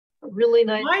really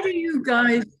nice. Why do you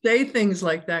guys say things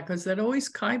like that? Because that always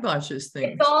kiboshes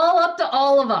things. It's all up to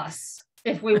all of us.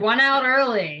 If we went out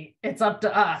early, it's up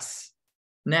to us.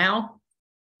 Now?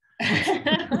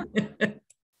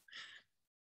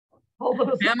 All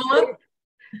those Pamela?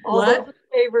 all those in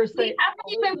favor say We haven't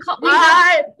even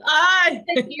The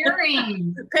the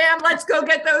hearing. Pam, let's go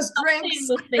get those drinks.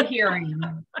 With the hearing.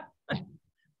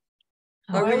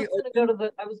 I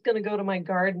was gonna go to my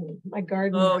garden.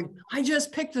 Oh, I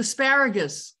just picked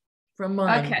asparagus from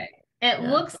mine. Okay. It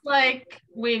looks like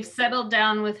we've settled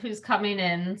down with who's coming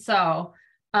in. So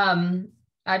I'm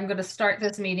going to start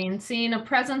this meeting. Seeing a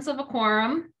presence of a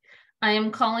quorum, I am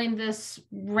calling this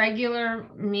regular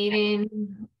meeting.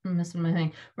 I'm missing my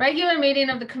thing. Regular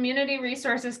meeting of the Community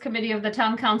Resources Committee of the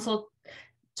Town Council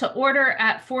to order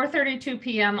at 4:32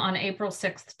 p.m. on April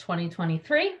 6th,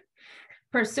 2023.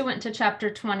 Pursuant to Chapter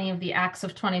 20 of the Acts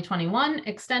of 2021,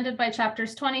 extended by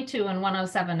Chapters 22 and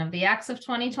 107 of the Acts of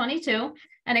 2022,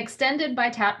 and extended by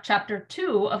Chapter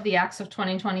 2 of the Acts of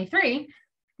 2023,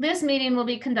 this meeting will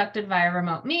be conducted via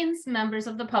remote means. Members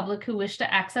of the public who wish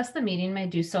to access the meeting may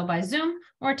do so by Zoom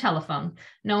or telephone.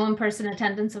 No in-person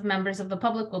attendance of members of the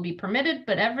public will be permitted,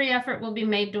 but every effort will be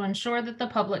made to ensure that the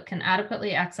public can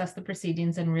adequately access the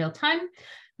proceedings in real time.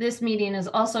 This meeting is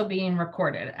also being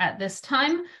recorded. At this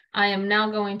time, I am now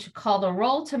going to call the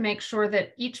roll to make sure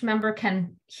that each member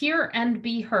can hear and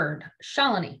be heard.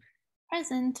 Shalini.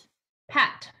 Present.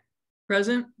 Pat.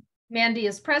 Present. Mandy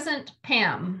is present.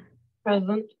 Pam.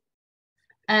 present.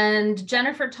 And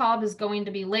Jennifer Taub is going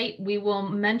to be late. We will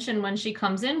mention when she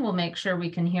comes in. We'll make sure we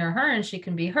can hear her and she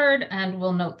can be heard, and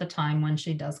we'll note the time when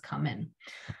she does come in.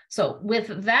 So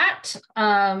with that,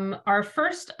 our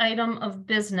first item of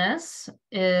business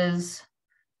is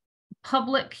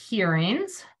public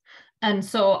hearings. And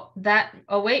so that,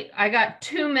 oh wait, I got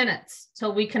 2 minutes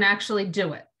till we can actually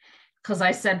do it, because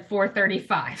I said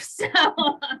 4:35.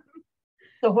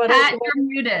 So what Pat, you're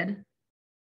muted.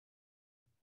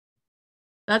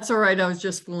 That's all right. I was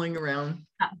just fooling around.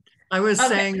 I was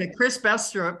saying that Chris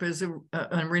Bestrup is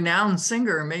a renowned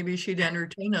singer. Maybe she'd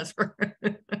entertain us.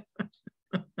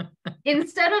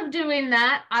 Instead of doing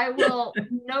that, I will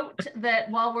note that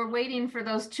while we're waiting for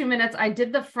those 2 minutes, I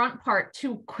did the front part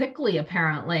too quickly,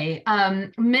 apparently.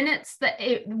 Minutes that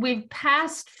we've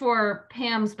passed for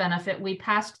Pam's benefit, we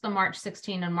passed the March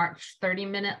 16 and March 30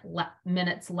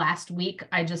 minutes last week.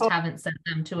 I just haven't sent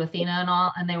them to Athena and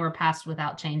all, and they were passed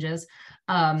without changes.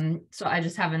 So I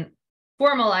just haven't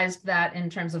formalized that in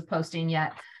terms of posting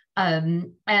yet.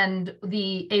 And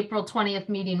the April 20th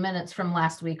meeting minutes from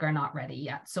last week are not ready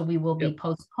yet. So we will be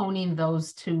postponing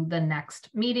those to the next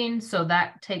meeting. So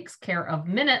that takes care of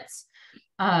minutes.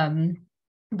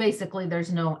 Basically,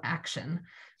 there's no action.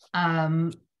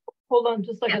 Hold on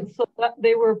just a second. So that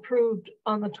they were approved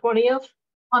on the 20th?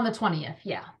 On the 20th,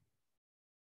 yeah.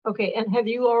 Okay, and have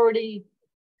you already?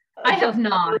 I have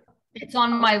not. It's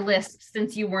on my list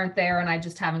since you weren't there, and I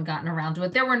just haven't gotten around to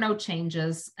it. There were no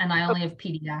changes, and I only have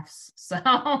PDFs. So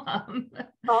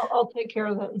I'll take care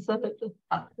of that and send it to.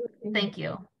 Thank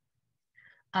you.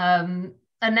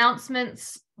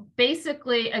 Announcements.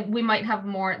 Basically, we might have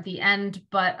more at the end,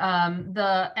 but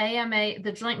the AMA,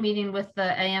 the joint meeting with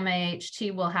the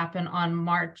AMAHT will happen on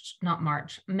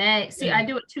May. See, I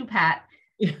do it too, Pat.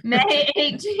 May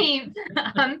 18th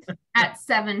at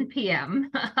 7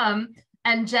 p.m.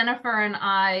 And Jennifer and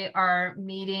I are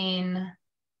meeting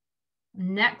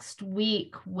next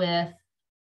week with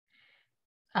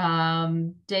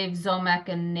Dave Zomek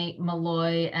and Nate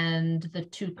Malloy and the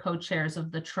two co-chairs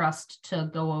of the trust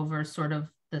to go over sort of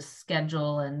the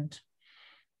schedule and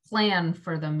plan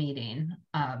for the meeting.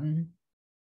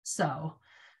 So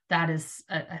that is,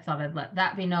 I thought I'd let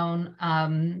that be known.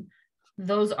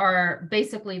 Those are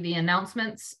basically the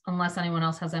announcements, unless anyone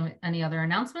else has any other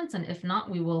announcements. And if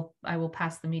not, I will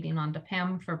pass the meeting on to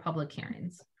Pam for public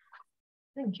hearings.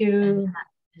 Thank you.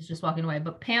 Is just walking away,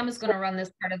 but Pam is going to run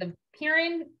this part of the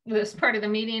hearing, this part of the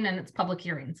meeting, and it's public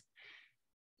hearings.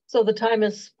 So the time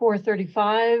is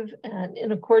 4:35, and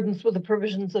in accordance with the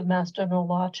provisions of Mass General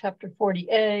Law, Chapter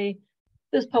 40A,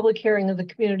 this public hearing of the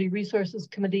Community Resources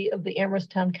Committee of the Amherst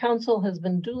Town Council has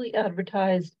been duly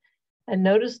advertised, and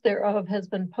notice thereof has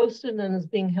been posted and is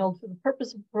being held for the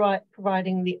purpose of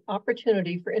providing the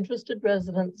opportunity for interested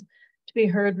residents to be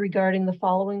heard regarding the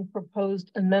following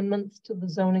proposed amendments to the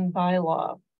zoning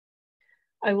bylaw.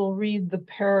 I will read the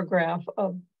paragraph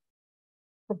of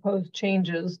proposed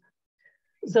changes.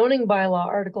 Zoning bylaw,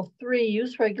 Article 3,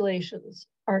 use regulations.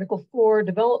 Article 4,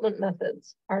 development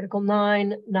methods. Article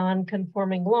 9,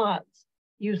 non-conforming lots,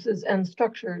 uses and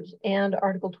structures, and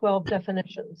Article 12,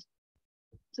 definitions.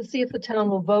 to see if the town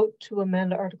will vote to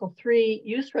amend Article 3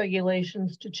 use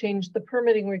regulations to change the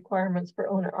permitting requirements for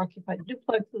owner-occupied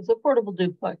duplexes, affordable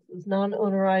duplexes,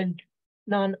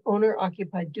 non-owner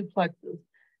occupied duplexes,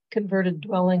 converted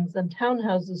dwellings, and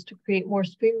townhouses to create more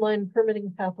streamlined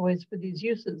permitting pathways for these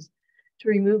uses, to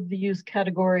remove the use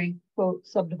category, quote,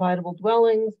 subdividable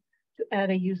dwellings, to add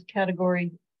a use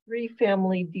category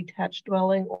 3-family detached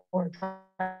dwelling or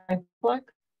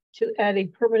triplex, to add a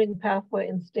permitting pathway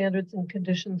and standards and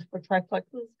conditions for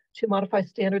triplexes, to modify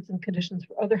standards and conditions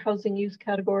for other housing use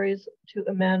categories, to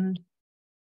amend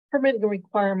permitting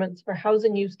requirements for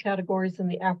housing use categories in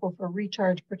the Aquifer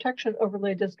Recharge Protection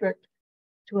Overlay District,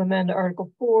 to amend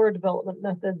Article 4, development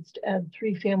methods, to add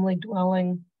 3-family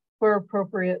dwelling where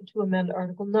appropriate, to amend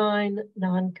Article 9,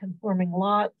 non-conforming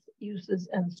lots, uses,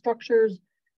 and structures,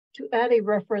 to add a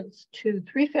reference to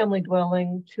 3-family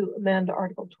dwelling, to amend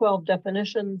Article 12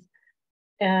 definitions,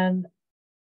 and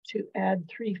to add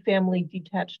 3-family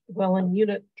detached dwelling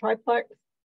unit triplex,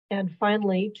 and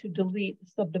finally to delete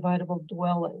subdividable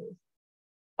dwellings.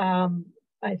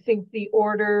 I think the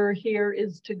order here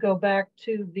is to go back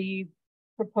to the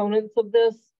proponents of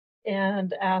this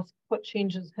and ask what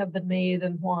changes have been made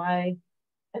and why,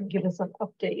 and give us an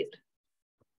update.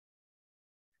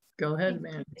 Go ahead,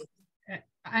 man.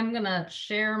 I'm gonna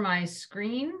share my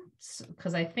screen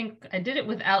because I think I did it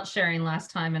without sharing last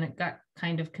time and it got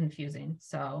kind of confusing.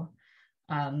 So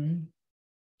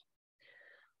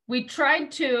we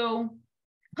tried to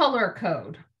color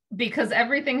code because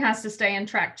everything has to stay in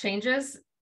track changes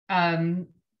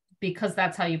because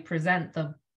that's how you present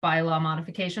the bylaw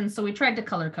modifications. So we tried to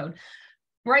color code.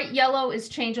 Bright yellow is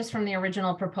changes from the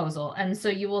original proposal. And so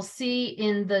you will see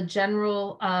in the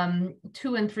general 2-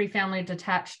 and 3-family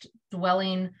detached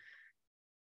dwelling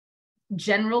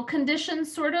general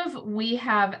conditions, sort of, we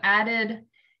have added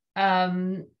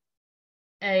and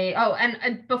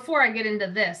before I get into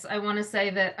this, I want to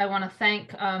say that I want to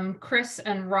thank Chris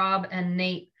and Rob and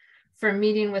Nate for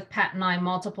meeting with Pat and I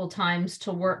multiple times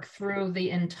to work through the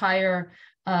entire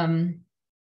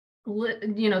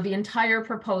the entire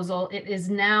proposal. It is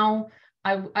now,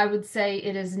 I would say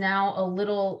it is now a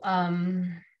little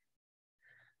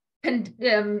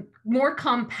more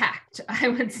compact, I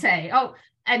would say. Oh,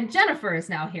 and Jennifer is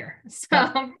now here. So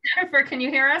yeah. Jennifer, can you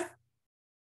hear us?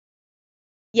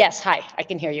 Yes, hi, I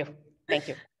can hear you. Thank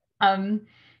you.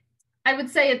 I would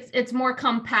say it's more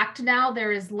compact now.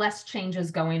 There is less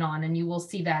changes going on, and you will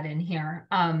see that in here.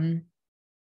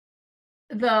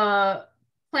 The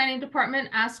planning department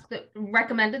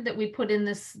recommended that we put in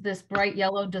this bright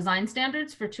yellow design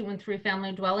standards for 2- and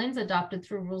 3-family dwellings adopted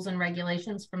through rules and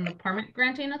regulations from the permit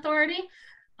granting authority.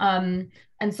 And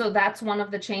so that's one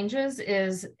of the changes.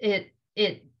 Is it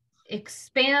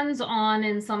expands on,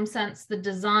 in some sense, the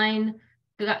design,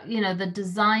 the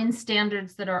design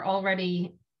standards that are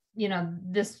already,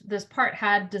 this part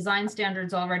had design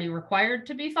standards already required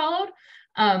to be followed.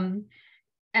 And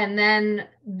then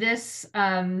this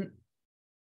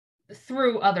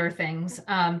through other things,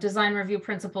 design review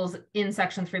principles in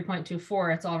section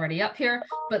 3.24, it's already up here,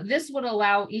 but this would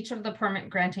allow each of the permit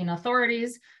granting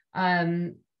authorities,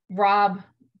 Rob,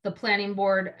 the planning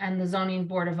board, and the zoning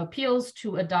board of appeals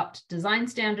to adopt design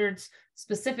standards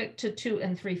specific to 2-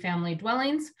 and 3-family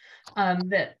dwellings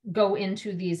that go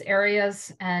into these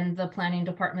areas. And the planning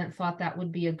department thought that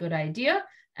would be a good idea.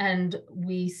 And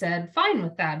we said, fine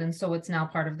with that. And so it's now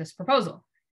part of this proposal.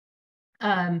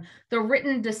 The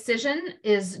written decision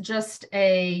is just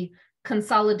a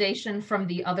consolidation from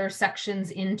the other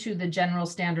sections into the general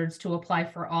standards to apply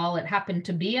for all. It happened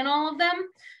to be in all of them.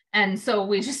 And so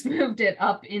we just moved it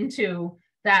up into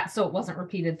that so it wasn't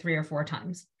repeated 3 or 4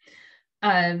 times.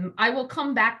 I will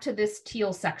come back to this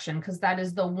teal section because that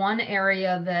is the one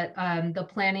area that the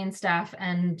planning staff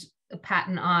and Pat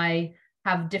and I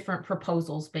have different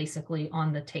proposals basically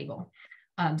on the table.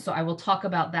 So I will talk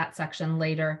about that section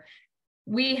later.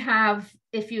 We have,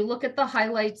 if you look at the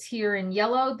highlights here in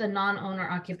yellow, the non-owner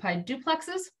occupied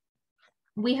duplexes,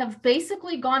 we have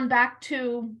basically gone back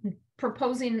to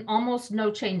proposing almost no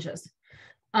changes.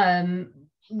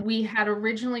 We had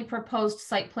originally proposed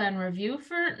site plan review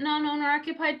for non-owner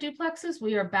occupied duplexes.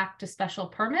 We are back to special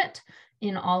permit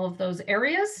in all of those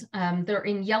areas. They're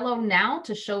in yellow now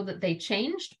to show that they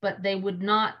changed, but they would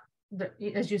not,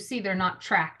 as you see, they're not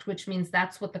tracked, which means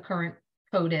that's what the current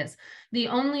code is. The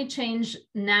only change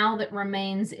now that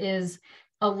remains is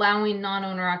allowing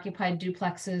non-owner occupied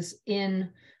duplexes in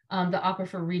the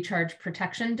Aquifer Recharge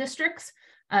Protection Districts,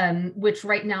 which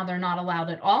right now they're not allowed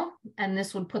at all. And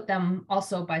this would put them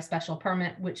also by special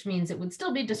permit, which means it would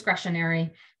still be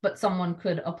discretionary, but someone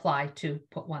could apply to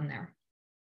put one there.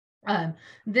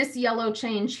 This yellow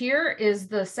change here is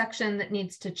the section that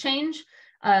needs to change.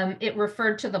 It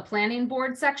referred to the planning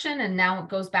board section, and now it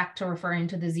goes back to referring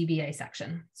to the ZBA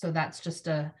section. So that's just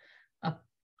a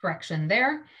correction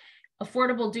there.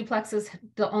 Affordable duplexes,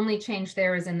 the only change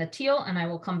there is in the teal, and I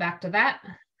will come back to that.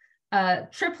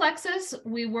 Triplexes,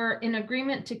 we were in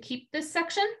agreement to keep this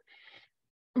section,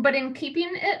 but in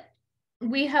keeping it,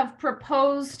 we have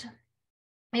proposed,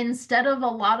 instead of a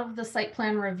lot of the site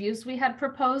plan reviews we had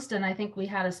proposed, and I think we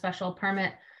had a special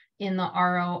permit in the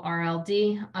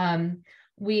RO-RLD,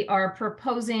 we are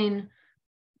proposing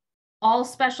all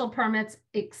special permits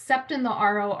except in the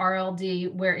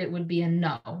RO-RLD where it would be a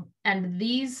no. And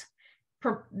these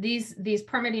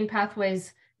permitting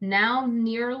pathways now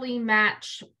nearly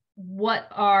match what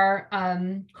are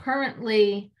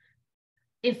currently,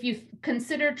 if you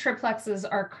consider triplexes,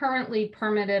 are currently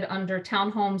permitted under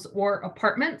townhomes or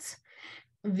apartments.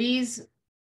 These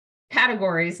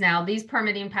categories now, these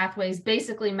permitting pathways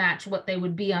basically match what they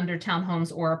would be under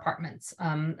townhomes or apartments.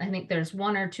 I think there's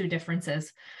one or two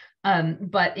differences,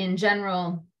 but in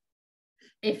general,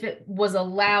 if it was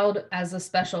allowed as a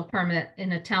special permit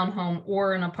in a townhome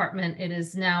or an apartment, it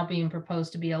is now being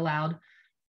proposed to be allowed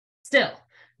still,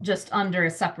 just under a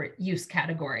separate use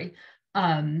category.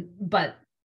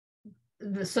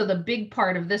 So the big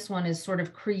part of this one is sort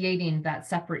of creating that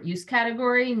separate use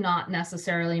category, not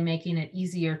necessarily making it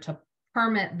easier to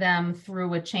permit them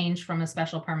through a change from a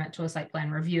special permit to a site plan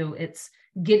review. It's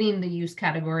getting the use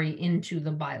category into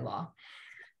the bylaw.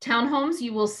 Townhomes,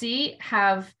 you will see,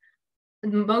 have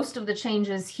most of the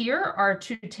changes here are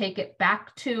to take it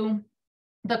back to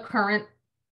the current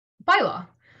bylaw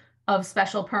of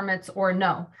special permits or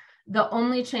no. The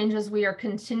only changes we are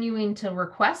continuing to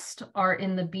request are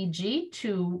in the BG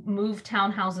to move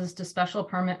townhouses to special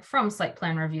permit from site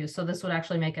plan review. So this would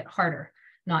actually make it harder,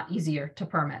 not easier to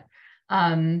permit.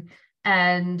 And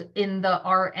in the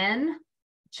RN,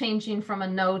 changing from a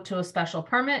no to a special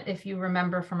permit, if you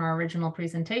remember from our original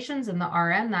presentations, in the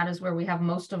RN, that is where we have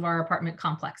most of our apartment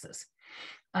complexes.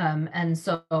 And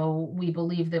so we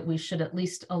believe that we should at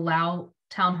least allow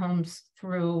townhomes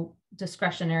through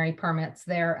discretionary permits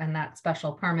there and that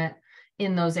special permit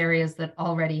in those areas that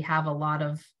already have a lot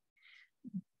of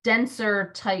denser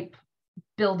type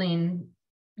building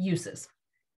uses.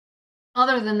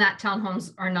 Other than that,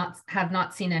 townhomes have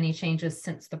not seen any changes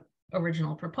since the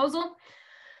original proposal.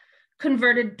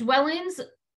 Converted dwellings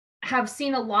have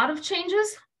seen a lot of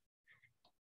changes.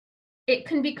 It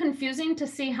can be confusing to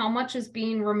see how much is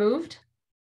being removed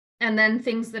and then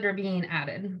things that are being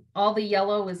added. All the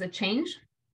yellow is a change.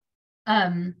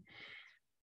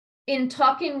 In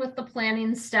talking with the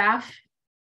planning staff,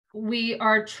 we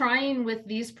are trying with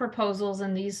these proposals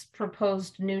and these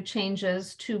proposed new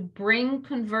changes to bring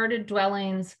converted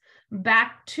dwellings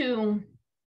back to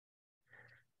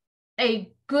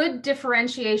a good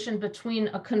differentiation between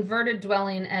a converted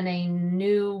dwelling and a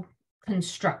new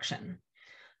construction.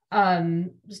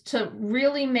 To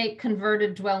really make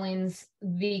converted dwellings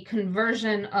the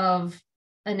conversion of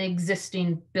an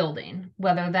existing building,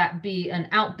 whether that be an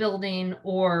outbuilding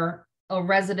or a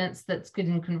residence that's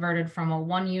getting converted from a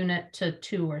 1 unit to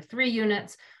 2 or 3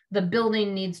 units. The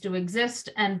building needs to exist,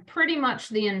 and pretty much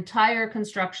the entire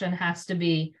construction has to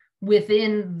be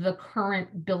within the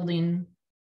current building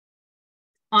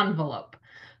envelope.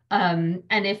 And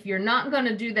if you're not going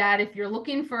to do that, if you're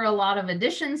looking for a lot of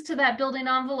additions to that building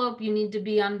envelope, you need to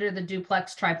be under the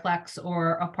duplex, triplex,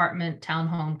 or apartment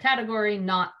townhome category,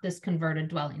 not this converted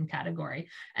dwelling category.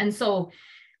 And so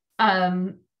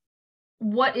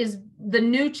what is the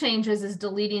new changes is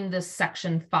deleting this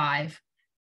section 5,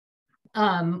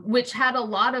 which had a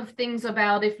lot of things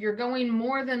about if you're going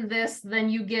more than this, then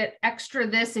you get extra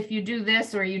this if you do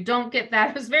this, or you don't get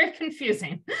that. It was very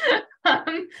confusing.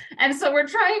 And so we're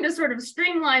trying to sort of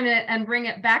streamline it and bring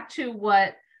it back to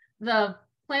what the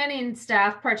planning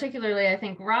staff, particularly I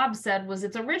think Rob said, was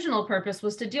its original purpose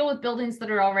was to deal with buildings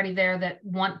that are already there that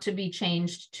want to be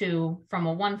changed to from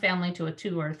a 1 family to a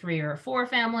 2 or 3 or a 4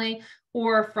 family,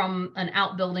 or from an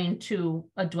outbuilding to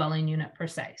a dwelling unit per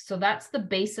se. So that's the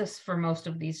basis for most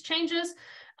of these changes.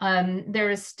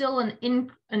 There is still an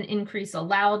increase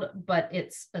allowed, but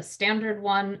it's a standard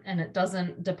one, and it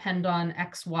doesn't depend on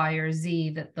X, Y, or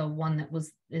Z that the one that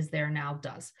is there now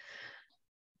does.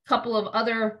 A couple of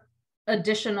other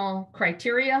additional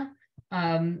criteria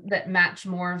that match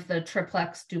more of the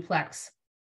triplex, duplex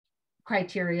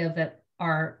criteria that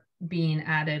are being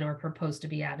added or proposed to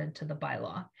be added to the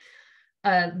bylaw.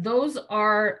 Those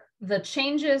are the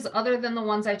changes other than the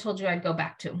ones I told you I'd go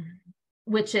back to,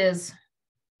 which is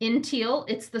in teal,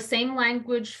 it's the same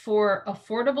language for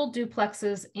affordable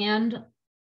duplexes and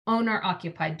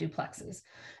owner-occupied duplexes.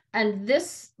 And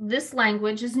this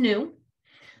language is new.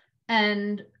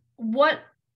 And what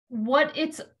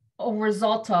it's a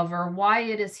result of, or why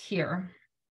it is here,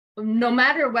 no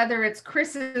matter whether it's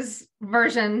Chris's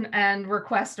version and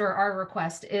request or our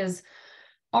request, is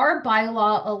our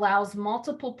bylaw allows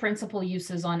multiple principal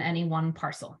uses on any one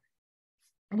parcel.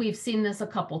 We've seen this a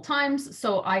couple times.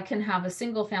 So I can have a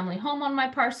single family home on my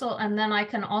parcel, and then I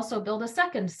can also build a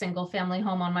second single family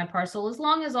home on my parcel, as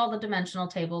long as all the dimensional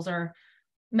tables are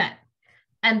met.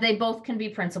 And they both can be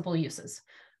principal uses.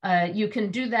 You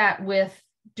can do that with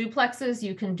duplexes.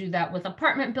 You can do that with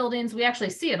apartment buildings. We actually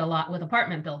see it a lot with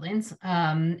apartment buildings.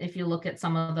 If you look at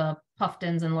some of the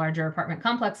Puftons and larger apartment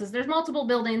complexes, there's multiple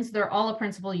buildings. They're all a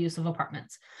principal use of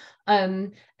apartments.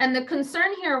 And the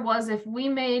concern here was, if we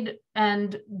made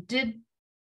and did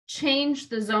change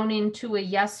the zoning to a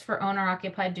yes for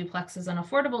owner-occupied duplexes and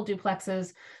affordable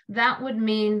duplexes, that would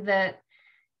mean that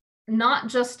not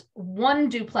just one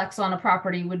duplex on a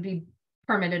property would be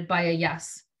permitted by a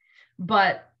yes,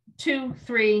 but 2,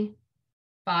 3,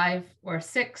 5, or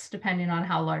 6, depending on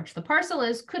how large the parcel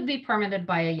is, could be permitted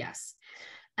by a yes.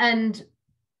 And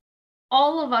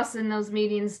all of us in those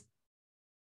meetings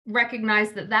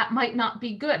recognize that that might not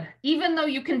be good, even though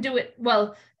you can do it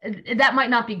well. That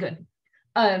might not be good.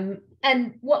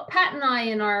 And what Pat and I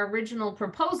in our original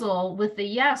proposal with the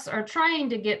yes are trying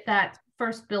to get that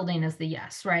first building as the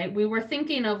yes, right? We were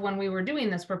thinking of, when we were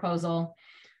doing this proposal,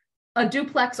 a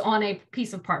duplex on a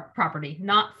piece of property,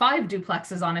 not 5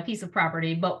 duplexes on a piece of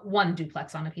property, but 1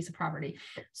 duplex on a piece of property.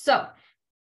 So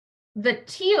the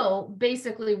teal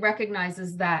basically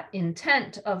recognizes that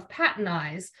intent of Pat and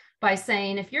I's by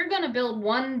saying, if you're going to build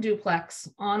 1 duplex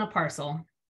on a parcel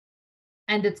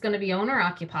and it's going to be owner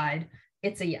occupied,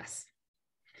 it's a yes.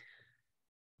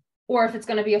 Or if it's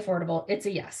going to be affordable, it's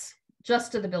a yes,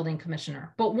 just to the building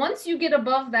commissioner. But once you get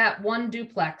above that 1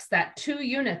 duplex, that 2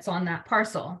 units on that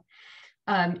parcel,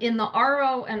 in the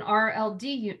RO and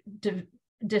RLD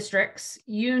districts,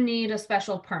 you need a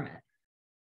special permit.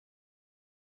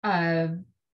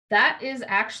 That is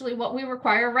actually what we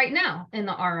require right now in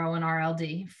the RO and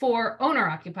RLD for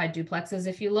owner-occupied duplexes.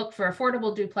 If you look for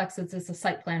affordable duplexes, it's a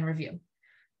site plan review.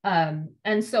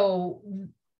 And so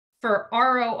for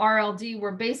RO, RLD,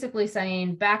 we're basically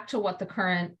saying back to what the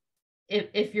current,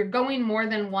 if you're going more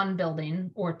than 1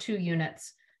 building or 2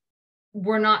 units,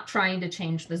 we're not trying to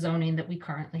change the zoning that we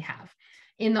currently have.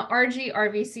 In the RG,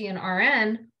 RVC, and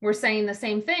RN, we're saying the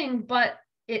same thing, but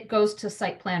it goes to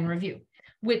site plan review,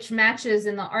 which matches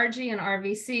in the RG and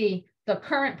RVC the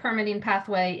current permitting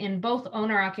pathway in both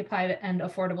owner-occupied and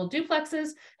affordable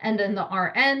duplexes. And in the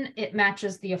RN, it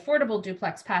matches the affordable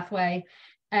duplex pathway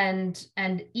and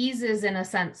eases, in a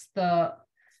sense, the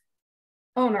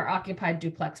owner-occupied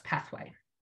duplex pathway.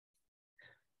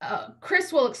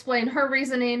 Chris will explain her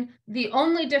reasoning. The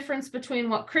only difference between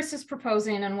what Chris is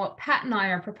proposing and what Pat and I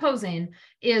are proposing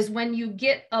is when you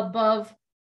get above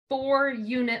 4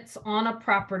 units on a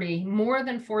property, more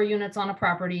than 4 units on a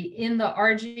property in the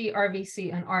RG,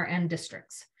 RVC, and RN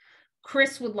districts.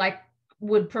 Chris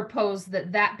would propose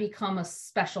that become a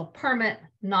special permit,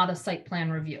 not a site plan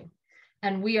review.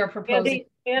 And we are proposing—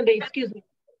 Andy, excuse me.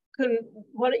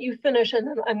 Why don't you finish, and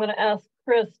then I'm going to ask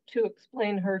Chris to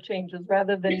explain her changes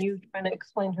rather than you trying to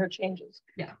explain her changes.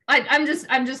 Yeah, I'm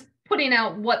just putting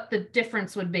out what the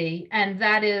difference would be, and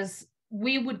that is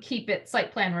we would keep it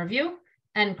site plan review,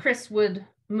 and Chris would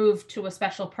move to a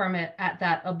special permit at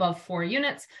that above 4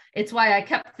 units. It's why I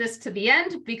kept this to the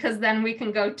end, because then we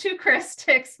can go to Chris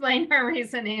to explain her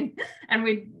reasoning, and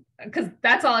because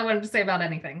that's all I wanted to say about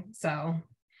anything. So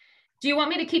do you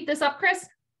want me to keep this up, Chris?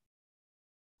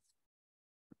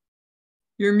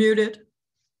 You're muted.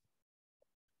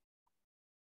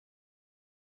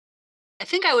 I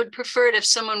think I would prefer it if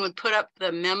someone would put up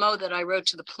the memo that I wrote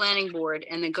to the planning board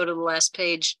and then go to the last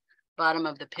page, bottom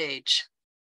of the page.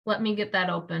 Let me get that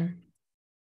open,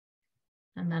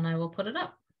 and then I will put it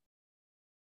up.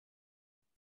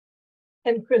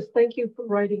 And Chris, thank you for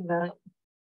writing that.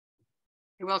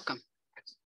 You're welcome.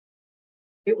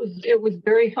 It was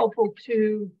very helpful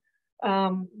to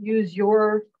use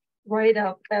your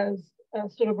write-up as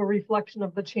sort of a reflection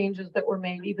of the changes that were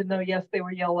made, even though yes, they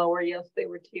were yellow or yes, they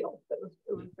were teal. It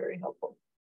was very helpful.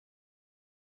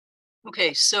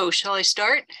 Okay, so shall I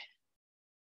start?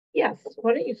 Yes,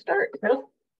 why don't you start, Chris?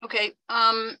 Okay,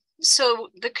 so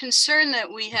the concern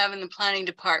that we have in the planning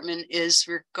department is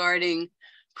regarding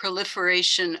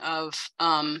proliferation of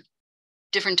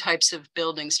different types of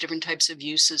buildings, different types of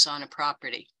uses on a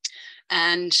property.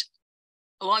 And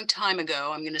a long time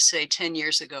ago, I'm going to say 10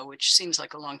 years ago, which seems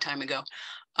like a long time ago.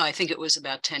 I think it was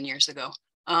about 10 years ago.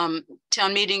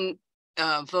 Town meeting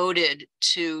voted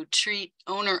to treat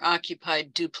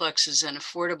owner-occupied duplexes and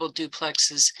affordable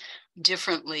duplexes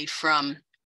differently from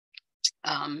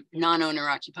non-owner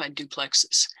occupied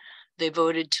duplexes. They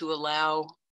voted to allow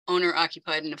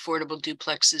owner-occupied and affordable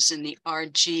duplexes in the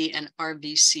RG and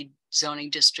RVC zoning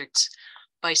districts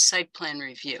by site plan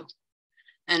review.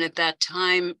 And at that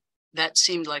time, that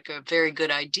seemed like a very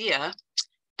good idea.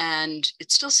 And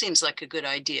it still seems like a good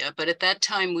idea. But at that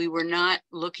time, we were not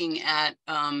looking at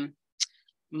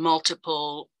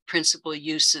multiple principal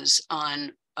uses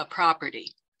on a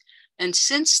property. And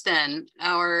since then,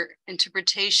 our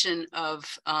interpretation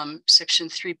of section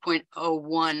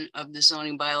 3.01 of the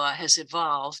zoning bylaw has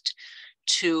evolved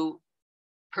to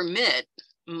permit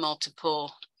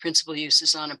multiple principal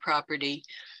uses on a property,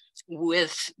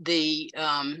 with the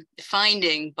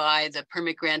finding by the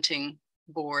permit granting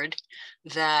board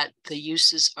that the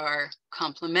uses are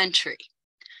complementary.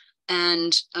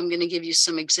 And I'm going to give you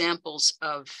some examples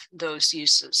of those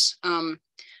uses.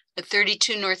 At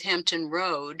 32 Northampton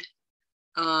Road,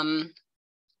 I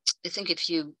think if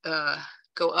you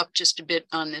go up just a bit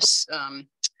on this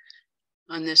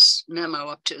memo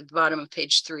up to the bottom of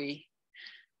page 3,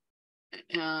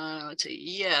 let's see,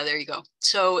 yeah, there you go.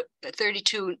 So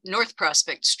 32 North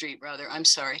Prospect Street, rather, I'm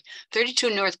sorry.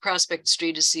 32 North Prospect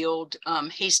Street is the old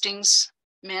Hastings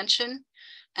mansion.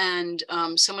 And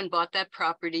someone bought that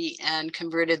property and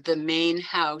converted the main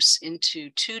house into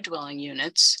 2 dwelling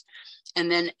units,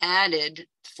 and then added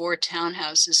 4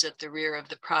 townhouses at the rear of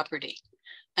the property.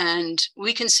 And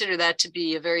we consider that to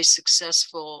be a very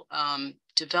successful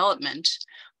development,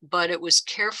 but it was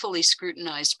carefully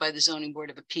scrutinized by the Zoning Board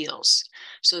of Appeals.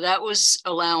 So that was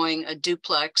allowing a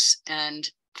duplex and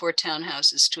 4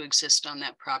 townhouses to exist on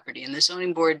that property. And the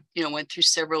Zoning Board, went through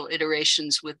several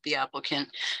iterations with the applicant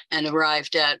and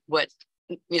arrived at what,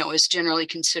 is generally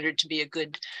considered to be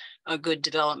a good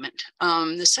development.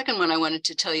 The second one I wanted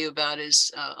to tell you about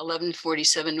is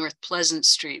 1147 North Pleasant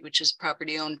Street, which is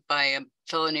property owned by a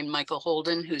fellow named Michael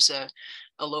Holden, who's a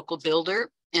local builder.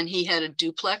 And he had a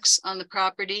duplex on the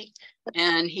property,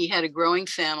 and he had a growing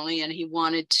family, and he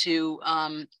wanted to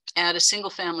add a single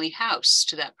family house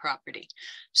to that property.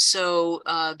 So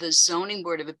the Zoning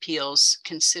Board of Appeals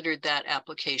considered that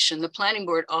application. The Planning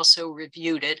Board also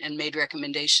reviewed it and made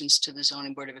recommendations to the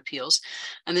Zoning Board of Appeals.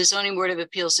 And the Zoning Board of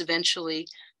Appeals eventually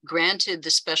granted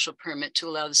the special permit to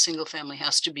allow the single family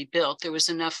house to be built. There was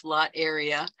enough lot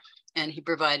area, and he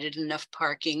provided enough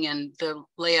parking, and the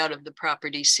layout of the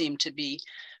property seemed to be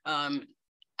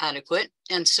adequate.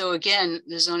 And so again,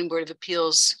 the Zoning Board of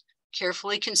Appeals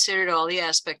carefully considered all the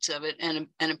aspects of it and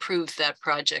approved that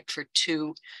project for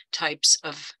 2 types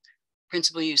of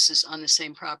principal uses on the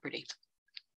same property.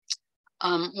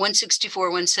 164,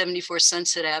 174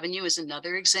 Sunset Avenue is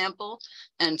another example.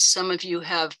 And some of you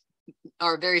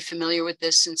are very familiar with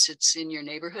this since it's in your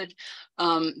neighborhood.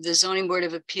 The Zoning Board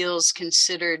of Appeals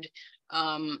considered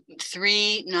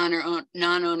 3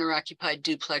 non-owner occupied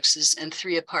duplexes and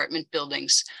 3 apartment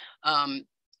buildings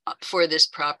for this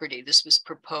property. This was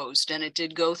proposed, and it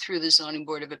did go through the Zoning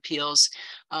Board of Appeals.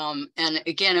 And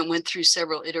again, it went through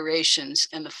several iterations,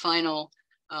 and the final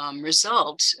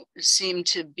result seemed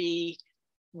to be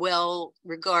well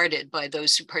regarded by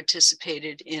those who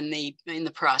participated in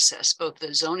the process. Both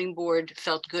the Zoning Board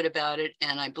felt good about it,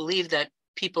 and I believe that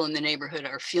people in the neighborhood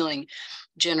are feeling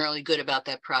generally good about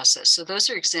that process. So those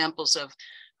are examples of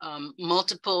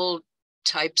multiple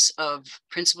types of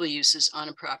principal uses on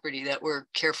a property that were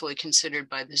carefully considered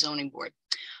by the Zoning Board.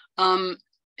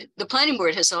 The Planning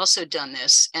Board has also done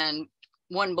this, and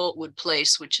One Boltwood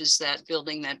Place, which is that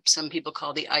building that some people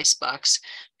call the icebox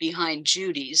behind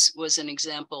Judy's, was an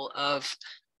example of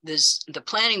the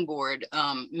Planning Board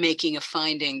making a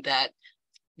finding that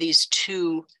these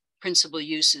 2 principal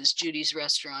uses, Judy's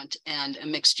Restaurant and a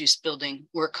mixed-use building,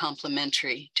 were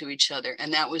complementary to each other.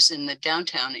 And that was in the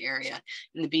downtown area,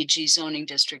 in the BG zoning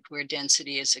district, where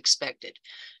density is expected.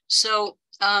 So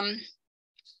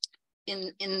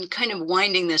in kind of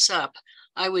winding this up,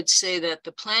 I would say that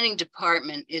the planning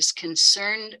department is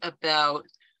concerned about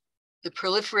the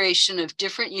proliferation of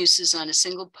different uses on a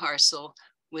single parcel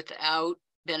without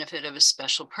benefit of a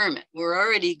special permit. We're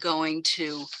already going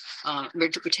to, we're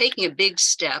taking a big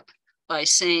step by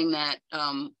saying that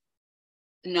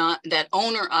that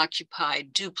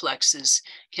owner-occupied duplexes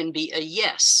can be a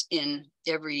yes in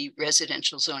every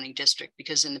residential zoning district,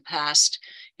 because in the past,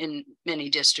 in many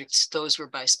districts, those were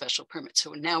by special permit.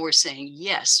 So now we're saying,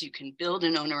 yes, you can build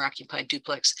an owner-occupied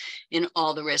duplex in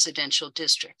all the residential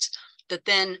districts. But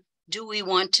then, do we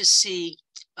want to see,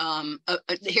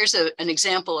 here's an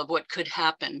example of what could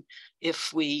happen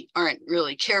if we aren't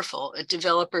really careful. A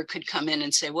developer could come in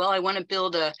and say, well, I want to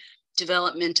build a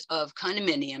development of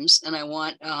condominiums, and I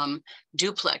want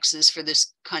duplexes for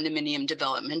this condominium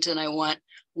development, and I want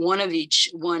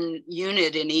one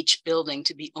unit in each building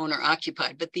to be owner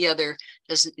occupied, but the other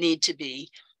doesn't need to be.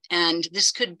 And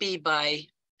this could be by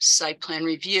site plan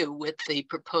review with the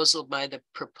proposal by the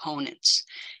proponents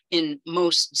in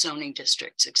most zoning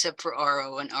districts, except for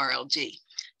RO and RLD.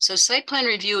 So site plan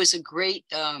review is a great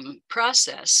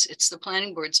process. It's the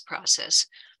planning board's process,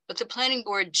 but the planning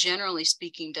board, generally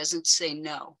speaking, doesn't say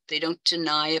no. They don't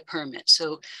deny a permit.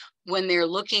 So when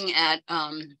they're looking at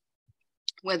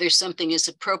whether something is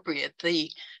appropriate,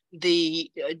 the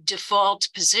default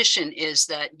position is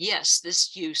that, yes,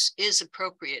 this use is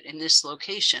appropriate in this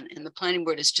location. And the planning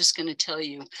board is just going to tell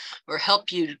you or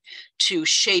help you to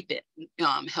shape it,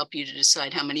 help you to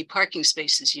decide how many parking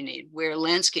spaces you need, where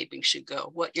landscaping should go,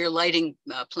 what your lighting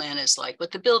plan is like,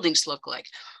 what the buildings look like,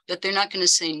 that they're not going to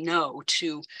say no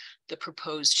to the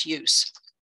proposed use.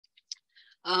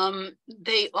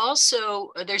 They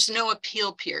also, there's no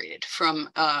appeal period from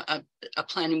a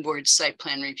planning board site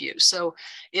plan review. So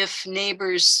if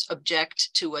neighbors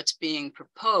object to what's being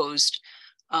proposed,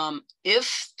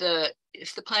 if the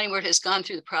planning board has gone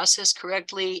through the process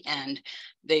correctly and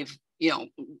they've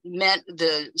met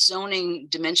the zoning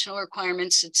dimensional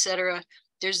requirements, et cetera,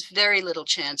 there's very little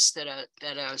chance that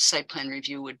a site plan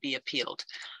review would be appealed.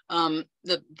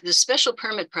 The special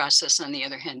permit process, on the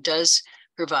other hand, does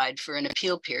provide for an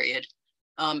appeal period.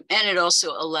 And it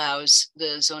also allows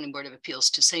the Zoning Board of Appeals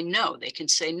to say no. They can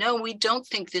say, no, we don't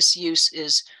think this use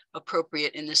is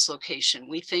appropriate in this location.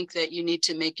 We think that you need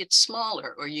to make it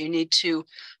smaller, or you need to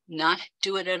not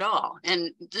do it at all.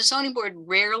 And the Zoning Board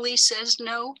rarely says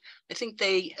no. I think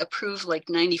they approve like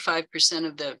 95%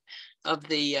 of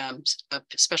the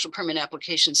special permit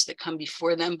applications that come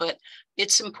before them. But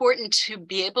it's important to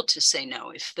be able to say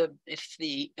no if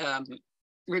the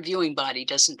reviewing body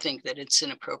doesn't think that it's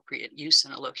an appropriate use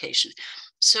in a location.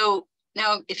 So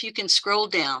now if you can scroll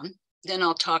down, then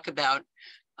I'll talk about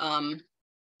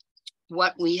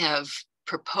what we have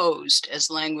proposed as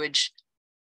language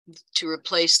to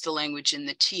replace the language in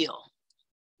the teal.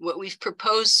 What we've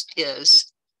proposed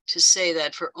is to say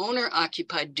that for owner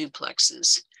occupied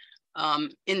duplexes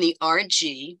in the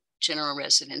RG, general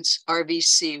residence,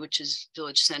 RVC, which is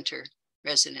village center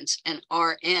residence, and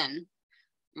RN,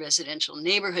 residential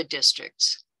neighborhood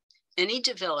districts, any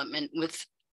development with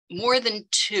more than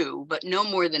 2, but no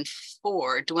more than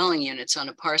 4 dwelling units on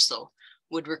a parcel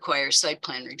would require site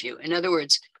plan review. In other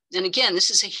words, and again, this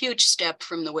is a huge step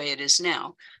from the way it is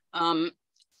now,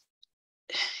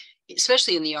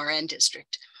 especially in the RN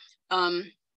district.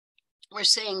 We're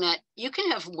saying that you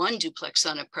can have 1 duplex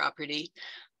on a property,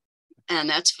 and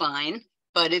that's fine.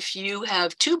 But if you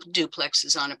have 2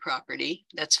 duplexes on a property,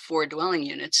 that's 4 dwelling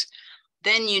units,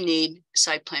 then you need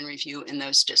site plan review in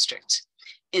those districts.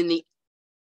 In the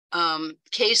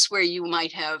case where you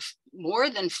might have more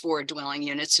than 4 dwelling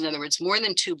units, in other words, more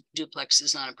than 2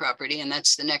 duplexes on a property, and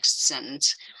that's the next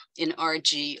sentence, in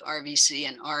RG, RVC,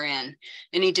 and RN,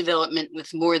 any development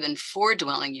with more than 4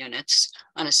 dwelling units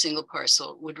on a single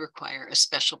parcel would require a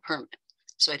special permit.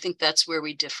 So I think that's where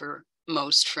we differ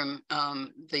most from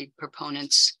the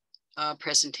proponent's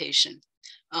presentation.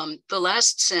 The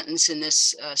last sentence in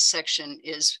this section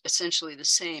is essentially the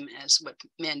same as what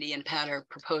Mandy and Pat are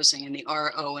proposing in the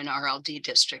RO and RLD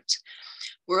districts.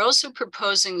 We're also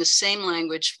proposing the same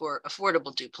language for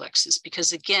affordable duplexes,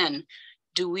 because again,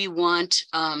 do we want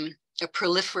a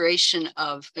proliferation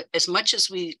of, as much as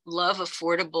we love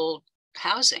affordable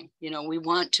housing, we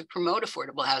want to promote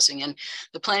affordable housing, and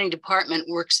the planning department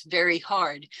works very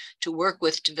hard to work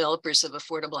with developers of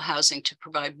affordable housing to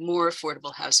provide more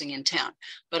affordable housing in town.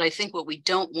 But I think what we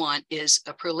don't want is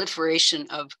a proliferation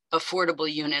of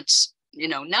affordable units,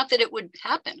 not that it would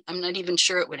happen. I'm not even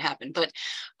sure it would happen, but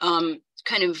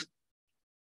kind of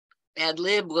ad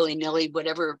lib, willy-nilly,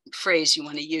 whatever phrase you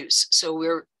want to use. So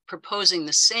we're proposing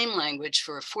the same language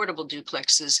for affordable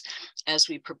duplexes as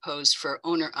we proposed for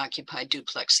owner-occupied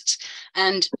duplexes.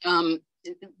 And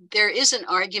there is an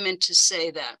argument to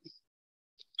say that,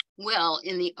 well,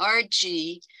 in the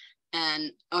RG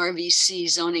and RVC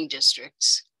zoning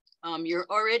districts, you're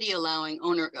already allowing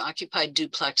owner-occupied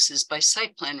duplexes by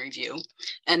site plan review.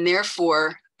 And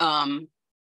therefore,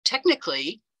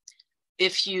 technically,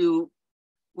 if you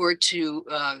were to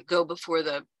go before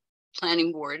the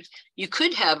planning board, you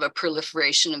could have a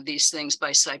proliferation of these things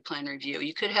by site plan review.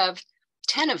 You could have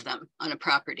 10 of them on a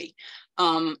property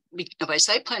by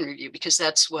site plan review, because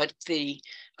that's what the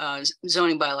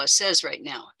zoning bylaw says right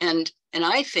now. And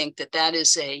I think that that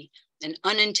is an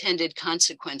unintended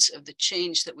consequence of the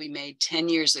change that we made 10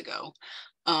 years ago.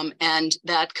 And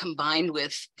that combined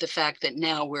with the fact that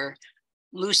now we're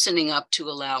loosening up to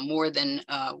allow more than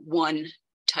one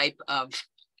type of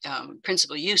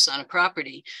principal use on a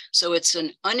property. So it's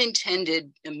an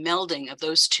unintended melding of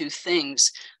those two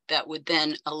things that would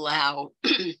then allow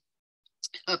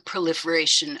a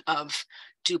proliferation of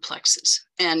duplexes.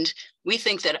 And we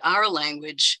think that our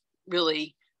language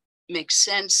really makes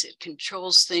sense. It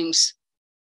controls things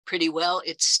pretty well.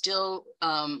 It's still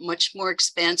much more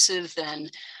expansive than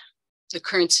the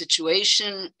current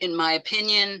situation, in my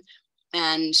opinion,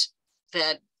 and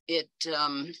that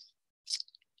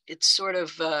it's sort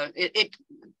of,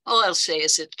 all I'll say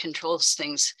is it controls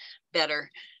things better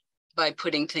by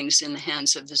putting things in the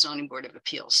hands of the Zoning Board of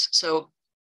Appeals. So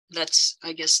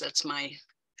I guess that's my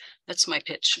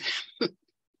pitch.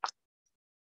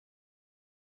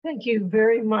 Thank you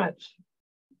very much.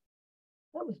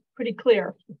 That was pretty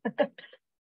clear.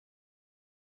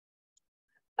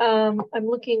 I'm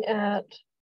looking at,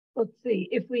 let's see,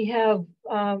 if we have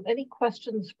any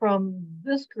questions from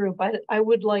this group. I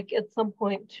would like at some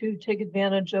point to take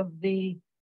advantage of the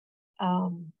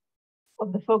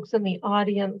folks in the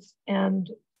audience, and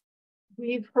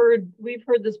we've heard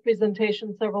this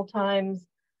presentation several times,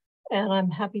 and I'm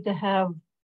happy to have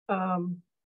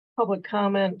public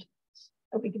comment.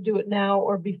 We can do it now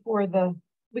or before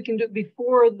we can do it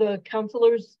before the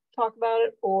counselors talk about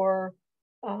it, or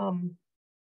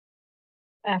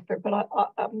after, but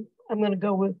I'm going to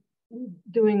go with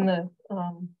doing the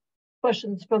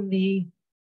questions from the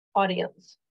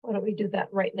audience. Why don't we do that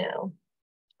right now?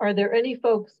 Are there any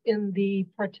folks in the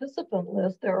participant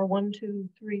list? There are 1, 2,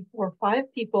 3, 4,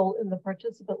 5 people in the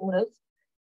participant list.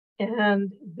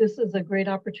 And this is a great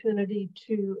opportunity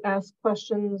to ask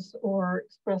questions or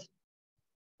express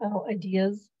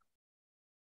ideas.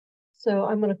 So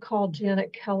I'm going to call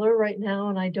Janet Keller right now,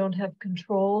 and I don't have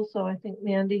control. So I think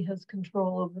Mandy has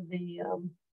control over the.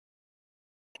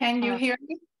 Can you hear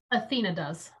me? Athena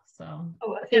does. So.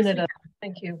 Oh, Athena does.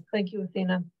 Thank you. Thank you,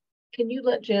 Athena. Can you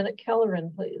let Janet Keller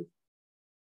in, please?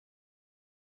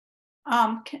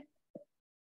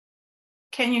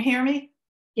 Can you hear me?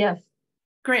 Yes.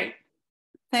 Great.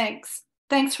 Thanks.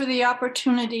 Thanks for the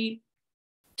opportunity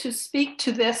to speak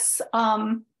to this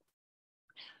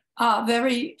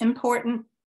very important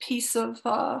piece of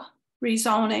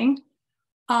rezoning.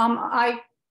 I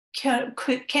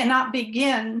cannot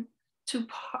begin to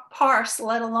parse,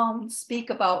 let alone speak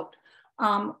about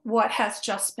what has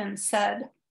just been said.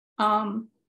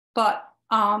 But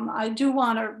I do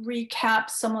want to recap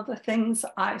some of the things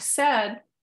I said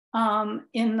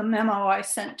in the memo I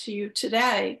sent to you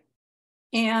today.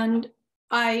 And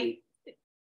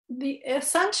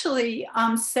essentially,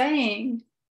 I'm saying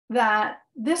that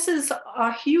this is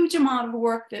a huge amount of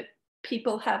work that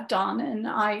people have done, and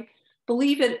I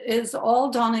believe it is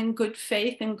all done in good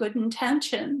faith and good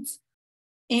intentions.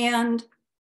 And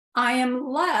I am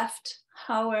left,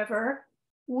 however,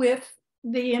 with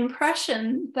the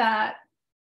impression that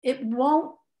it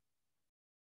won't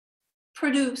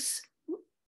produce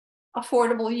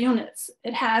affordable units.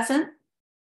 It hasn't,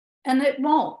 and it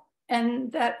won't.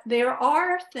 And that there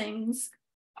are things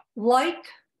like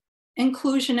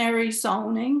inclusionary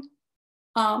zoning,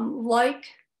 like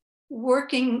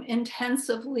working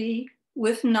intensively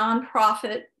with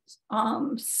nonprofit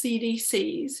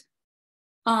CDCs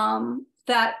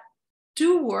that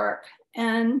do work.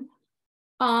 And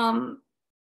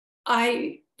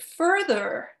I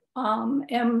further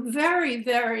am very,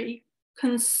 very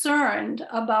concerned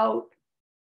about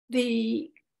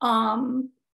the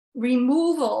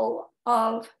removal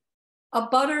of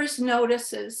abutters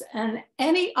notices and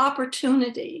any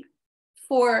opportunity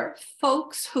for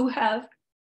folks who have,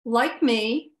 like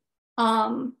me,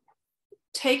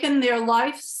 taken their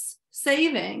life's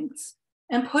savings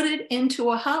and put it into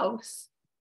a house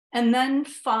and then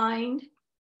find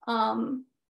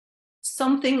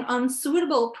something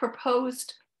unsuitable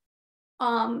proposed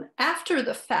after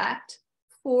the fact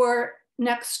for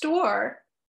next door,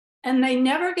 and they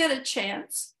never get a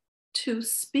chance to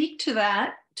speak to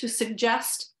that, to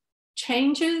suggest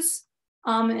changes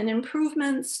and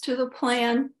improvements to the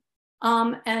plan,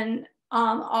 and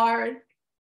are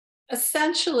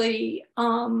essentially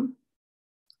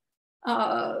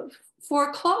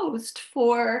foreclosed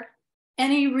for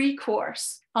any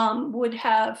recourse,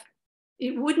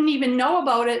 it wouldn't even know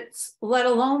about it, let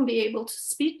alone be able to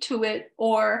speak to it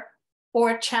or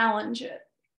challenge it.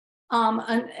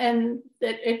 And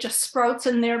it just sprouts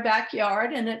in their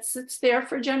backyard, and it sits there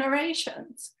for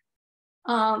generations.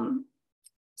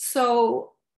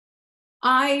 So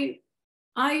I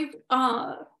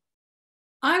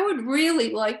would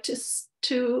really like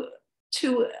to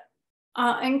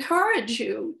encourage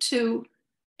you to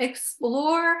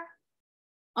explore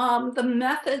the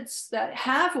methods that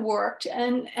have worked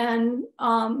and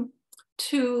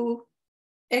to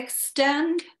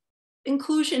extend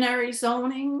inclusionary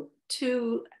zoning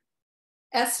to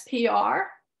SPR.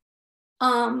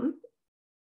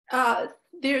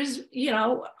 There's,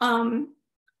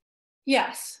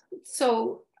 yes,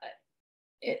 so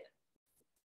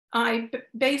I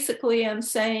basically am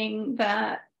saying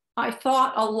that I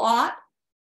thought a lot,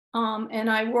 and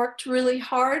I worked really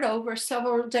hard over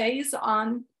several days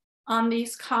on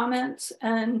these comments.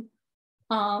 And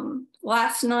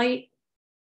last night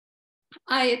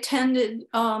I attended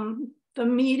the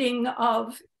meeting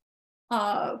of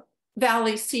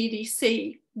Valley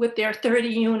CDC with their 30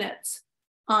 units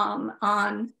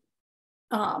on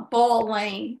Ball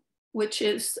Lane, which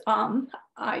is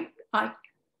I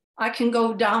can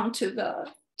go down to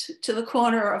the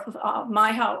corner of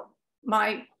my house,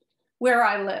 where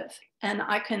I live, and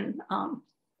I can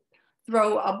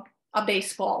throw a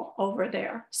baseball over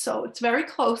there. So it's very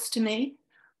close to me.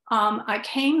 I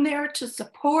came there to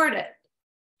support it,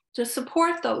 to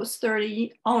support those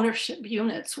 30 ownership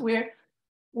units. We're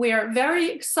very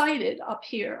excited up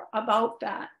here about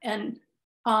that, and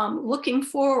looking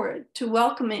forward to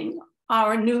welcoming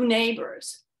our new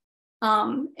neighbors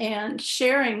and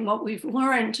sharing what we've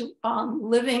learned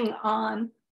living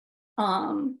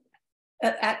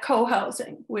at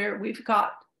co-housing, where we've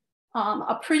got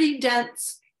a pretty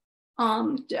dense,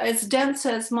 as dense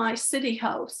as my city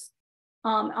house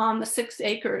on the 6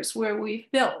 acres where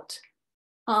we've built.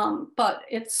 But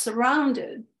it's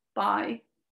surrounded by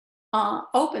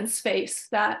open space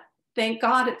that, thank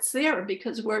God it's there,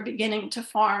 because we're beginning to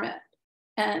farm it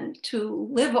and to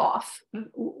live off,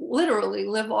 literally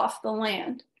live off the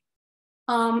land.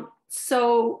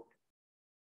 So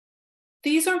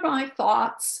these are my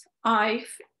thoughts. I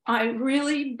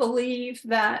really believe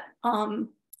that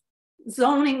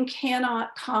zoning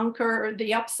cannot conquer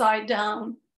the upside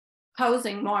down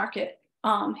housing market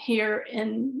here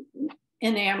in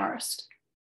Amherst.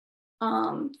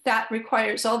 That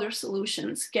requires other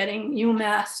solutions, getting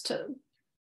UMass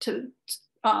to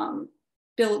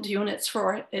build units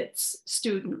for its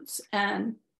students.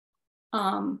 And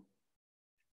I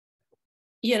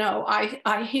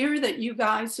hear that you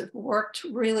guys have worked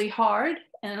really hard,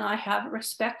 and I have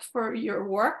respect for your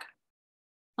work.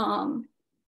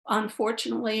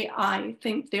 Unfortunately, I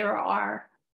think there are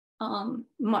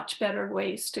much better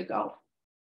ways to go.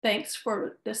 Thanks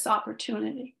for this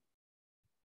opportunity.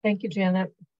 Thank you,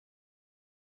 Janet.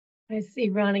 I see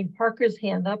Ronnie Parker's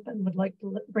hand up and would like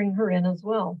to bring her in as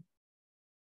well.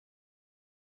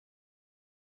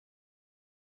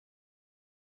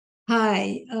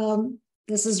 Hi,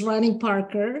 this is Ronnie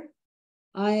Parker.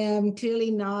 I am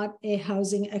clearly not a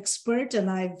housing expert, and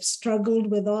I've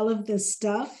struggled with all of this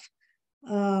stuff.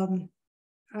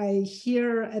 I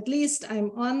hear, at least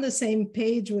I'm on the same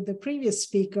page with the previous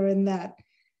speaker in that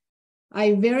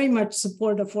I very much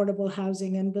support affordable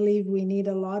housing and believe we need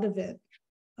a lot of it.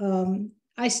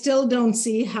 I still don't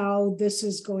see how this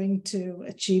is going to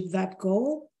achieve that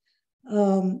goal.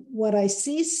 What I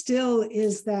see still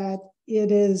is that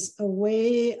it is a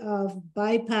way of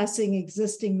bypassing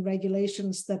existing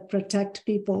regulations that protect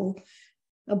people,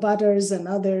 abutters and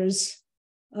others,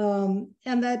 and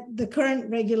that the current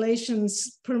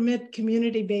regulations permit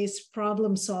community-based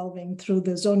problem solving through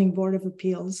the Zoning Board of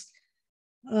Appeals.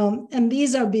 And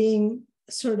these are being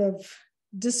sort of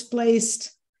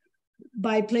displaced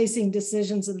by placing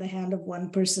decisions in the hand of one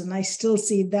person. I still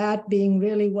see that being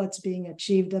really what's being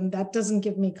achieved, and that doesn't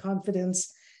give me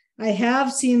confidence. I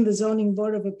have seen the Zoning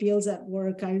Board of Appeals at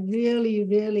work. I really,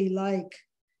 really like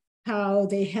how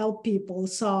they help people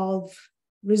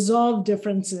resolve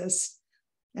differences.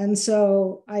 And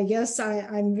so I guess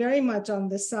I'm very much on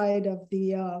the side of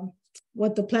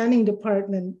what the planning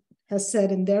department has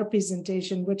said in their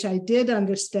presentation, which I did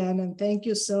understand, and thank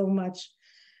you so much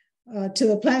to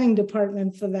the planning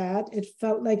department for that. It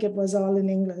felt like it was all in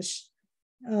English.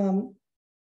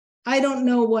 I don't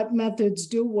know what methods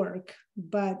do work,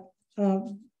 but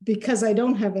because I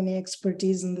don't have any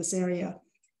expertise in this area.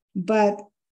 But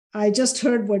I just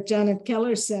heard what Janet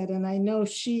Keller said, and I know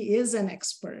she is an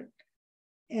expert.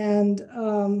 And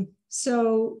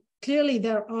so clearly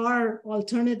there are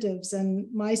alternatives,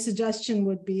 and my suggestion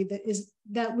would be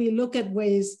that we look at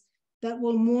ways that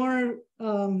will more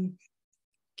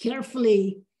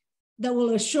carefully, that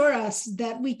will assure us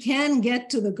that we can get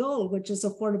to the goal, which is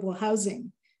affordable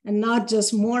housing, and not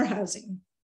just more housing.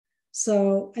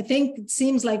 So I think it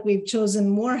seems like we've chosen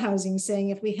more housing, saying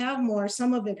if we have more,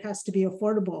 some of it has to be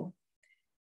affordable.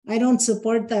 I don't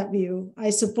support that view. I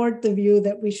support the view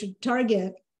that we should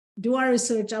target, do our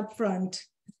research upfront,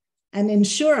 and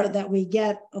ensure that we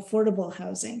get affordable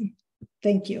housing.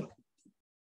 Thank you.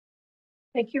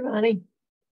 Thank you, Ronnie.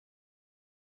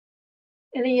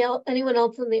 Anyone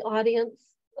else in the audience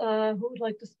who would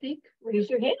like to speak? Raise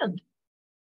your hand.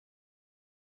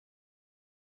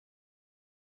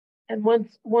 And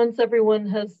once everyone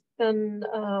has been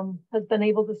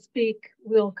able to speak,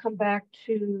 we'll come back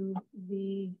to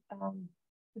the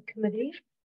committee.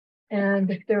 And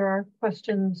if there are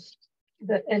questions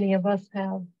that any of us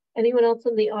have, anyone else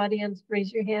in the audience,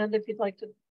 raise your hand if you'd like to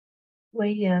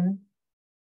weigh in.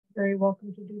 Very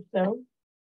welcome to do so.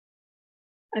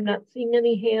 I'm not seeing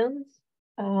any hands,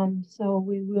 so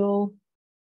we will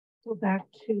go back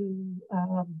to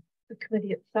the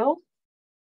committee itself.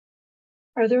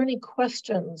 Are there any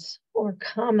questions or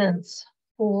comments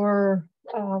for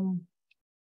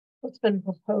what's been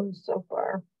proposed so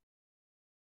far?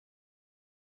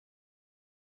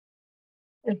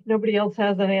 If nobody else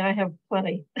has any, I have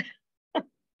plenty.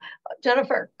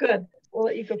 Jennifer, good. We'll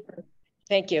let you go first.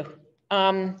 Thank you.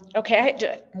 Okay, I had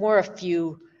a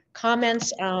few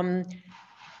comments. I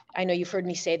know you've heard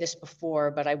me say this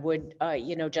before, but I would,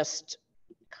 just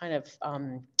kind of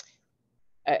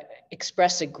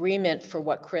express agreement for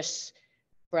what Chris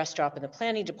Brestrup and the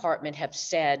planning department have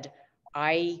said.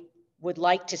 I would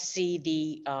like to see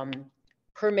the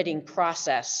permitting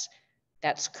process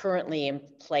that's currently in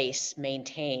place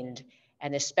maintained,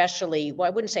 and especially, well, I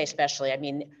wouldn't say especially, I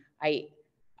mean, I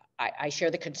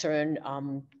share the concern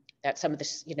that some of the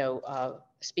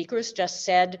speakers just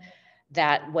said,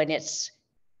 that when it's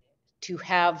to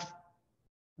have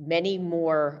many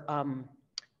more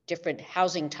different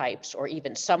housing types, or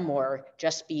even some more,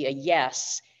 just be a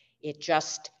yes, it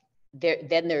just,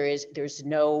 there's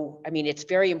no, I mean, it's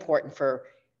very important for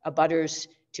abutters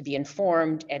to be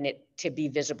informed and it to be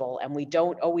visible. And we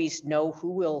don't always know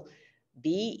who will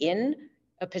be in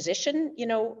a position,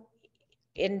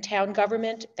 in town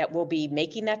government that will be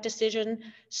making that decision.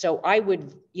 So I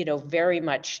would, very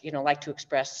much, like to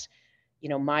express,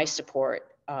 my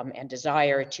support and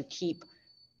desire to keep,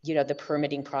 the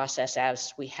permitting process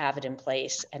as we have it in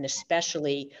place, and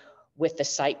especially with the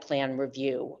site plan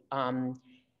review,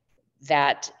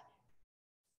 that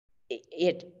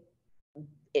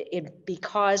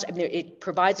because I mean, it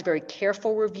provides a very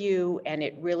careful review, and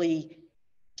it really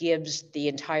gives the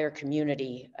entire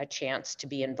community a chance to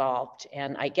be involved.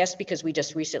 And I guess because we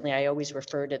just recently, I always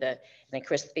refer to and I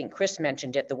think Chris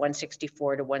mentioned it, the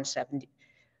 164 to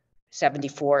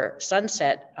 174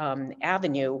 Sunset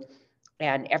Avenue,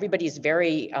 and everybody's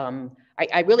very,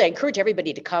 I really encourage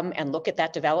everybody to come and look at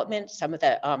that development. Some of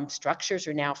the structures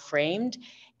are now framed,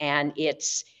 and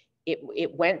it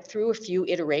went through a few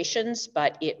iterations,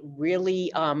 but it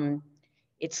really,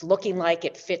 it's looking like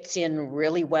it fits in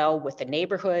really well with the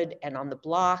neighborhood and on the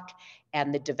block.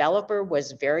 And the developer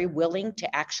was very willing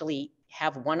to actually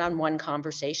have one-on-one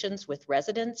conversations with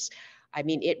residents. I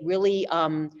mean, it really,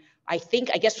 I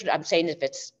guess what I'm saying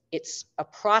is it's a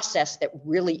process that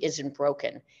really isn't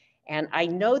broken. And I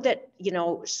know that,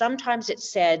 sometimes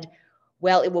it's said,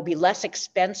 well, it will be less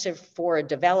expensive for a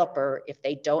developer if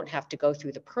they don't have to go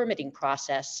through the permitting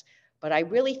process. But I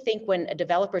really think when a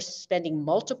developer is spending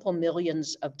multiple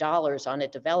millions of dollars on a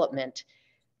development,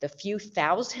 the few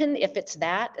thousand, if it's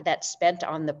that's spent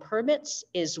on the permits,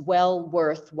 is well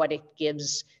worth what it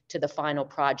gives to the final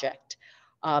project.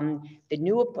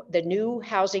 The new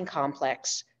housing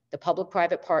complex, the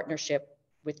public-private partnership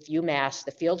with UMass,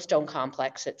 the Fieldstone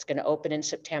complex that's going to open in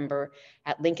September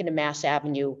at Lincoln and Mass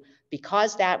Avenue,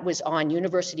 because that was on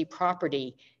university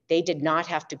property, they did not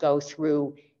have to go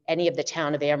through any of the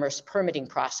town of Amherst permitting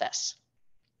process.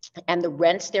 And the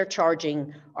rents they're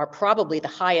charging are probably the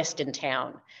highest in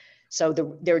town. So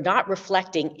they're not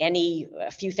reflecting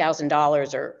a few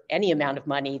 $1,000s or any amount of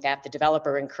money that the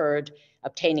developer incurred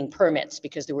obtaining permits,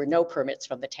 because there were no permits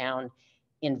from the town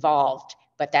involved,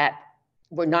 but that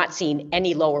we're not seeing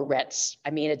any lower rents.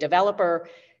 I mean, a developer,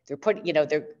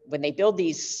 when they build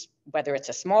these, whether it's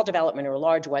a small development or a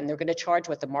large one, they're going to charge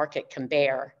what the market can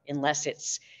bear, unless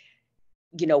it's,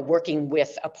 working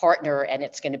with a partner and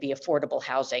it's going to be affordable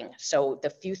housing. So the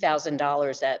few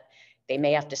 $1,000s that they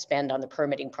may have to spend on the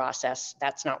permitting process,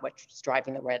 that's not what's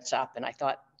driving the rents up. And I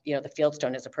thought, the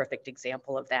Fieldstone is a perfect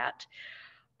example of that.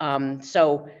 And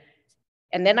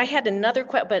then I had another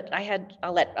question, but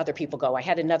I'll let other people go. I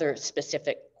had another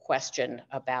specific question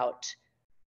about,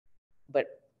 but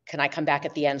can I come back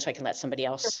at the end so I can let somebody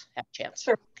else have a chance?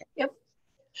 Sure. Okay. Yep.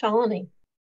 Shalini.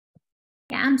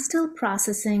 Yeah, I'm still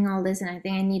processing all this, and I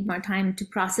think I need more time to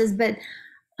process, but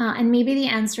and maybe the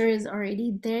answer is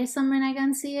already there somewhere and I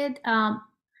can see it.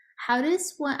 how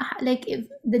does one, like, if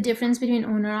the difference between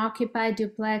owner occupied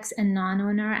duplex and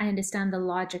non-owner, I understand the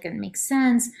logic and it makes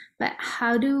sense, but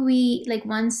how do we, like,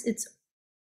 once it's,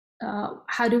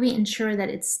 how do we ensure that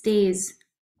it stays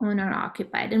owner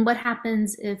occupied? And what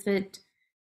happens if it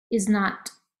is not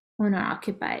owner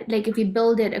occupied? Like if you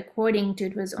build it according to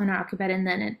it was owner occupied and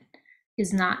then it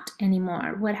is not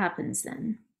anymore, what happens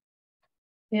then?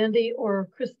 Andy or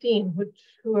Christine,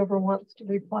 whoever wants to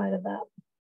reply to that.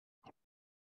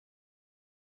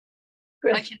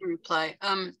 Chris. I can reply.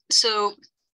 So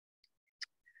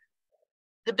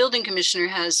the building commissioner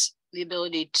has the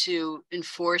ability to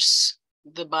enforce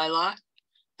the bylaw.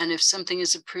 And if something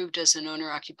is approved as an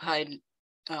owner occupied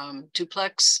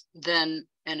duplex, then,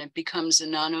 and it becomes a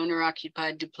non-owner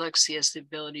occupied duplex, he has the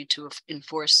ability to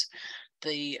enforce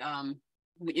the,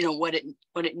 you know, what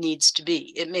it needs to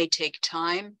be. It may take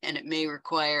time and it may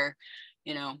require,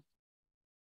 you know,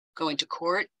 going to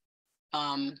court,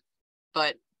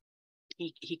 but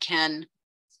he can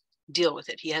deal with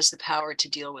it. He has the power to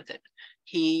deal with it.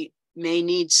 He may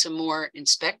need some more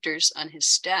inspectors on his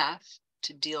staff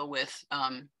to deal with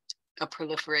a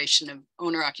proliferation of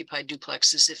owner-occupied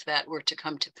duplexes if that were to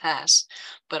come to pass.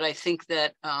 But I think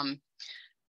that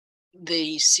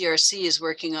the CRC is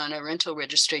working on a rental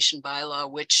registration bylaw,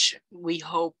 which we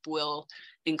hope will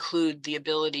include the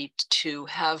ability to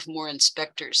have more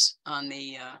inspectors on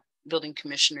the building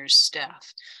commissioner's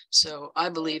staff. So I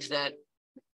believe that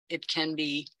it can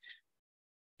be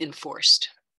enforced.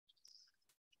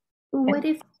 What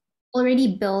if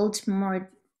already built more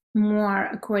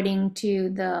according to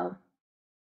the,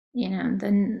 you know,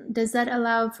 then does that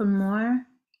allow for more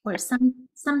or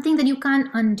something that you can't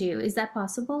undo? Is that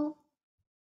possible?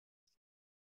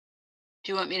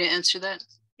 Do you want me to answer that?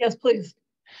 Yes, please.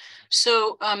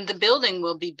 So the building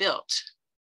will be built,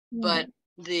 but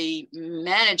the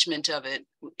management of it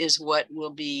is what will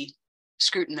be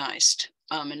scrutinized.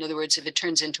 In other words, if it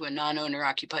turns into a non-owner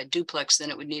occupied duplex, then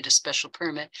it would need a special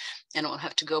permit and it will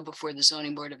have to go before the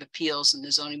Zoning Board of Appeals, and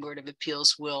the Zoning Board of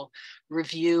Appeals will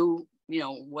review, you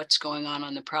know, what's going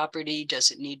on the property.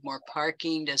 Does it need more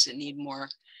parking? Does it need more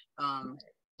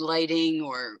lighting,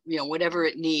 or, you know, whatever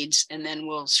it needs, and then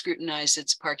we'll scrutinize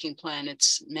its parking plan,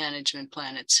 its management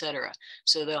plan, etc.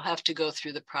 So they'll have to go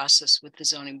through the process with the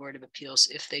Zoning Board of Appeals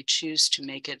if they choose to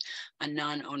make it a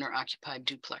non-owner occupied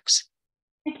duplex.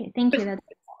 Okay, thank you.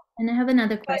 And I have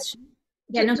another question.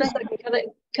 Yeah, no,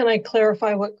 can I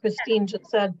clarify what Christine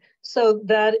just said? So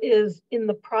that is in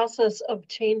the process of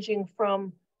changing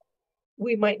from,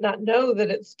 we might not know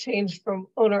that it's changed from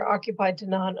owner occupied to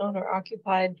non-owner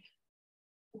occupied.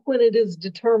 When it is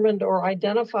determined or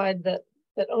identified that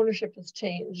ownership has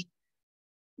changed,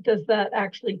 does that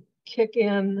actually kick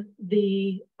in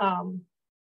the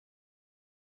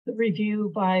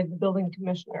review by the building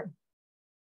commissioner?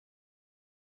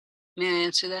 May I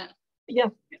answer that? Yeah.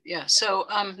 Yeah. So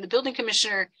the building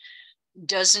commissioner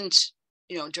doesn't,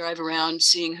 you know, drive around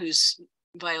seeing who's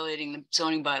violating the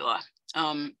zoning bylaw.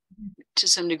 To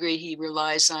some degree, he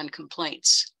relies on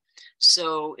complaints.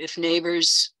 So if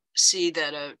neighbors see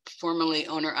that a formerly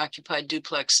owner-occupied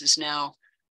duplex is now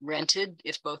rented,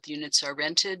 if both units are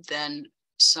rented, then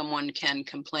someone can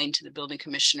complain to the building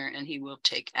commissioner and he will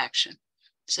take action.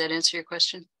 Does that answer your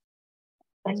question?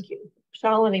 Thank you.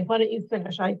 Shalini, why don't you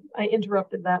finish? I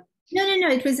interrupted that. No,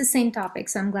 it was the same topic,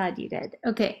 so I'm glad you did.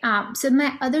 Okay, so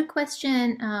my other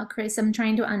question, Chris, I'm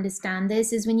trying to understand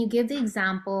this, is when you give the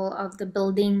example of the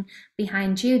building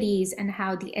behind Judy's and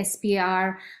how the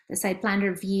SPR, the site plan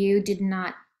review, did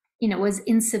not, you know, was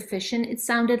insufficient, it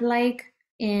sounded like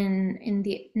in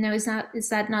the, no, is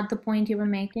that not the point you were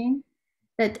making?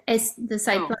 That the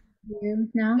site plan review,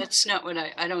 no? That's not what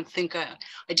I don't think I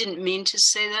didn't mean to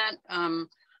say that.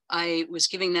 I was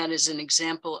giving that as an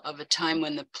example of a time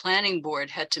when the planning board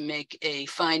had to make a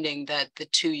finding that the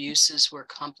two uses were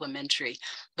complementary.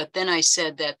 But then I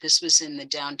said that this was in the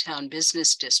downtown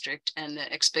business district, and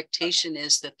the expectation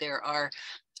is that there are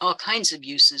all kinds of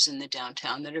uses in the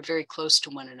downtown that are very close to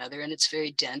one another, and it's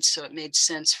very dense. So it made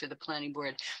sense for the planning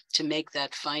board to make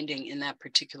that finding in that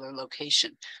particular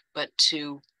location. But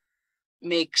to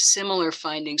make similar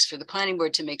findings for the planning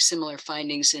board to make similar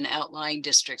findings in outlying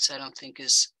districts, I don't think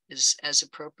is as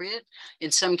appropriate.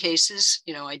 In some cases,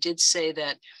 you know, I did say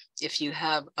that if you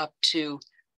have up to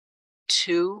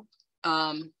two,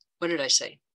 what did I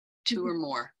say? Two or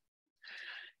more.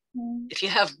 If you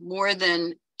have more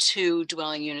than 2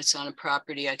 dwelling units on a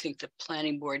property, I think the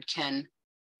planning board can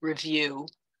review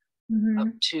up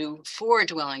to 4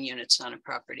 dwelling units on a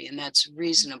property, and that's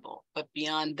reasonable. But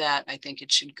beyond that, I think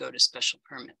it should go to special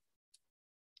permit.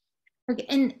 Okay,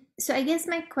 and so I guess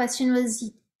my question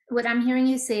was, what I'm hearing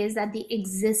you say is that the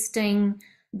existing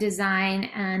design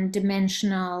and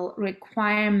dimensional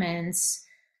requirements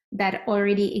that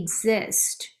already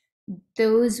exist,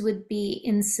 those would be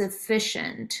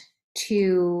insufficient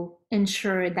to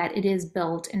ensure that it is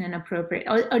built in an appropriate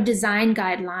or design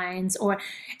guidelines. Or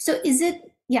so is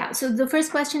it, yeah. So the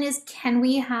first question is, can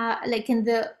we have, like, in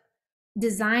the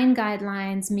design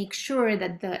guidelines, make sure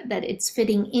that that it's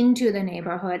fitting into the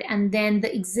neighborhood, and then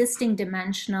the existing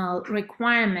dimensional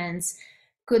requirements,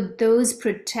 could those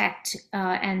protect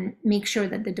and make sure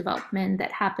that the development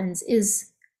that happens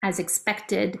is as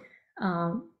expected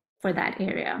for that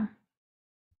area?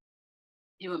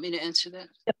 You want me to answer that?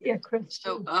 Yeah, Chris.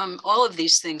 So all of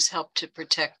these things help to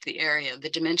protect the area, the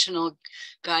dimensional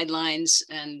guidelines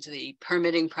and the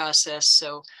permitting process.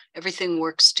 So everything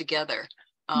works together.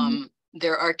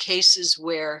 There are cases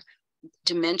where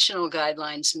dimensional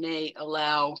guidelines may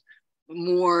allow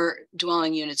more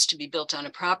dwelling units to be built on a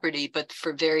property, but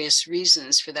for various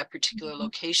reasons for that particular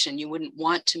location, you wouldn't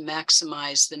want to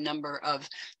maximize the number of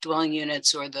dwelling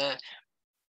units or the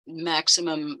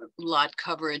maximum lot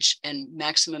coverage and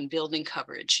maximum building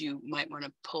coverage. You might want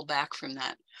to pull back from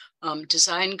that.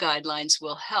 Design guidelines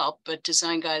will help, but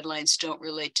design guidelines don't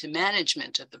relate to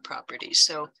management of the property.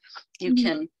 So you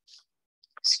can,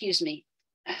 excuse me,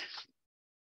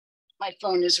 my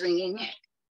phone is ringing.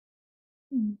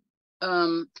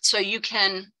 So you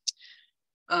can,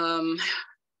 you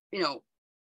know,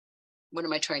 what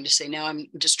am I trying to say now? I'm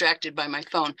distracted by my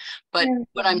phone. But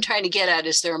what I'm trying to get at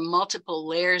is there are multiple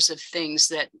layers of things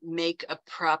that make a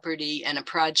property and a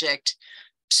project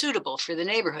suitable for the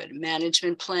neighborhood.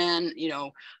 Management plan, you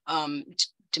know,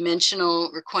 dimensional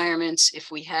requirements.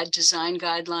 If we had design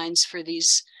guidelines for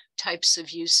these types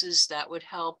of uses, that would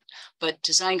help. But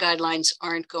design guidelines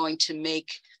aren't going to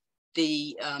make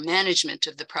the management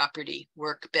of the property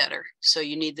work better. So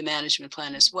you need the management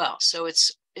plan as well. So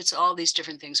it's all these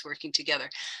different things working together.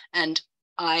 And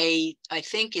I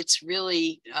think it's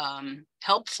really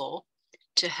helpful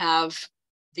to have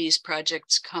these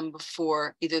projects come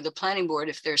before either the planning board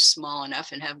if they're small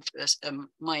enough and have a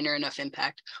minor enough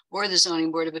impact, or the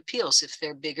zoning board of appeals if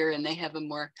they're bigger and they have a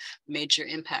more major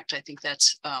impact. I think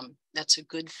that's a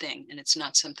good thing, and it's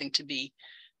not something to be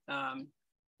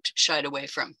shied away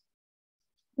from.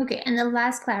 Okay, and the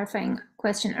last clarifying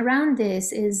question around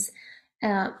this is,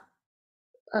 so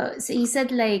you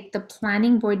said like the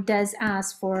planning board does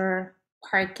ask for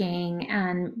parking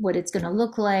and what it's going to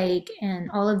look like and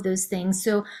all of those things.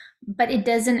 So, but it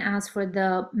doesn't ask for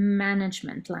the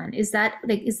management plan. Is that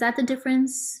the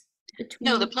difference between?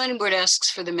 No, the planning board asks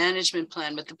for the management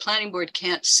plan, but the planning board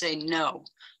can't say no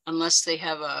unless they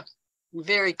have a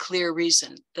very clear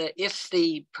reason. That if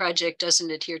the project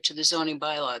doesn't adhere to the zoning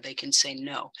bylaw, they can say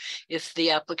no. If the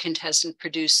applicant hasn't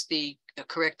produced the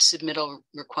correct submittal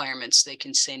requirements, they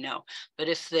can say no. But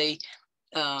if the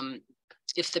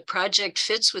project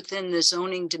fits within the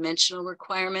zoning dimensional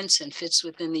requirements and fits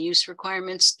within the use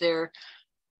requirements, they're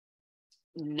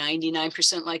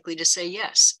 99% likely to say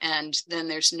yes. And then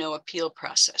there's no appeal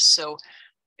process. So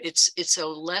it's a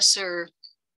lesser,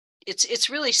 it's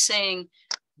really saying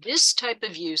this type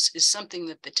of use is something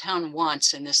that the town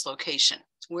wants in this location.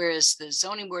 Whereas the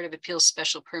zoning board of appeals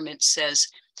special permit says,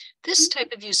 this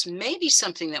type of use may be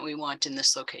something that we want in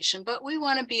this location, but we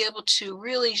want to be able to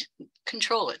really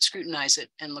control it, scrutinize it,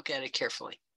 and look at it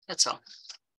carefully. That's all.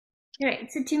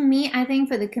 Right. So to me, I think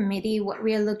for the committee, what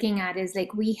we are looking at is like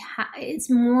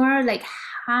it's more like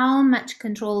how much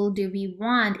control do we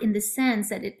want, in the sense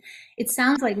that it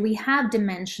sounds like we have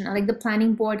dimensional, like the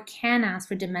planning board can ask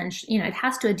for dimension, you know, it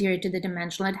has to adhere to the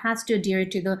dimensional, it has to adhere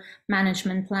to the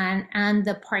management plan and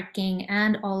the parking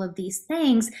and all of these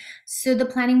things. So the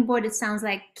planning board, it sounds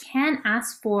like, can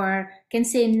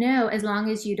say no, as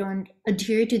long as you don't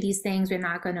adhere to these things, we're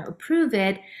not going to approve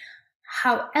it.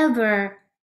 However,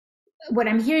 what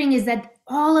I'm hearing is that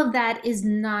all of that is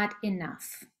not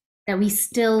enough, that we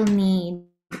still need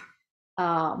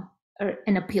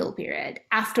an appeal period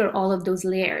after all of those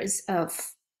layers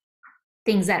of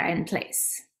things that are in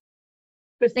place.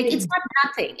 Like, it's not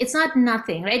nothing. It's not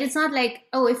nothing, right? It's not like,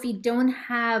 oh, if we don't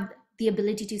have the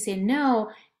ability to say no,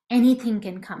 anything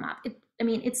can come up. I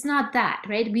mean, it's not that,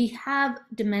 right? We have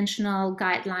dimensional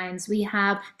guidelines.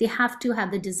 They have to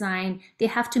have the design. They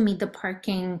have to meet the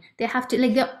parking. They have to,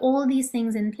 like, there are all these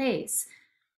things in place.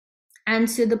 And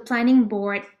so the planning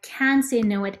board can say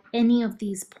no at any of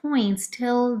these points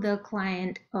till the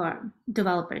client or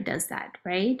developer does that,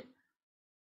 right?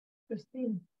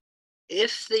 Christine.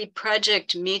 If the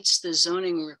project meets the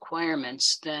zoning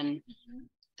requirements, then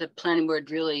the planning board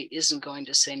really isn't going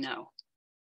to say no.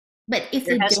 But if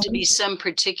There they has to don't, be some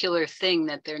particular thing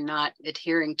that they're not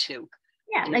adhering to.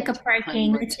 yeah, in like a order for the planning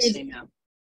parking, board let's to say, say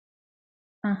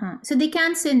no. so they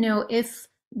can't say no if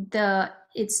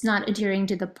it's not adhering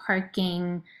to the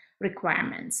parking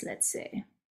requirements, let's say.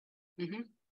 Mhm.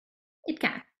 It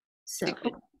can. So It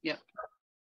could, yeah.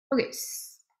 okay,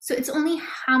 so it's only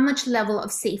how much level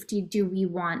of safety do we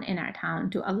want in our town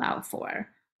to allow for?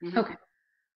 Mhm. Okay,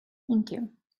 thank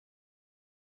you.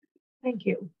 Thank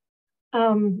you.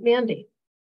 Mandy.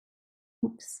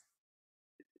 Oops.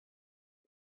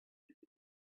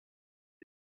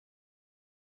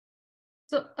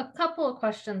 So a couple of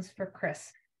questions for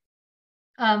Chris.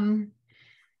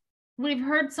 We've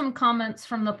heard some comments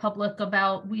from the public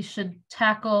about we should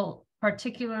tackle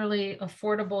particularly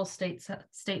affordable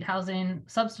state housing,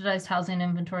 subsidized housing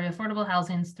inventory, affordable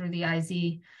housings through the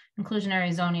IZ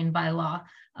inclusionary zoning bylaw,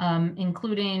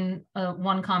 including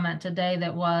one comment today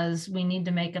that was we need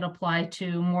to make it apply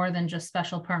to more than just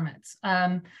special permits.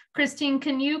 Christine,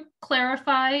 can you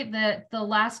clarify that the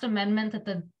last amendment that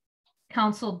the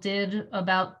council did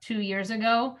about 2 years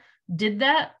ago did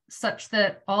that such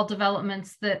that all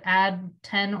developments that add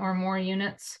 10 or more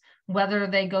units, whether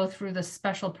they go through the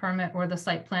special permit or the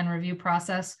site plan review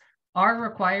process, are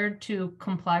required to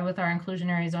comply with our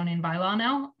inclusionary zoning bylaw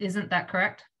now? Isn't that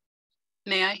correct?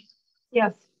 May I?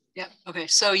 Yes. Yeah, okay,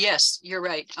 so yes, you're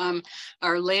right.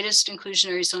 Our latest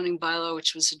inclusionary zoning bylaw,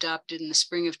 which was adopted in the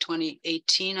spring of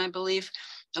 2018, I believe,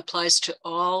 applies to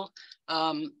all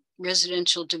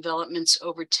residential developments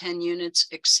over 10 units,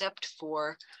 except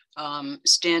for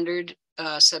standard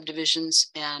subdivisions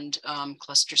and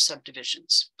cluster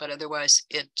subdivisions. But otherwise,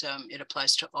 it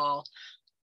applies to all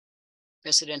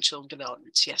residential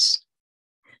developments, yes.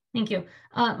 Thank you.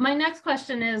 My next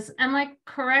question is, am I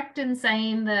correct in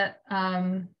saying that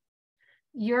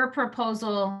your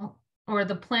proposal or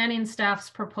the planning staff's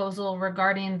proposal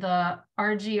regarding the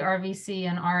RG, RVC,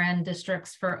 and RN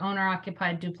districts for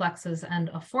owner-occupied duplexes and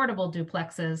affordable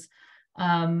duplexes,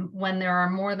 when there are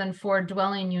more than 4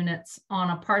 dwelling units on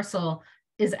a parcel,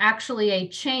 is actually a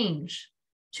change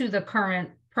to the current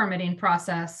permitting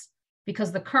process,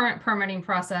 because the current permitting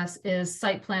process is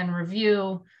site plan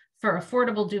review for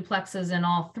affordable duplexes in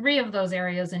all 3 of those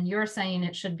areas, and you're saying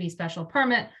it should be special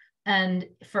permit. And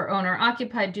for owner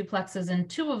occupied duplexes in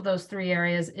 2 of those 3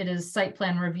 areas, it is site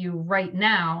plan review right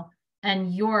now.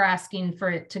 And you're asking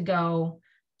for it to go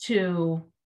to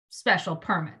special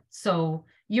permit. So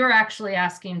you're actually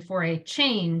asking for a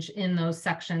change in those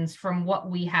sections from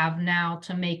what we have now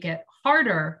to make it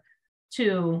harder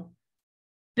to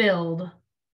build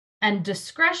and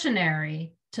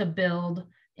discretionary to build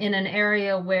in an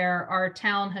area where our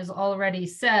town has already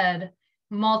said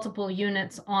multiple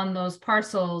units on those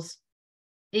parcels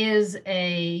is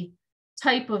a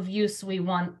type of use we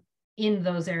want in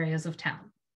those areas of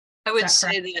town. I would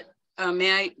say that,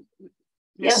 may I?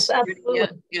 Yes,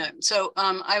 absolutely. Yeah. So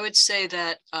I would say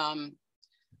that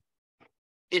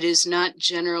it is not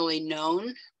generally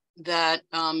known that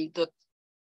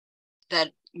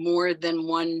that more than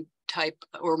one type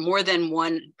or more than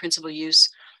one principal use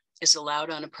is allowed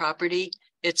on a property.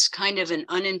 It's kind of an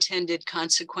unintended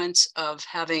consequence of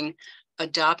having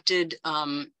adopted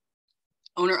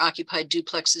owner-occupied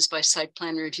duplexes by site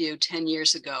plan review 10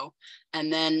 years ago,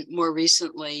 and then more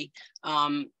recently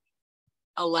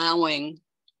allowing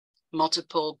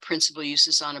multiple principal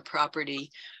uses on a property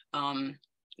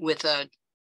with a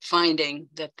finding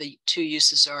that the 2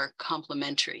 uses are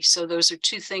complementary. So those are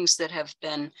 2 things that have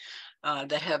been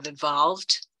that have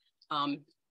evolved.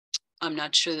 I'm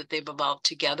not sure that they've evolved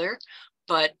together,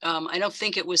 but I don't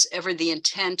think it was ever the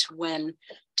intent when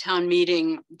town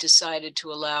meeting decided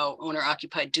to allow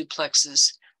owner-occupied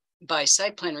duplexes by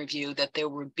site plan review that there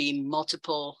would be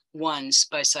multiple ones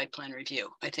by site plan review.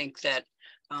 I think that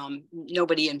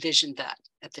nobody envisioned that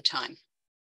at the time.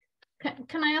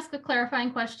 Can I ask a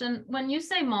clarifying question? When you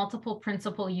say multiple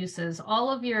principal uses, all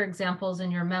of your examples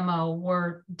in your memo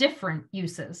were different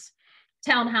uses.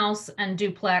 Townhouse and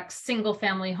duplex, single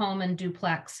family home and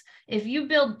duplex. If you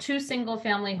build 2 single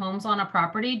family homes on a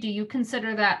property, do you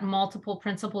consider that multiple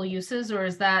principal uses, or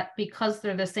is that because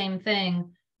they're the same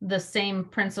thing, the same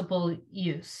principal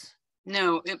use?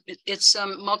 No, it's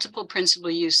multiple principal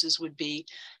uses would be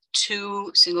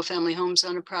 2 single family homes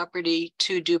on a property,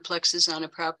 2 duplexes on a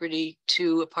property,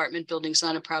 2 apartment buildings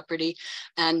on a property.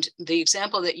 And the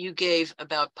example that you gave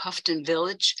about Puffton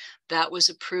Village, that was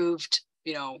approved,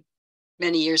 you know,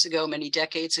 many years ago, many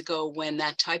decades ago, when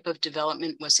that type of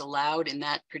development was allowed in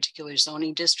that particular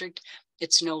zoning district.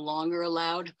 It's no longer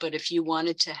allowed, but if you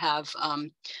wanted to have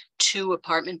 2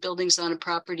 apartment buildings on a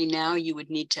property now, you would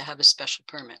need to have a special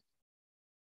permit.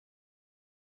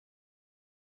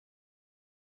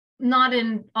 Not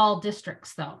in all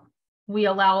districts, though. We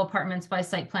allow apartments by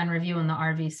site plan review in the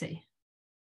RVC.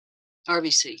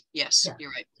 RVC, yes, Yeah.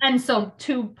 you're right. And so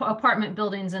 2 apartment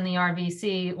buildings in the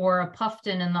RVC or a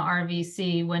Puffton in the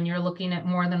RVC, when you're looking at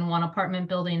more than 1 apartment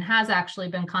building, has actually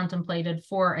been contemplated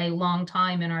for a long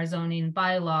time in our zoning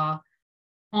bylaw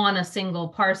on a single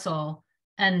parcel.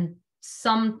 And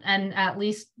at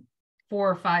least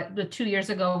 4 or 5, 2 years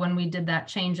ago when we did that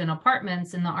change in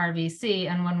apartments in the RVC,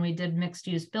 and when we did mixed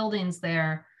use buildings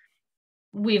there,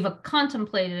 we've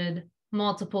contemplated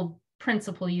multiple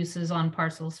principal uses on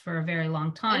parcels for a very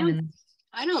long time.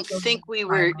 I don't think we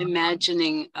were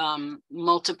imagining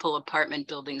multiple apartment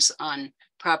buildings on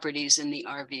properties in the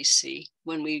RVC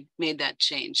when we made that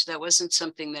change. That wasn't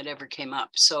something that ever came up.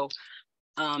 So,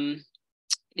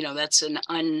 you know, that's an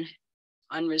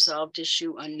unresolved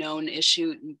issue, unknown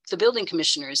issue. The building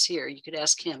commissioner is here. You could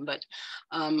ask him, but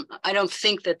I don't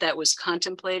think that was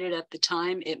contemplated at the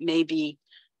time. It may be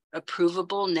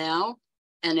approvable now.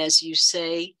 And as you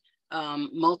say,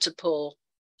 multiple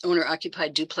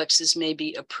owner-occupied duplexes may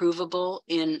be approvable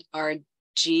in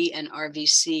RG and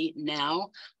RVC now,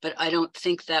 but I don't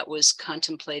think that was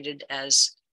contemplated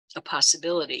as a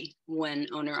possibility when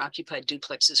owner-occupied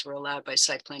duplexes were allowed by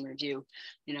site plan review,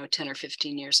 you know, 10 or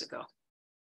 15 years ago.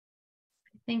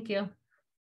 Thank you.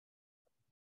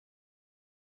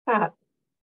 Pat.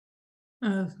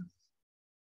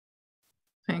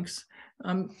 Thanks.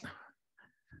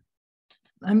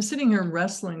 I'm sitting here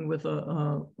wrestling with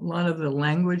a lot of the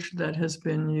language that has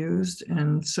been used.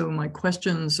 And so my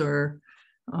questions are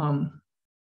kind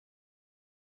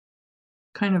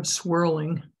of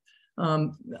swirling.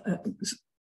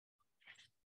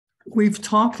 We've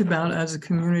talked about, as a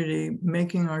community,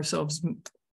 making ourselves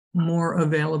more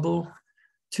available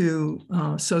to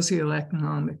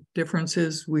socioeconomic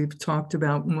differences. We've talked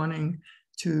about wanting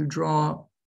to draw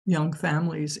young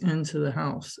families into our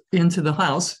house,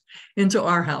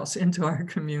 into our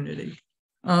community.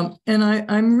 And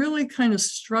I'm really kind of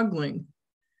struggling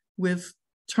with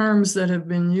terms that have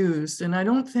been used. And I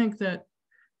don't think that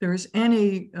there's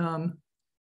any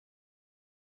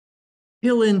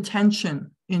ill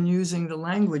intention in using the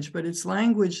language, but it's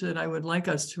language that I would like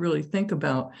us to really think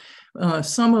about.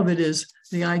 Some of it is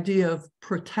the idea of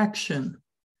protection,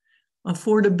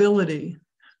 affordability,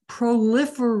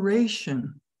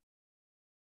 proliferation.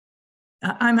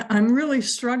 I'm really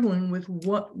struggling with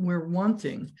what we're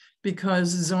wanting, because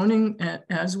zoning,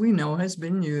 as we know, has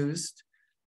been used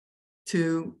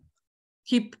to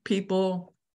keep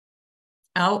people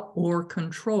out or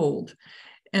controlled.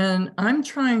 And I'm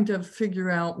trying to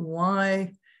figure out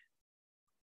why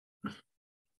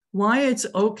it's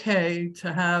okay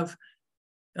to have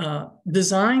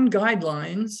design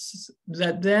guidelines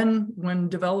that then, when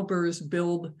developers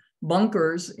build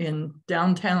bunkers in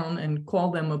downtown and call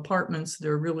them apartments,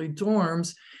 they're really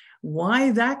dorms,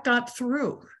 why that got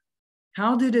through.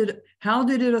 How did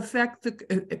it affect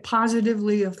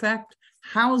positively affect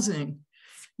housing?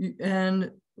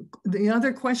 And the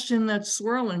other question that's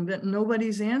swirling that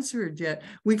nobody's answered yet,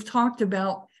 we've talked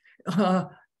about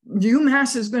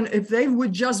UMass is going to, if they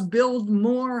would just build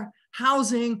more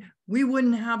housing, we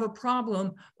wouldn't have a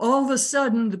problem. All of a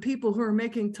sudden, the people who are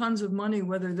making tons of money,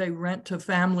 whether they rent to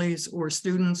families or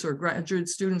students or graduate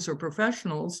students or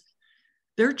professionals,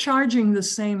 they're charging the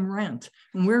same rent.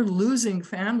 And we're losing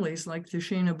families like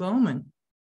Tashina Bowman.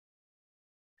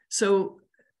 So,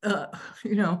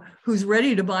 you know, who's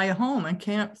ready to buy a home and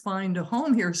can't find a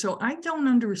home here. So I don't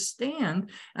understand.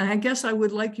 And I guess I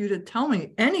would like you to tell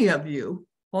me, any of you,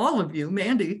 all of you,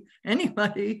 Mandy,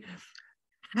 anybody,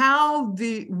 how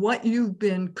what you've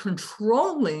been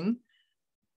controlling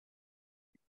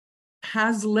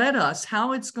has led us,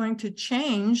 how it's going to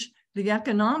change the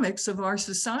economics of our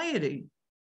society.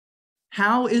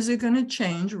 How is it going to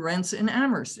change rents in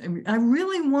Amherst? I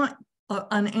really want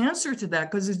an answer to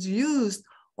that, because it's used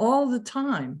all the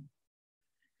time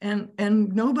and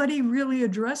nobody really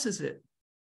addresses it.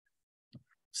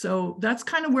 So that's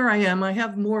kind of where I am. I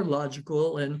have more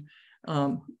logical and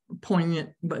poignant,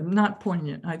 but not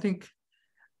poignant. I think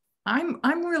I'm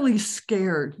really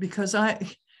scared, because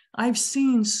I've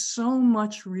seen so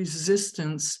much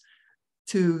resistance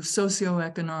to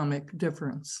socioeconomic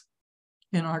difference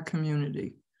in our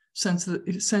community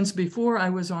since before I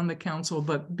was on the council,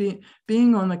 but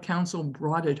being on the council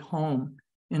brought it home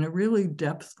in a really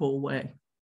depthful way.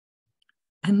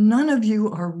 And none of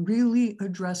you are really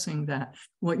addressing that.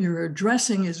 What you're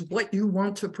addressing is what you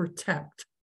want to protect.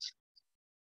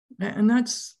 And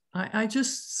that's, I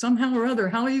just, somehow or other,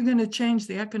 how are you going to change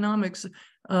the economics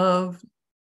of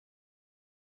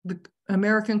the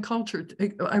American culture?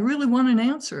 I really want an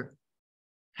answer.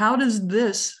 How does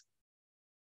this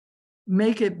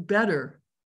make it better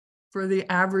for the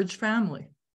average family?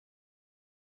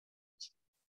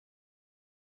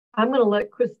 I'm going to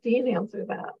let Christine answer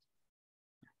that.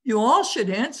 You all should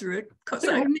answer it because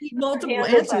I need multiple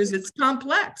answers. It's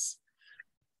complex.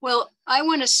 Well, I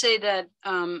want to say that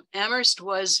Amherst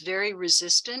was very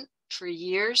resistant for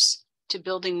years to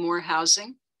building more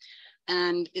housing.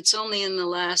 And it's only in the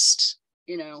last,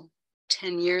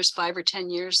 10 years, 5 or 10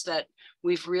 years, that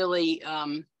we've really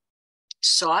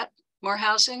sought more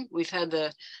housing. We've had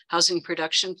the housing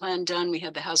production plan done. We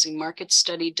had the housing market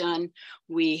study done.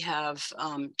 We have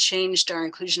changed our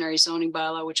inclusionary zoning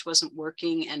bylaw, which wasn't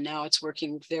working, and now it's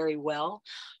working very well.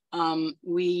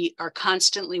 We are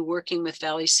constantly working with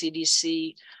Valley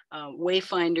CDC,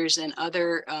 Wayfinders, and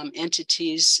other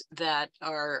entities that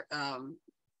are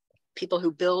people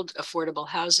who build affordable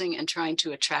housing and trying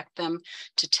to attract them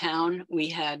to town. We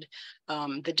had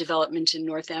the development in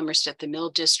North Amherst at the Mill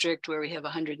District, where we have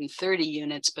 130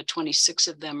 units, but 26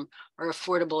 of them are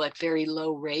affordable at very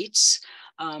low rates.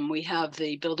 We have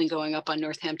the building going up on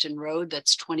Northampton Road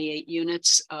that's 28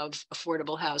 units of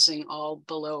affordable housing, all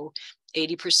below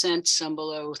 80%, some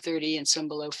below 30 and some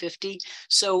below 50.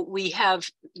 So we have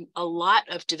a lot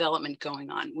of development going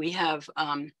on. We have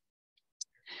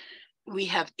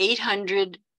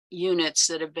 800 units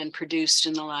that have been produced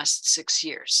in the last 6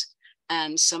 years.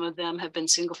 And some of them have been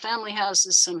single family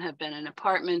houses, some have been in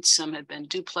apartments, some have been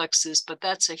duplexes, but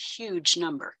that's a huge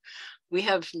number. We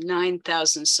have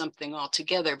 9,000 something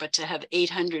altogether, but to have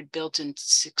 800 built in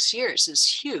 6 years is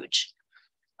huge.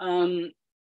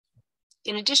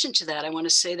 In addition to that, I want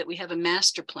to say that we have a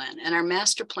master plan, and our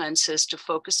master plan says to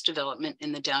focus development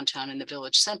in the downtown and the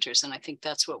village centers. And I think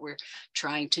that's what we're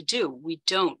trying to do.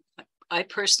 I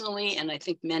personally, and I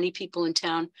think many people in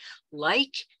town,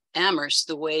 like Amherst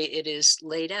the way it is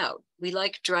laid out. We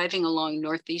like driving along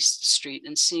Northeast Street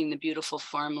and seeing the beautiful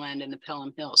farmland in the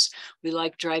Pelham Hills. We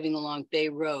like driving along Bay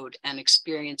Road and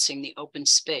experiencing the open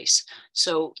space.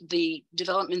 So the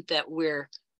development that we're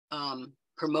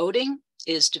promoting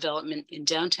is development in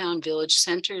downtown village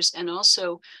centers, and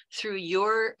also through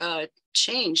your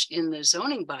change in the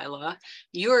zoning bylaw,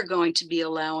 you're going to be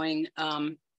allowing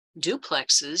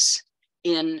duplexes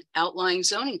in outlying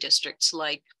zoning districts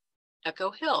like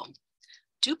Echo Hill.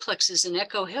 Duplexes in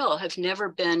Echo Hill have never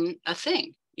been a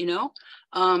thing,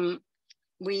 and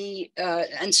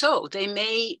so they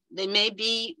may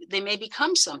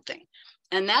become something,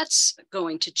 and that's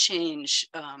going to change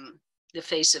the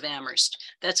face of Amherst.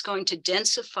 That's going to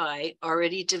densify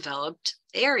already developed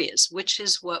areas, which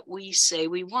is what we say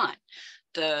we want.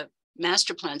 The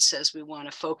master plan says we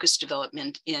want to focus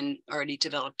development in already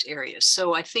developed areas.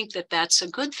 So I think that that's a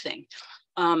good thing.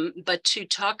 But to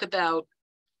talk about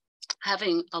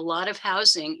having a lot of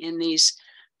housing in these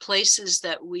places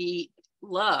that we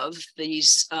love,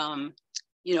 these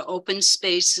open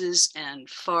spaces and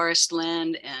forest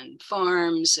land and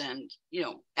farms and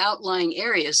outlying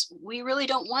areas, we really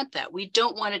don't want that. We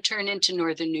don't want to turn into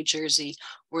Northern New Jersey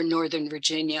or Northern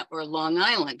Virginia or Long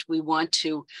Island. We want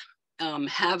to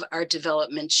have our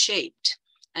development shaped.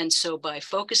 And so by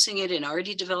focusing it in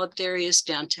already developed areas,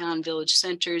 downtown village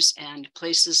centers, and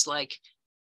places like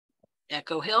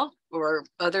Echo Hill or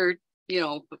other,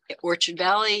 Orchard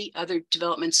Valley, other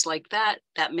developments like that,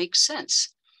 that makes sense.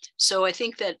 So I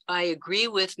think that I agree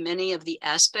with many of the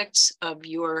aspects of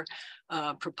your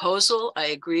proposal. I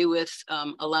agree with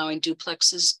allowing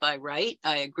duplexes by right.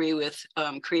 I agree with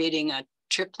creating a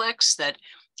triplex that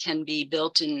can be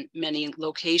built in many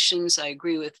locations. I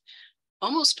agree with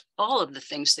almost all of the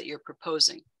things that you're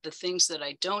proposing. The things that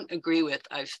I don't agree with,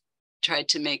 I've tried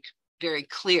to make very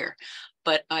clear.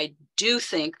 But I do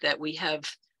think that we have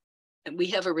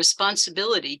a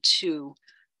responsibility to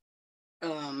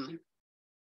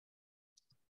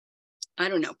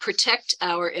protect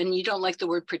and you don't like the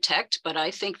word protect, but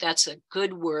I think that's a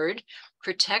good word.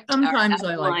 Protect Sometimes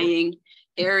our outlying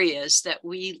areas that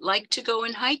we like to go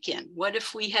and hike in. What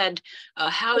if we had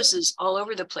houses all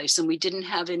over the place and we didn't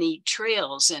have any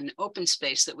trails and open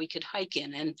space that we could hike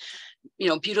in, and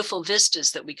beautiful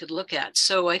vistas that we could look at?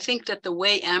 So I think that the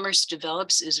way Amherst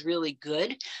develops is really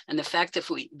good. And the fact that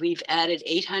we've added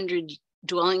 800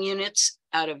 dwelling units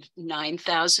out of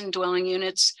 9,000 dwelling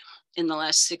units in the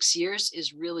last 6 years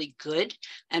is really good.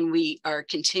 And we are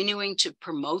continuing to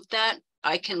promote that.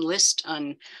 I can list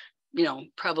on,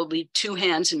 probably 2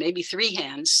 hands and maybe 3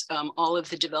 hands, all of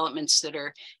the developments that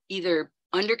are either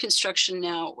under construction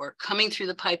now or coming through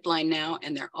the pipeline now,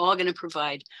 and they're all going to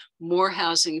provide more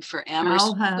housing for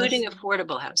Amherst, including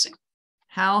affordable housing.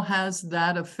 How has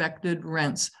that affected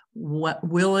rents? What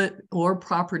will it, or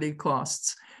property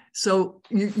costs? So,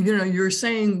 you know, you're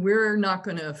saying we're not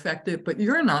going to affect it, but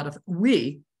you're not,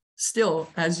 we still,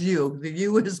 as you, the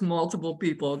you is multiple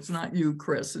people. It's not you,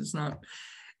 Chris. It's not,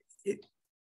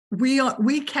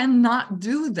 we cannot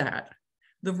do that.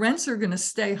 The rents are going to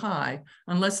stay high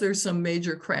unless there's some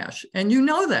major crash. And you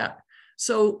know that.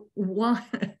 So why,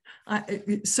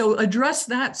 so address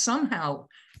that somehow.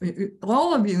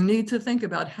 All of you need to think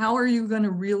about how are you going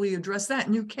to really address that?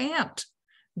 And you can't,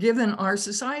 given our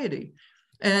society.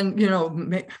 And, you know,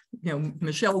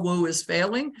 Michelle Wu is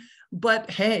failing,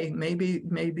 but hey,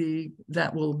 maybe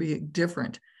that will be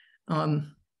different. So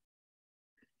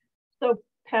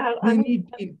Pat,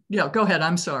 yeah, go ahead.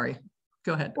 I'm sorry.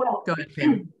 Go ahead. Well, go ahead,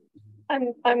 Pam.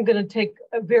 I'm going to take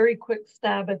a very quick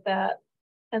stab at that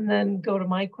and then go to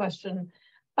my question.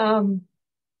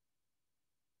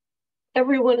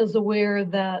 Everyone is aware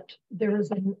that there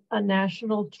is a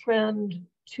national trend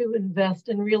to invest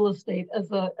in real estate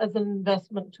as an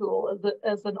investment tool,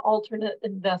 as an alternate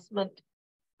investment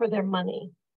for their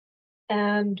money.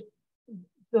 And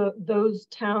those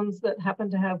towns that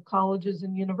happen to have colleges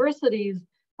and universities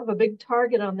have a big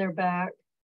target on their back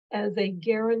as a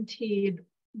guaranteed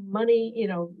money,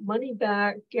 money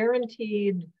back,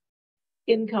 guaranteed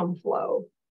income flow.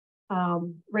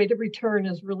 Rate of return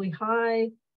is really high.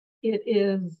 It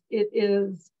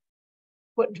is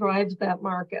what drives that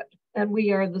market. And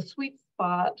we are the sweet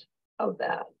spot of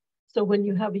that. So when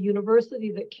you have a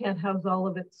university that can't house all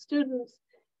of its students,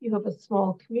 you have a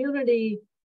small community,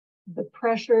 the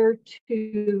pressure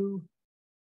to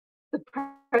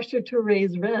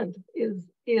raise rent is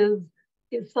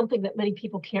something that many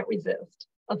people can't resist.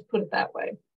 Let's put it that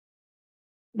way.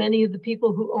 Many of the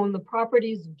people who own the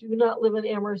properties do not live in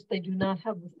Amherst. They do not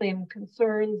have the same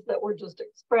concerns that were just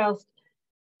expressed.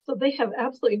 So they have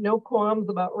absolutely no qualms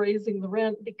about raising the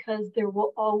rent because there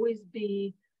will always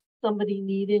be somebody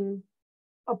needing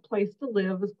a place to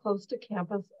live as close to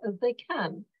campus as they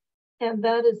can. And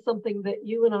that is something that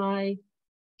you and I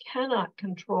cannot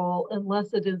control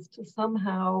unless it is to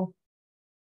somehow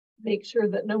make sure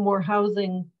that no more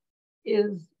housing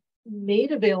is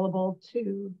made available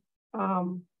to,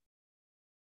 I'll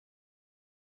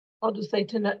just say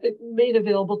made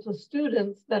available to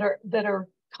students that are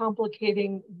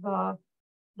complicating the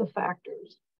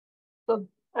factors. So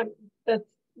that's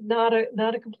not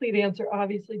a complete answer,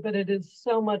 obviously, but it is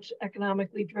so much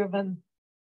economically driven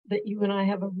that you and I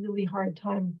have a really hard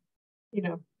time,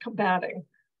 combating.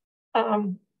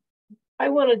 I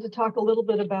wanted to talk a little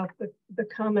bit about the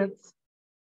comments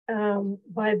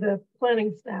by the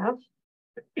planning staff,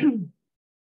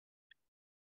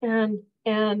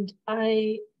 and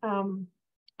I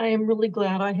am really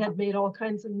glad I had made all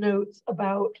kinds of notes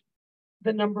about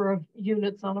the number of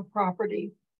units on a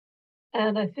property,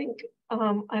 and I think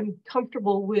I'm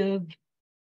comfortable with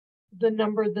the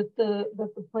number that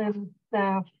the planning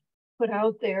staff put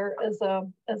out there as a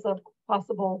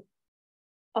possible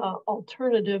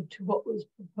alternative to what was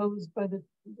proposed by the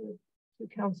two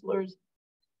councilors,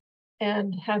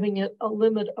 and having it a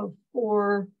limit of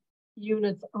 4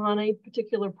 units on a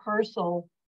particular parcel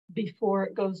before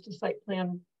it goes to site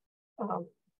plan,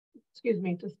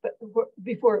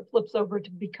 before it flips over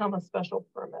to become a special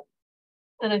permit.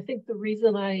 And I think the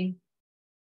reason I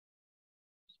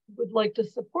would like to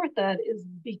support that is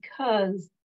because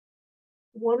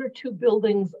 1 or 2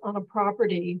 buildings on a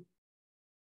property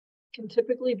can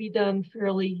typically be done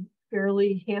fairly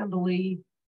handily.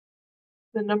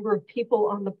 The number of people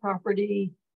on the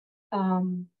property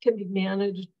can be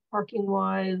managed parking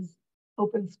wise,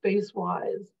 open space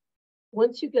wise.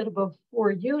 Once you get above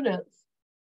 4 units,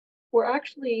 we're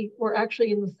actually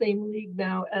in the same league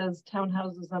now as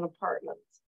townhouses and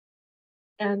apartments.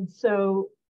 And so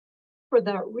for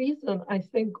that reason, I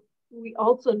think we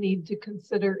also need to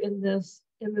consider in this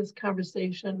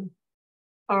conversation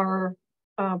our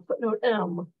footnote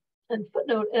M. And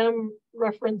footnote M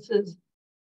references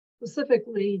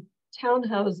specifically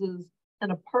townhouses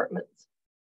and apartments.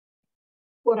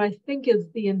 What I think is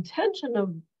the intention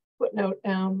of footnote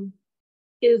M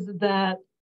is that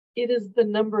it is the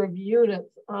number of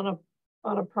units on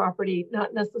a property,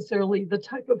 not necessarily the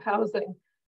type of housing,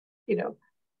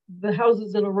 the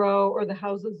houses in a row or the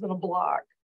houses in a block.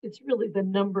 It's really the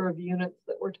number of units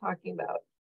that we're talking about.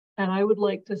 And I would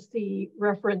like to see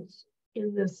reference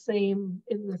in the same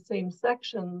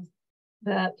sections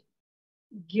that,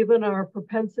 given our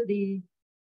propensity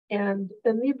and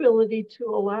the ability to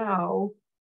allow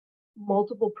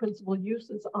multiple principal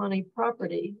uses on a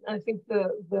property. I think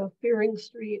the Fearing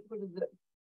Street, what is it?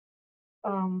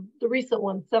 The recent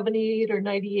one, 78 or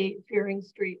 98 Fearing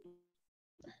Street.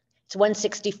 It's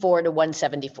 164 to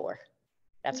 174.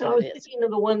 That's No, I what was it is. thinking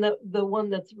of the one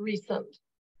that's recent.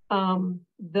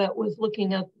 That was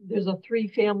looking at, there's a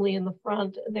 3-family in the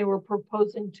front and they were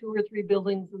proposing 2 or 3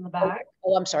 buildings in the back.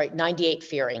 Oh, I'm sorry, 98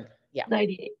 Fearing. Yeah.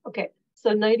 98, okay.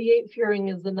 So 98 Fearing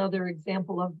is another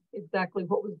example of exactly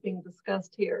what was being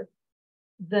discussed here.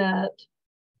 That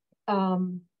I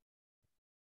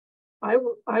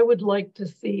would like to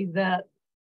see that.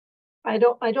 I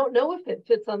don't know if it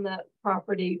fits on that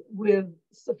property with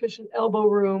sufficient elbow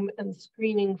room and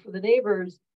screening for the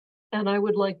neighbors. And I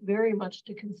would like very much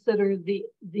to consider the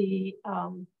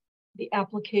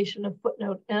application of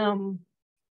footnote M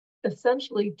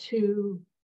essentially to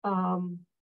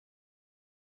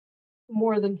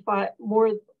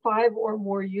five or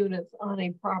more units on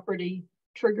a property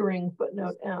triggering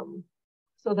footnote M.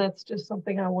 So that's just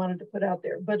something I wanted to put out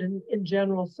there, but in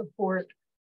general support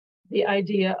the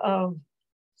idea of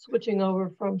switching over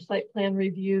from site plan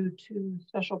review to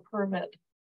special permit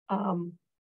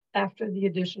after the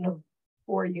addition of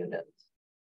 4 units,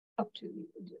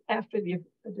 after the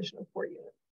addition of 4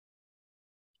 units.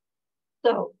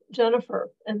 So Jennifer,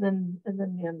 and then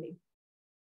Mandy.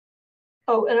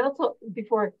 Oh, and also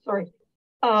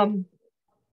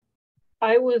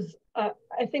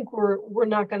I think we're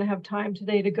not going to have time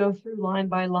today to go through line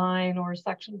by line or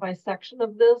section by section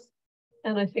of this.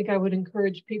 And I think I would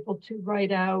encourage people to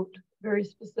write out very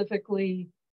specifically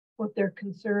what their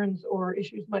concerns or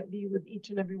issues might be with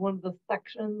each and every one of the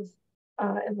sections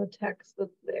and the text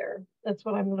that's there. That's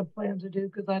what I'm going to plan to do,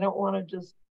 because I don't want to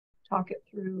just talk it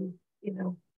through,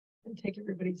 and take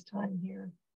everybody's time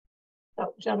here.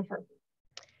 So Jennifer.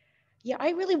 Yeah,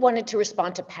 I really wanted to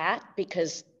respond to Pat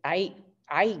because I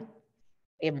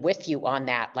am with you on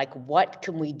that. Like, what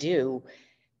can we do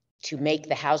to make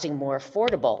the housing more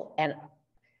affordable? And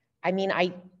I mean,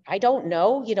 I don't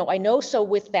know, I know. So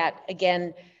with that,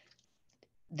 again,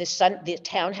 the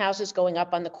townhouses going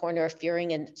up on the corner of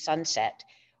Fearing and Sunset,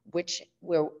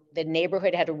 where the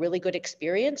neighborhood had a really good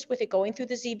experience with it going through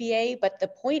the ZBA. But the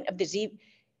point of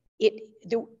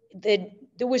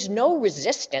there was no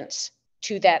resistance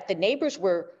to that. The neighbors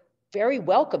were very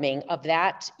welcoming of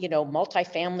that,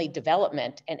 multifamily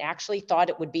development, and actually thought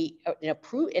it would be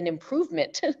an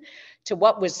improvement to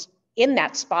what was in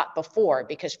that spot before,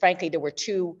 because frankly, there were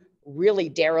 2 really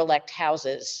derelict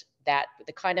houses, that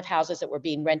the kind of houses that were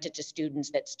being rented to students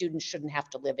that students shouldn't have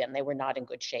to live in. They were not in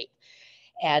good shape.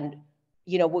 And,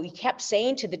 what we kept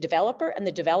saying to the developer, and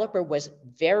the developer was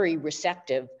very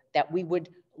receptive, that we would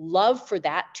love for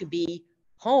that to be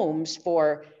homes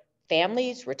for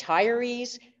families,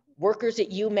 retirees, workers at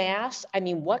UMass. I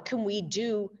mean, what can we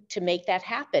do to make that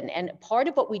happen? And part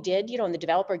of what we did, and the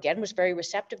developer again was very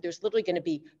receptive. There's literally going to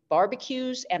be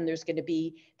barbecues, and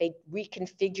they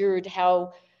reconfigured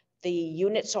how the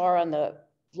units are on the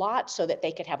lot so that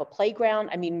they could have a playground.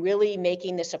 I mean, really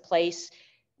making this a place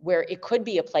where it could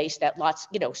be a place that lots,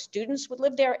 students would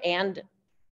live there, and,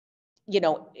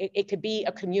 it could be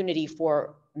a community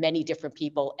for many different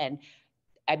people. And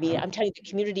I mean, I'm telling you, the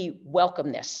community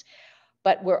welcomed this.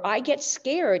 But where I get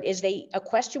scared is a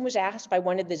question was asked by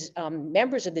one of the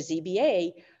members of the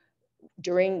ZBA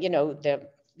during,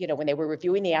 when they were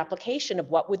reviewing the application of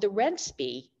what would the rents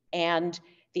be. And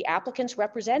the applicant's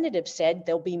representative said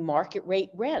there'll be market rate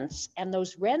rents, and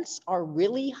those rents are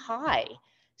really high.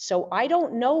 So I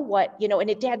don't know what, and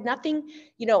it had nothing,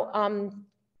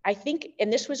 I think,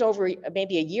 and this was over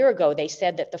maybe a year ago, they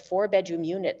said that the 4-bedroom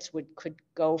units could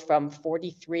go from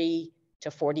 4,300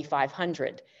 to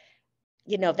 4,500.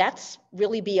 That's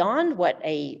really beyond what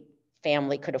a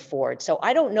family could afford. So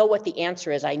I don't know what the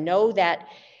answer is. I know that,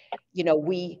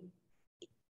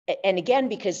 and again,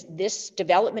 because this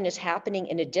development is happening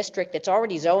in a district that's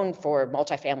already zoned for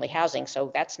multifamily housing.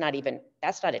 So that's not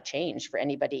a change for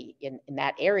anybody in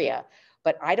that area.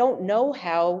 But I don't know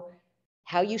how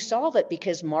you solve it,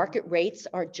 because market rates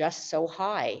are just so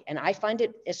high. And I find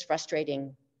it as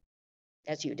frustrating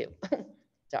as you do.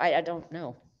 So I don't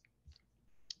know.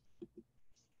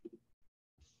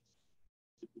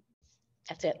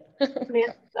 That's it.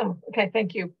 Oh, okay,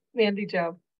 thank you. Mandy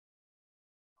Jo.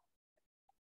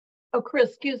 Oh, Chris,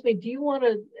 excuse me, do you want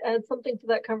to add something to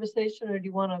that conversation, or do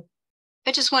you want to?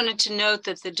 I just wanted to note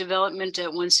that the development at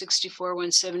 164,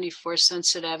 174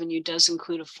 Sunset Avenue does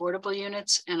include affordable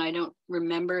units. And I don't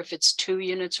remember if it's 2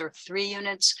 units or 3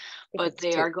 units, but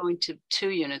they are going to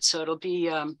 2 units. So it'll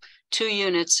be 2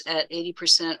 units at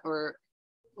 80% or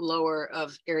lower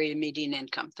of area median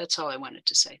income. That's all I wanted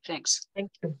to say. Thanks.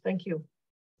 Thank you. Thank you.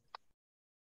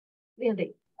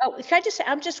 Mandy. Oh, can I just say,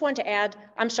 I just want to add,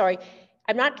 I'm sorry,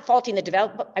 I'm not faulting the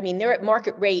developer. I mean, they're at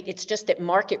market rate. It's just that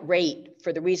market rate,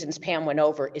 for the reasons Pam went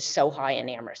over, is so high in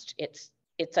Amherst.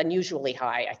 It's unusually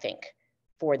high, I think,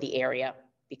 for the area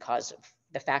because of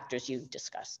the factors you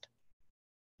discussed.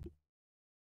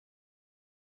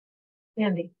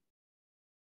 Andy.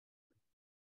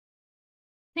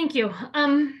 Thank you.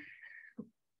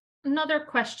 Another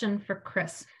question for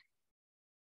Chris.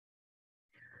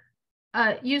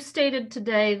 You stated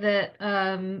today that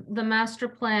the master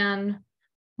plan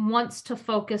wants to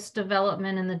focus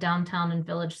development in the downtown and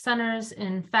village centers.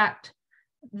 In fact,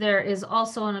 there is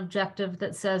also an objective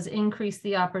that says increase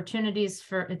the opportunities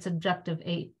for its objective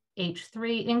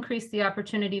H3, increase the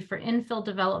opportunity for infill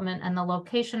development and the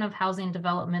location of housing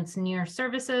developments near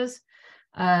services.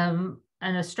 And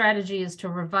a strategy is to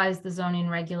revise the zoning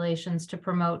regulations to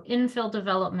promote infill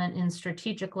development in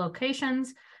strategic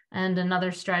locations. And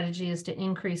another strategy is to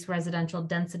increase residential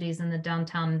densities in the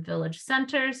downtown and village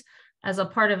centers. As a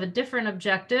part of a different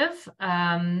objective,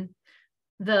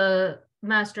 the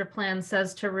master plan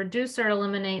says to reduce or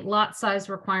eliminate lot size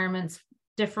requirements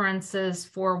differences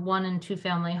for 1 and 2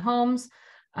 family homes.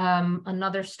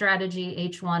 Another strategy,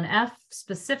 H1F,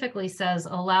 specifically says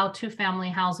allow 2 family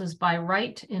houses by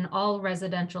right in all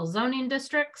residential zoning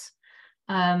districts.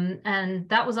 And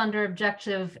that was under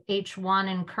objective H1,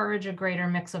 encourage a greater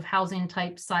mix of housing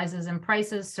types, sizes, and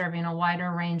prices, serving a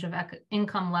wider range of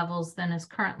income levels than is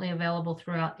currently available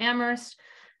throughout Amherst,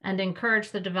 and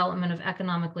encourage the development of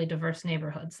economically diverse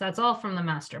neighborhoods. That's all from the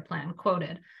master plan,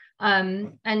 quoted.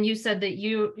 And you said that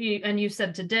you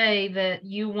said today that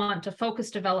you want to focus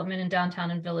development in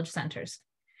downtown and village centers.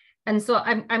 And so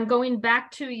I'm going back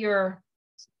to your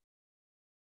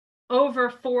over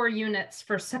 4 units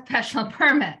for special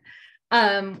permit,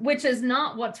 which is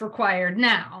not what's required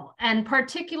now. And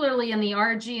particularly in the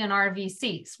RG and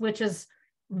RVCs, which is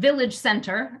village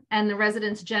center, and the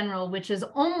residence general, which is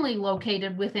only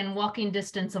located within walking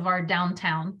distance of our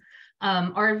downtown.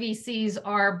 RVCs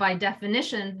are by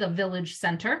definition the village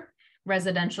center,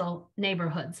 residential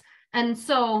neighborhoods. And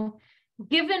so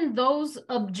given those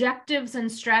objectives and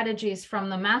strategies from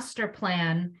the master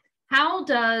plan, how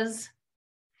does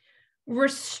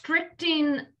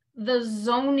restricting the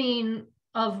zoning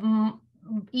of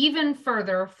even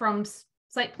further from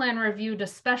site plan review to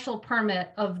special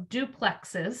permit of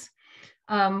duplexes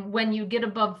when you get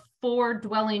above 4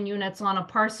 dwelling units on a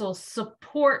parcel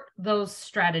support those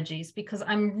strategies? Because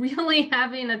I'm really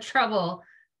having a trouble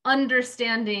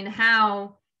understanding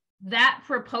how that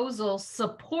proposal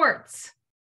supports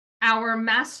our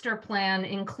master plan,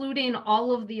 including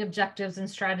all of the objectives and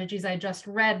strategies I just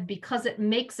read, because it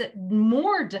makes it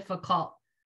more difficult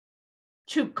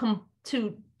to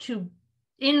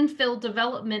infill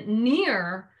development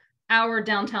near our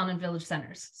downtown and village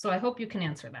centers. So I hope you can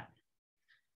answer that.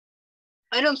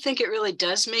 I don't think it really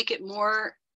does make it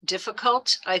more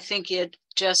difficult. I think it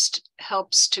just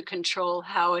helps to control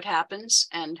how it happens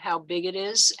and how big it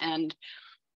is and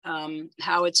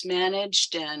how it's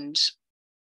managed. And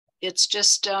it's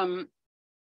just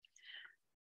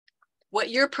what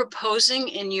you're proposing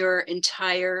in your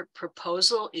entire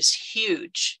proposal is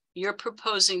huge. You're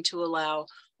proposing to allow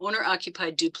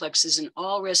owner-occupied duplexes in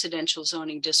all residential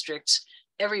zoning districts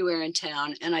everywhere in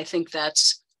town, and I think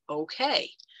that's okay.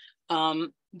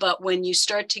 But when you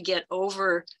start to get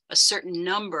over a certain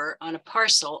number on a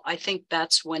parcel, I think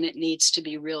that's when it needs to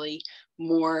be really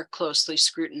more closely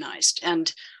scrutinized.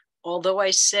 And although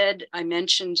I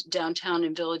mentioned downtown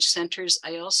and village centers,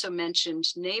 I also mentioned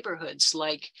neighborhoods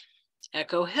like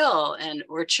Echo Hill and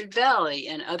Orchard Valley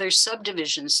and other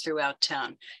subdivisions throughout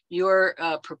town. Your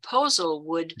proposal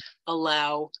would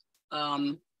allow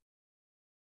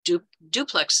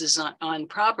duplexes on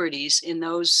properties in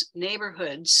those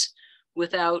neighborhoods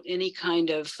without any kind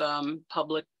of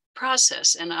public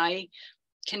process. And I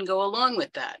can go along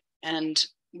with that. And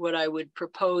what I would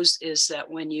propose is that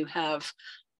when you have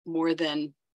more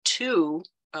than 2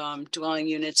 dwelling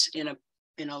units in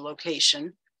a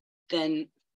location, then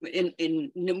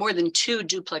in more than 2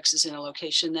 duplexes in a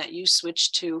location, that you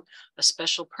switch to a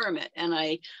special permit. And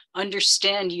I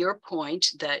understand your point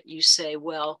that you say,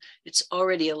 well, it's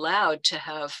already allowed to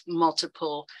have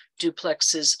multiple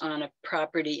duplexes on a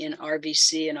property in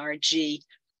RVC and RG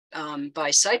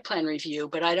by site plan review,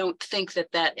 but I don't think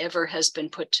that ever has been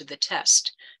put to the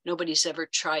test. Nobody's ever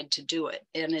tried to do it.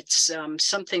 And it's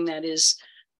something that is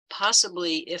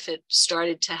possibly, if it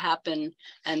started to happen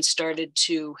and started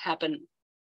to happen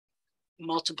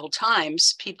multiple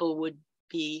times, people would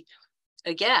be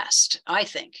aghast, I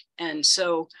think. And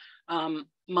so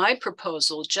my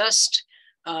proposal just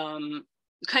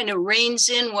kind of reins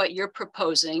in what you're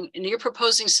proposing, and you're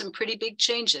proposing some pretty big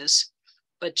changes,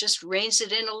 but just reins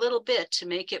it in a little bit to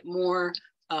make it more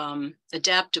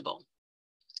adaptable.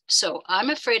 So I'm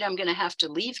afraid I'm going to have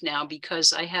to leave now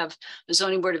because I have the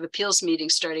Zoning Board of Appeals meeting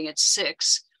starting at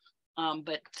 6.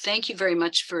 But thank you very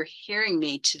much for hearing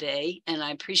me today, and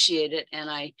I appreciate it. And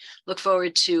I look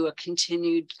forward to a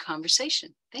continued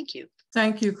conversation. Thank you.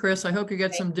 Thank you, Chris. I hope you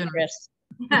get some dinner. Chris.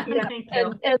 Yeah, Thank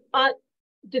you. and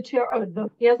no,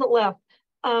 he hasn't left.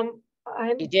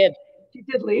 He did. He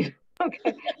did leave.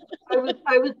 Okay.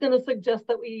 I was going to suggest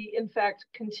that we, in fact,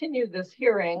 continue this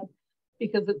hearing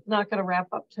because it's not going to wrap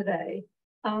up today.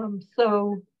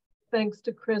 So thanks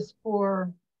to Chris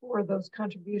for those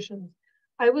contributions.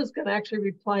 I was going to actually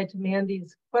reply to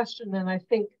Mandy's question, and I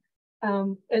think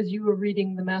as you were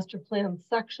reading the master plan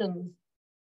sections,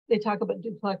 they talk about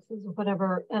duplexes or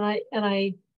whatever, and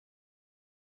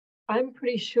I'm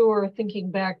pretty sure, thinking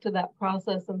back to that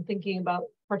process and thinking about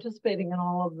participating in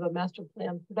all of the master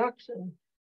plan production,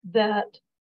 that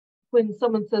when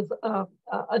someone says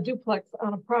a duplex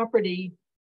on a property,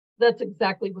 that's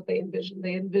exactly what they envision.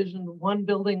 They envision one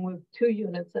building with 2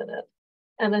 units in it.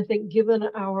 And I think given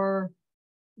our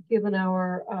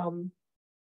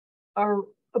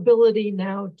ability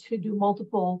now to do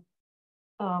multiple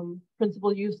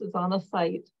principal uses on a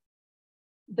site,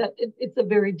 that it's a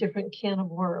very different can of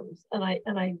worms. And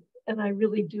I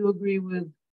really do agree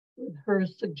with her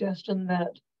suggestion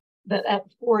that at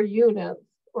 4 units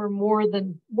or more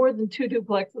than 2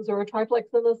 duplexes or a triplex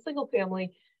in a single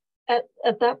family,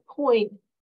 at that point,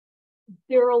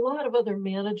 there are a lot of other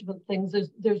management things.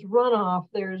 There's runoff.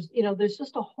 There's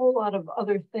just a whole lot of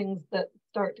other things that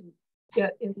start to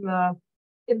get in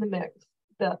the mix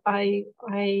that I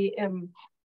am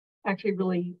actually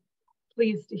really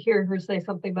pleased to hear her say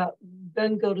something about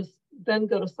then go to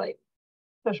site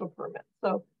special permit.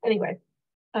 So anyway,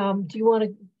 do you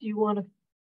want to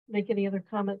make any other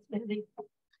comments, Mandy?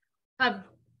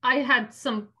 I had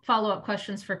some follow-up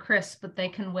questions for Chris, but they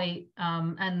can wait.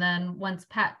 And then once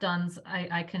Pat done's,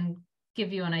 I can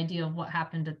give you an idea of what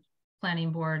happened at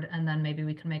planning board, and then maybe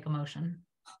we can make a motion.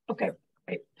 Okay,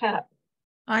 great. Pat.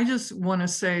 I just want to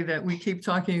say that we keep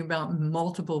talking about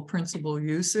multiple principal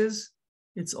uses.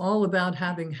 It's all about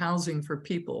having housing for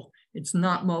people. It's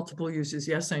not multiple uses.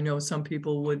 Yes, I know some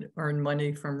people would earn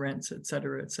money from rents, et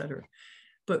cetera,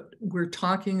 but we're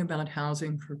talking about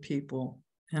housing for people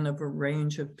and of a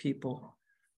range of people.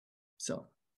 So.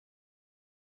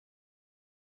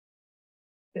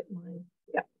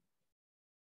 Yeah.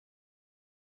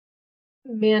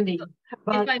 Mandy, how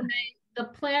about... If I may, the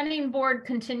planning board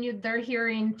continued their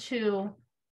hearing to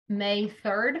May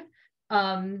 3rd.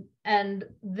 And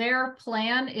their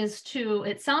plan is to,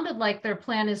 it sounded like their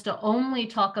plan is to only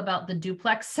talk about the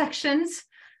duplex sections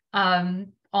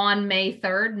on May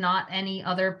 3rd, not any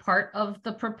other part of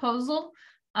the proposal.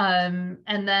 And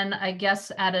then I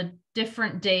guess at a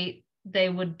different date, they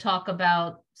would talk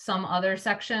about some other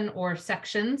section or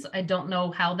sections. I don't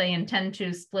know how they intend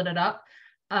to split it up.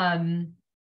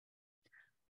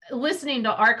 Listening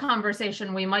to our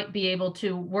conversation, we might be able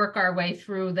to work our way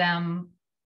through them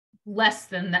less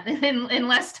than that, in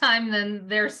less time than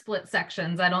their split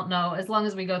sections. I don't know. As long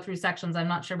as we go through sections, I'm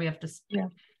not sure we have to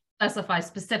specify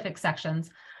specific sections.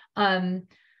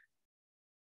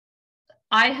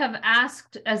 I have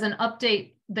asked as an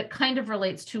update that kind of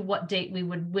relates to what date we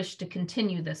would wish to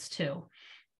continue this to.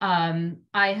 I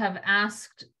have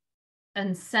asked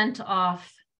and sent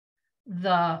off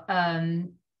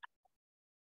the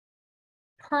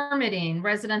permitting,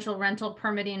 residential rental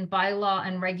permitting bylaw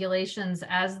and regulations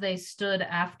as they stood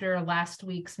after last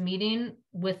week's meeting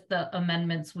with the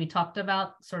amendments we talked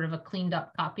about, sort of a cleaned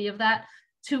up copy of that,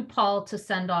 to Paul to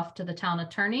send off to the town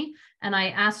attorney. And I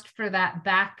asked for that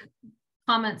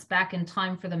comments back in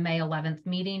time for the May 11th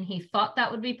meeting. He thought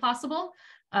that would be possible.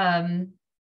 I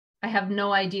have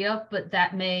no idea, but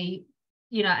that may,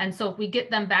 and so if we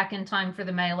get them back in time for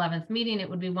the May 11th meeting, it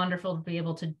would be wonderful to be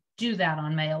able to do that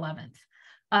on May 11th.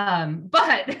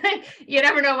 But you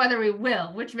never know whether we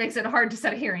will, which makes it hard to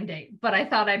set a hearing date. But I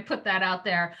thought I'd put that out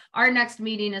there. Our next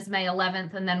meeting is May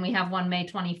 11th, and then we have one May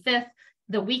 25th.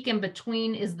 The week in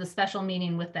between is the special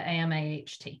meeting with the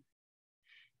AMAHT.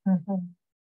 Mm-hmm.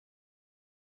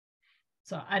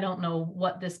 So I don't know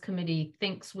what this committee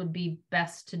thinks would be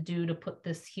best to do to put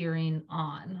this hearing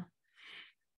on.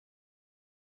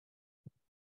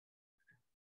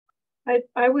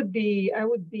 I would be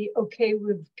okay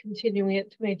with continuing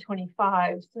it to May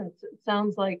 25, since it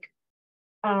sounds like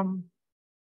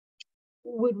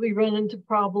would we run into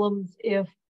problems if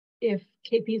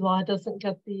KP Law doesn't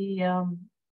get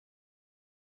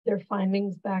their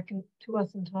findings back to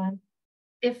us in time?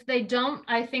 If they don't,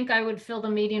 I think I would fill the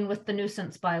meeting with the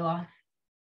nuisance bylaw,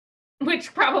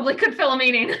 which probably could fill a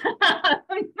meeting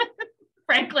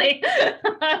frankly.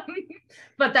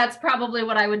 But that's probably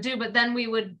what I would do. But then we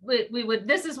would,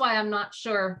 this is why I'm not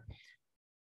sure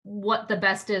what the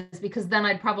best is, because then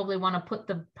I'd probably want to put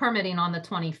the permitting on the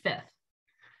 25th.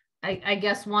 I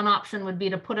guess one option would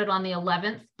be to put it on the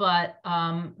 11th, but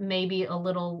maybe a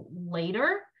little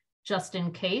later, just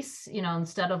in case, you know,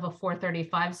 instead of a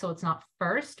 4:35, so it's not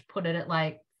first, put it at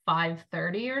like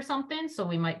 5:30 or something. So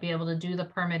we might be able to do the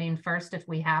permitting first if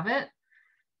we have it.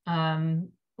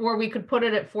 Or we could put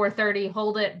it at 4:30,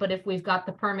 hold it, but if we've got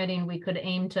the permitting, we could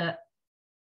aim to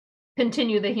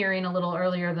continue the hearing a little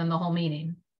earlier than the whole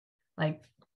meeting. Like,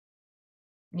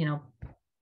 you know.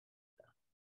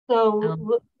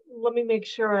 So let me make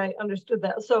sure I understood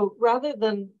that. So rather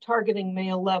than targeting May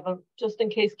 11th, just in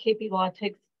case KP Law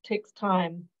takes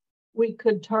time, we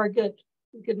could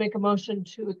make a motion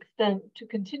to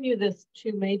continue this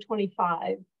to May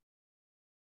 25.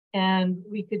 And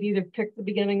we could either pick the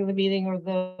beginning of the meeting or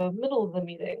the middle of the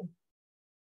meeting.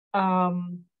 I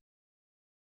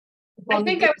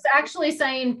think I was actually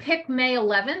saying pick May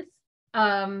 11th.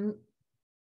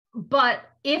 But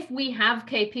if we have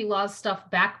KP Law's stuff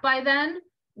back by then,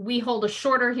 we hold a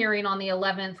shorter hearing on the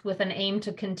 11th with an aim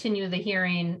to continue the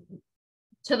hearing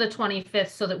to the 25th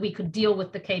so that we could deal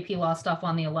with the KP Law stuff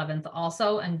on the 11th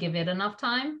also and give it enough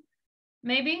time,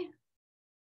 maybe.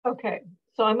 Okay,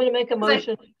 so I'm going to make a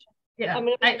motion.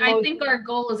 I think our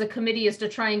goal as a committee is to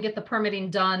try and get the permitting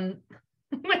done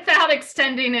without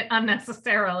extending it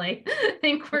unnecessarily. I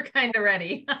think we're kind of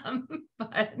ready,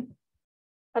 but.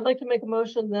 I'd like to make a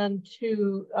motion then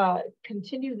to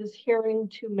continue this hearing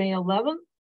to May 11th.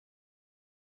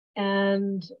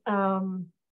 And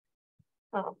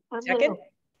second.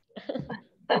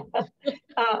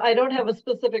 I don't have a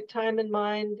specific time in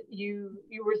mind. You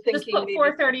were thinking just put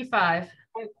 4:35.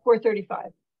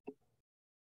 4:35.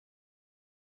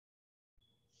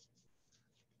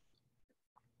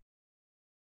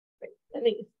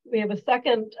 We have a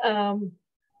second.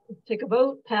 Let's take a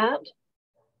vote. Pat?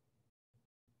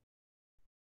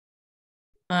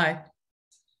 Aye.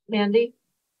 Mandy?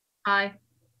 Aye.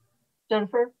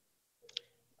 Jennifer?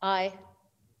 Aye.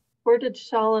 Where did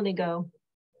Shalini go?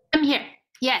 I'm here.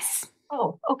 Yes.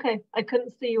 Oh, okay. I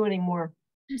couldn't see you anymore.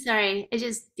 I'm sorry. I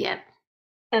just, yeah.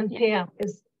 And Pam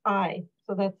is aye.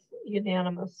 So that's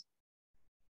unanimous.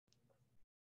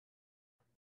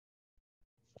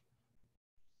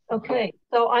 Okay,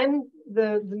 so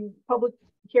the public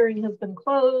hearing has been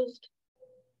closed,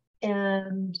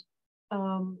 and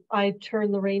I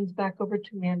turn the reins back over to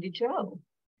Mandy Jo.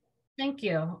 Thank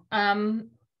you.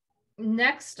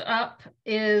 Next up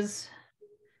is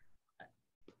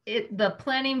the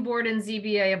Planning Board and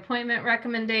ZBA appointment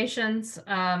recommendations.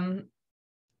 I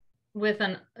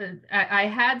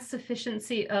had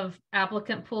sufficiency of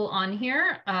applicant pool on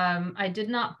here. I did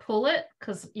not pull it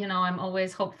because, you know, I'm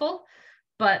always hopeful,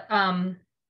 but I'll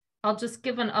just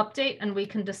give an update and we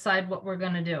can decide what we're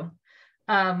going to do.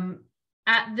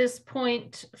 At this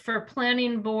point for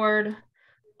Planning Board,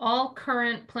 all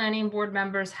current Planning Board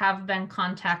members have been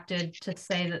contacted to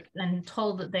say that and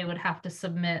told that they would have to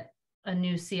submit a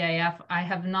new CAF. I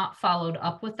have not followed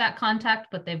up with that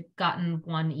contact, but they've gotten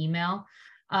one email.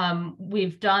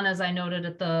 We've done, as I noted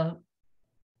at the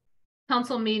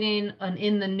council meeting, an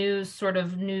in the news sort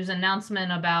of news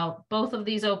announcement about both of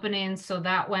these openings. So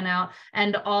that went out,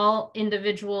 and all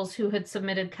individuals who had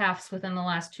submitted CAFs within the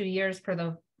last 2 years per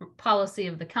the policy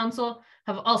of the council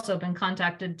have also been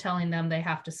contacted telling them they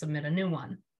have to submit a new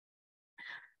one.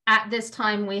 At this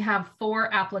time, we have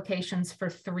 4 applications for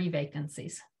 3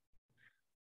 vacancies.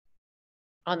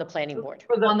 On the planning board.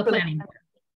 On the planning board.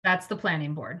 That's the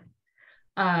planning board.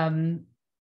 On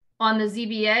the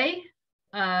ZBA,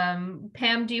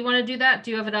 Pam, do you want to do that?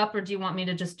 Do you have it up, or do you want me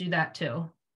to just do that too?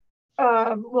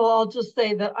 Well, I'll just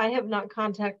say that I have not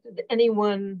contacted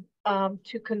anyone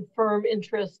to confirm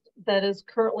interest that is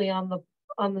currently on the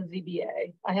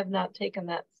ZBA. I have not taken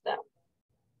that step.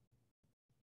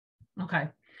 Okay.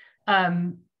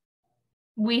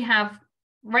 We have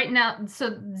right now,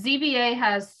 so ZBA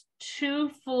has 2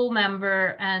 full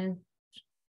member and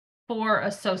 4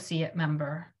 associate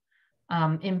member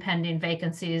impending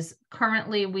vacancies.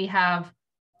 Currently, we have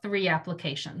 3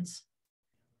 applications.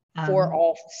 For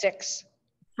all 6?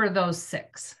 For those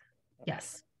 6,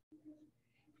 yes.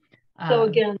 So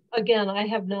again, I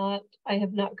have not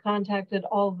contacted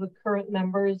all of the current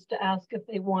members to ask if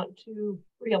they want to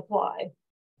reapply.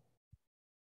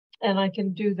 And I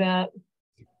can do that.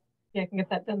 Yeah, I can get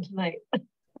that done tonight.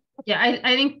 Yeah,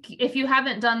 I think if you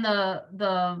haven't done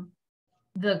the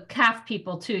CAF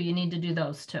people too, you need to do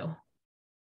those too.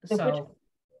 So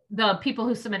the people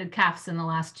who submitted CAFs in the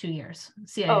last 2 years,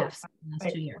 CAFs in the last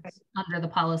right, 2 years. right. Under the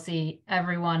policy,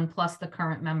 everyone plus the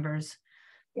current members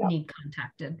Yep. need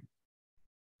contacted.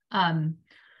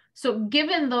 So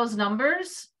given those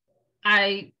numbers,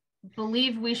 I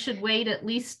believe we should wait at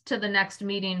least to the next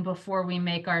meeting before we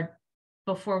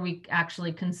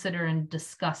actually consider and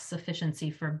discuss sufficiency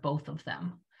for both of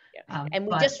them. Yeah. And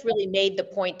we just really made the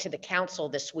point to the council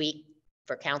this week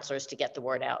for counselors to get the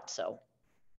word out. So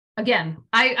again,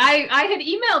 I had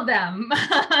emailed them.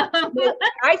 well,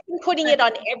 I've been putting it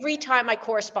on every time I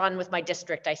correspond with my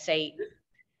district. I say,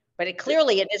 but it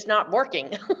is not working.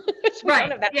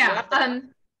 Right. Yeah.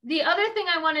 The other thing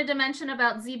I wanted to mention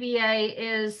about ZBA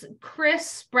is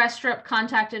Chris Brestrup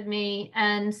contacted me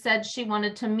and said she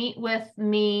wanted to meet with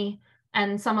me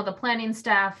and some of the planning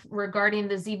staff regarding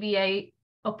the ZBA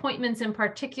appointments in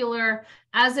particular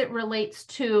as it relates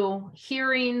to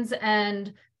hearings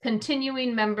and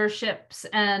continuing memberships,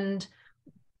 and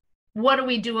what do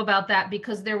we do about that?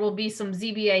 Because there will be some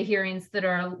ZBA hearings that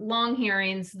are long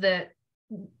hearings that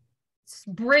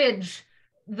bridge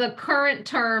the current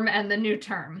term and the new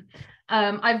term.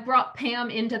 I've brought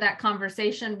Pam into that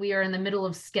conversation. We are in the middle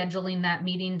of scheduling that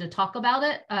meeting to talk about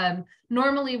it.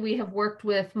 Normally we have worked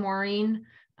with Maureen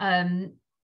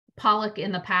Pollock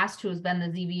in the past, who has been the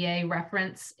ZBA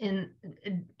reference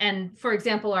and for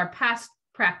example, our past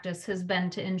practice has been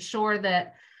to ensure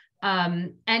that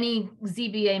any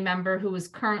ZBA member who is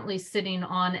currently sitting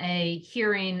on a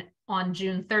hearing on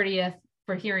June 30th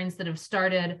for hearings that have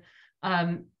started,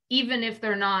 even if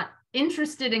they're not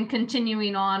interested in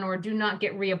continuing on or do not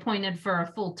get reappointed for a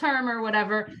full term or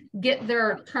whatever, get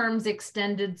their terms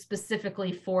extended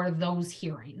specifically for those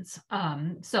hearings.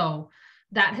 So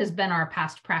that has been our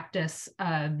past practice.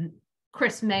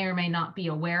 Chris may or may not be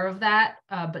aware of that,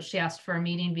 but she asked for a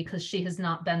meeting because she has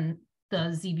not been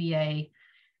the ZBA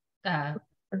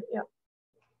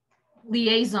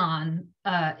liaison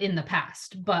in the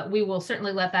past, but we will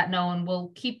certainly let that know, and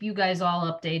we'll keep you guys all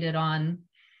updated on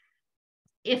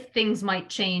if things might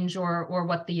change or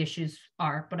what the issues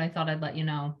are. But I thought I'd let you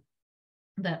know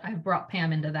that I've brought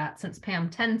Pam into that, since Pam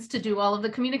tends to do all of the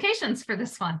communications for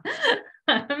this one.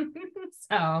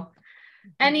 So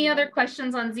any other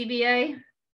questions on ZBA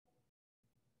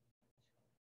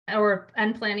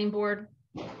and planning board?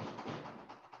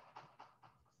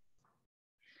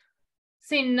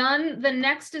 Seeing none, the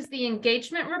next is the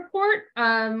engagement report.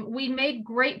 We made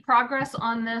great progress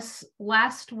on this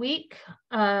last week,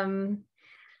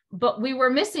 but we were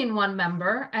missing one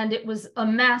member and it was a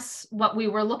mess what we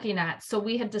were looking at. So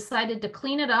we had decided to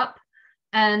clean it up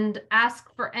and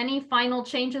ask for any final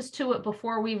changes to it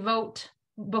before we vote,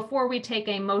 before we take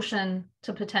a motion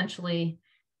to potentially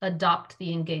adopt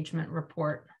the engagement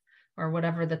report, or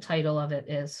whatever the title of it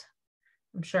is.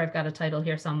 I'm sure I've got a title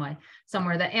here somewhere.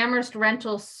 The Amherst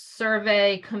Rental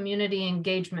Survey Community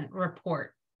Engagement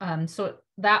Report. So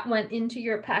that went into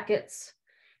your packets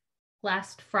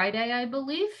last Friday, I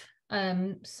believe.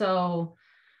 So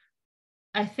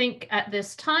I think at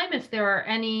this time, if there are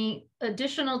any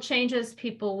additional changes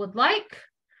people would like,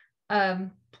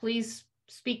 please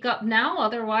speak up now.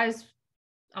 Otherwise,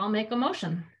 I'll make a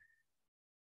motion.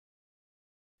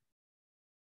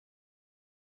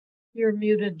 You're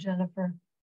muted, Jennifer.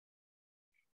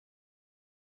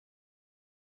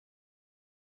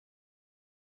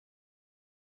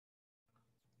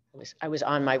 I was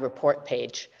on my report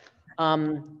page.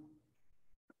 Oh,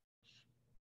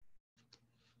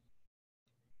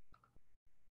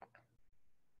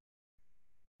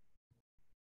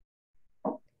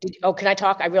 can I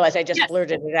talk? I realized I just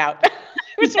blurted it out.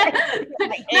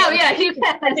 No, yeah, you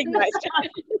can.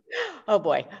 Oh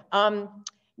boy.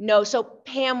 No, so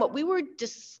Pam, what we were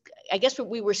I guess what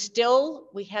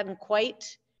we hadn't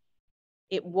quite,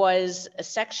 it was a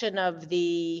section of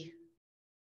the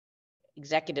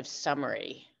executive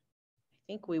summary. I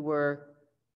think we were,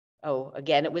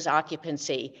 again, it was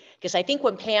occupancy. Because I think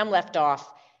when Pam left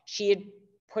off, she had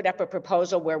put up a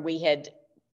proposal where we had,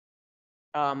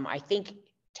 I think,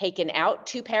 taken out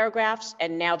 2 paragraphs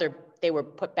and now they were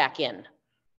put back in.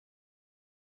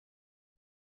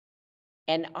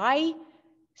 And I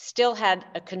still had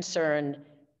a concern.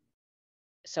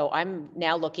 So I'm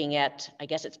now looking at, I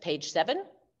guess it's page 7,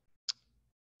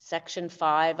 section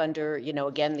 5 under,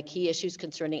 again, the key issues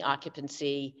concerning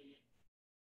occupancy,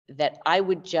 that I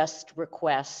would just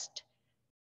request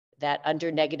that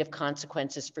under negative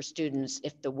consequences for students,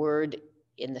 if the word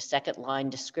in the second line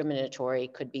discriminatory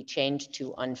could be changed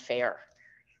to unfair.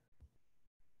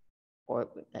 Or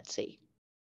let's see,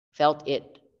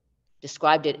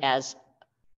 described it as,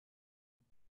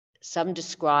 some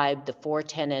described the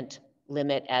 4-tenant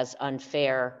limit as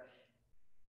unfair.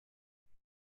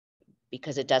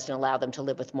 because it doesn't allow them to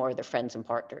live with more of their friends and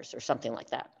partners or something like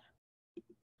that.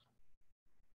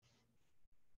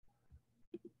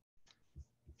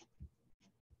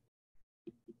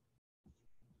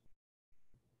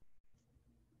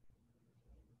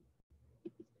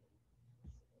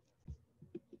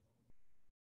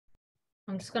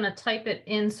 I'm just going to type it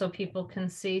in so people can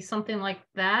see something like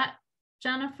that,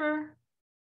 Jennifer.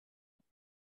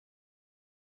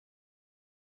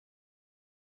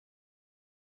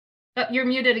 Oh, you're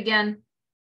muted again.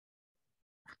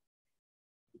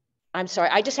 I'm sorry,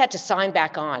 I just had to sign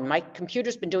back on. My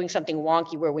computer's been doing something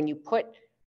wonky where when you put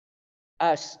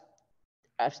a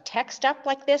text up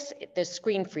like this, the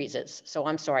screen freezes. So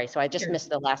I'm sorry. So I just missed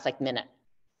the last like minute.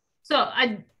 So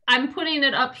I'm putting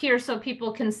it up here so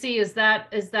people can see. Is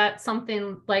that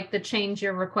something like the change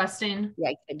you're requesting?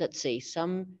 Yeah, let's see.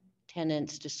 Some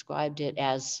tenants described it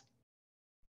as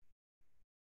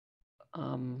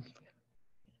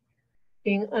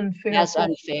being unfair. As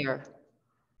unfair.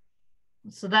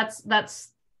 So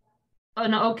that's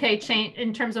an okay change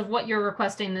in terms of what you're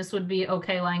requesting. This would be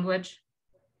okay language.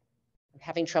 I'm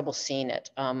having trouble seeing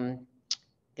it. I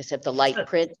guess if the light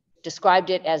print described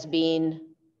it as being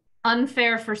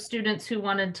unfair for students who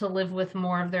wanted to live with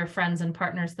more of their friends and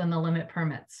partners than the limit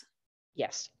permits.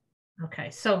 Yes. Okay,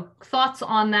 so thoughts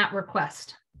on that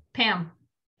request, Pam?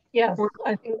 Yes,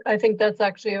 I think that's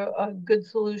actually a good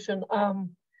solution.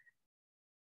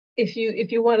 If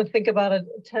you want to think about a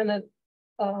tenant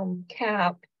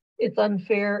cap, it's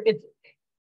unfair.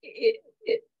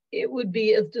 It would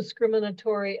be as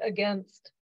discriminatory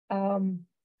against you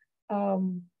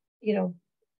know,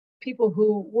 people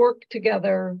who work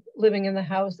together living in the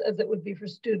house as it would be for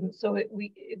students. So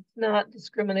it's not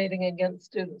discriminating against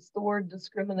students. The word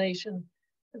discrimination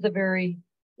is a very,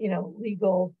 you know,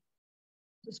 legal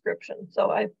description.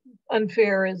 So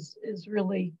unfair is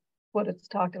really what it's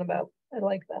talking about. I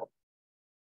like that.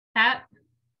 Pat?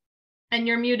 And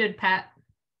you're muted, Pat.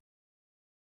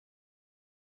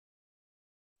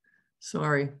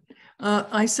 Sorry.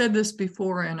 I said this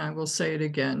before and I will say it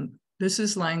again. This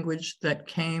is language that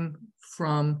came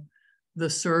from the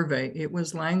survey. It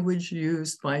was language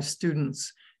used by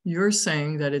students. You're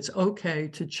saying that it's okay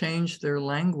to change their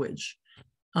language.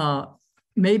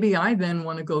 Maybe I then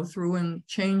want to go through and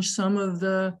change some of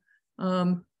the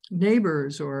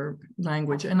neighbors or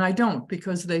language, and I don't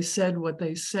because they said what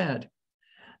they said.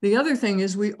 The other thing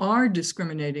is we are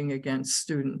discriminating against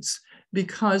students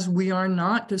because we are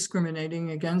not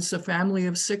discriminating against a family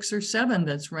of 6 or 7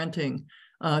 that's renting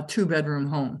a 2-bedroom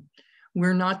home.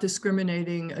 We're not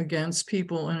discriminating against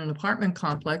people in an apartment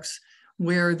complex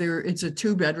where it's a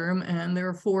 2-bedroom and there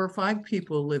are 4 or 5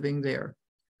 people living there.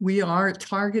 We are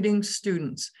targeting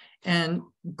students, and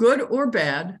good or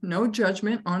bad, no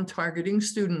judgment on targeting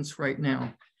students right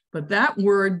now. But that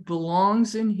word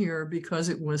belongs in here because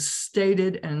it was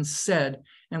stated and said,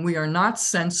 and we are not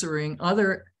censoring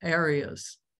other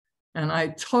areas. And I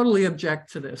totally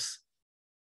object to this.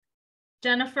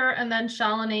 Jennifer, and then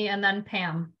Shalini, and then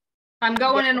Pam. I'm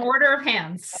going in order of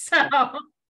hands. So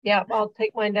yeah, I'll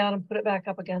take mine down and put it back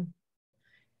up again.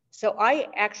 So I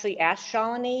actually asked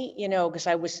Shalini, you know, because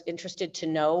I was interested to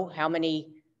know how many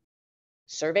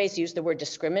surveys use the word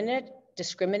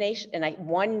discrimination, and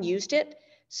one used it.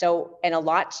 So, and a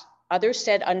lot others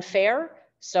said unfair.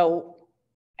 So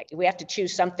we have to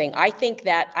choose something. I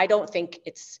don't think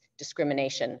it's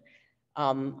discrimination.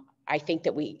 I think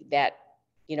that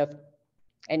you know,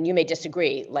 and you may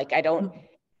disagree, like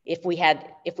if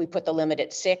we put the limit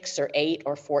at 6 or 8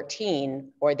 or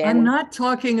 14, or then. I'm not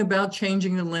talking about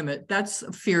changing the limit. That's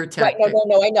a fear tactic. Right,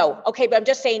 no, I know. Okay, but I'm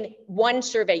just saying one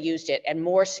survey used it and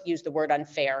more used the word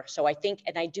unfair. So I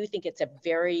do think it's a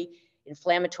very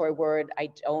inflammatory word. I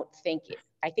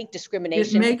think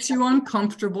discrimination. It makes you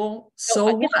uncomfortable.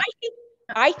 So what?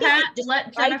 I think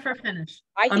let Jennifer finish.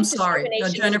 I'm sorry,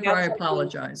 Jennifer, I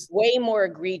apologize. Way more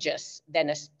egregious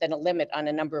than a limit on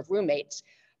a number of roommates.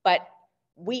 But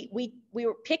we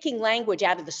were picking language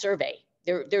out of the survey.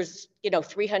 There's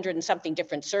 300 and something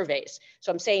different surveys.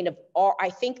 So I'm saying I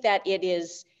think that it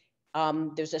is,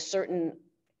 there's a certain,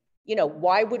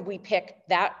 why would we pick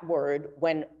that word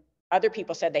when other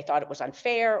people said they thought it was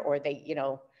unfair, or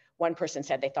one person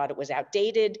said they thought it was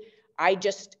outdated. I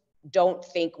just don't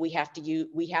think we're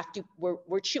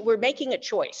making a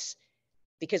choice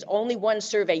because only one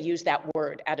survey used that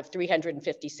word out of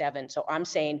 357. So I'm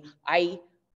saying I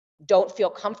don't feel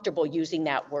comfortable using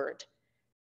that word.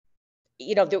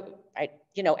 And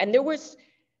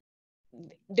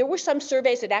there were some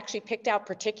surveys that actually picked out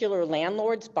particular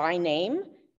landlords by name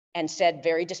and said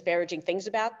very disparaging things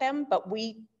about them, but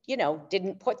we,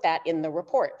 didn't put that in the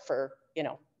report for,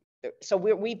 so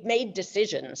we've made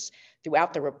decisions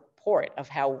throughout the report of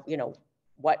how, you know,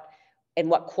 what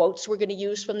quotes we're going to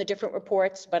use from the different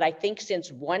reports. But I think since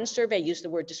one survey used the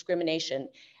word discrimination,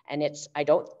 and I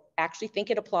don't actually think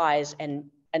it applies.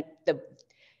 And I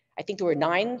think there were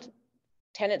 9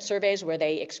 tenant surveys where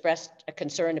they expressed a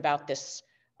concern about this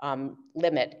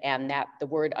limit, and that the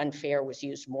word unfair was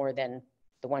used more than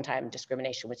the one-time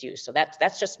discrimination was used. So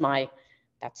that's just my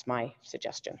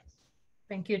suggestion.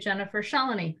 Thank you, Jennifer.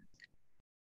 Shalini.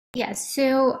 Yes,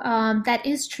 so that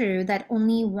is true that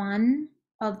only one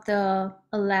of the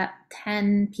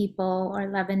 10 people or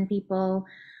 11 people,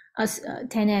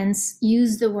 tenants,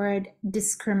 used the word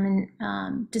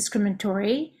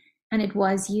discriminatory, and it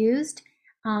was used.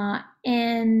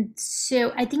 And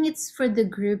so I think it's for the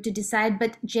group to decide,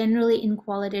 but generally in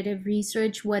qualitative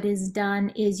research, what is done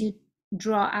is you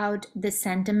draw out the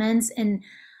sentiments,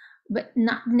 but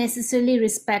not necessarily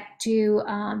respect to,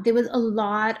 there was a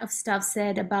lot of stuff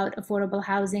said about affordable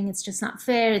housing. It's just not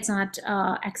fair, it's not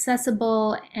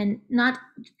accessible, and not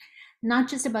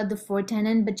just about the for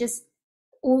tenant, but just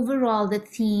overall the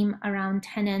theme around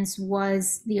tenants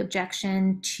was the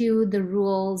objection to the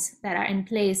rules that are in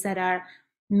place that are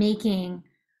making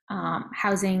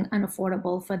housing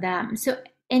unaffordable for them. So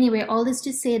anyway, all this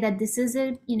to say that this is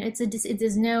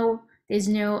there's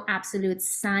no absolute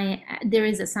science. There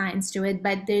is a science to it,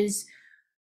 but it's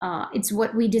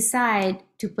what we decide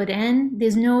to put in.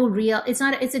 There's no real, it's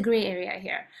a gray area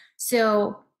here.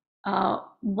 So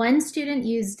one student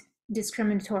used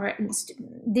discriminatory,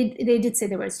 they did say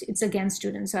it's against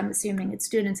students, so I'm assuming it's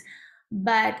students.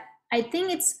 But I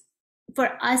think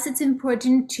for us, it's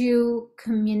important to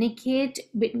communicate.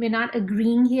 We're not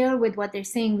agreeing here with what they're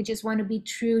saying. We just want to be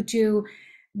true to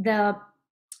the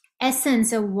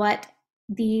essence of what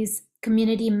these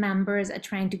community members are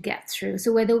trying to get through.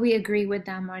 So whether we agree with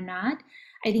them or not,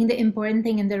 I think the important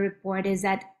thing in the report is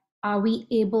that are we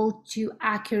able to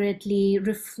accurately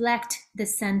reflect the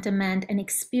sentiment and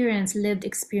lived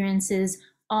experiences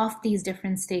of these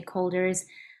different stakeholders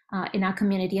in our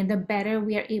community? And the better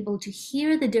we are able to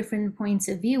hear the different points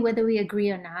of view, whether we agree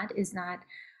or not, is not,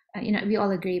 we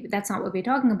all agree, but that's not what we're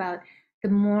talking about.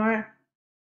 The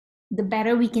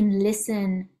better we can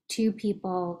listen to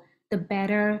people, the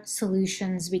better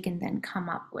solutions we can then come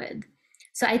up with.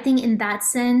 So I think in that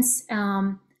sense,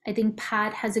 I think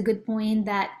Pat has a good point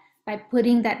that by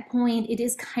putting that point, it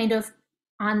is kind of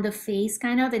on the face,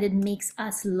 and it makes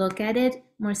us look at it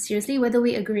more seriously, whether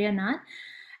we agree or not.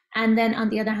 And then on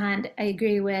the other hand, I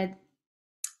agree with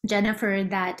Jennifer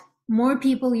that more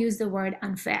people use the word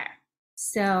unfair.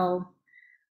 So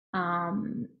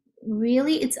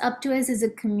really it's up to us as a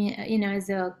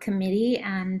committee,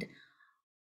 and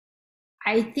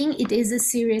I think it is a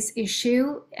serious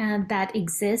issue that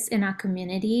exists in our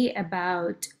community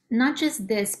about not just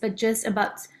this, but just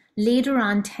about later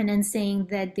on tenants saying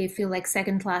that they feel like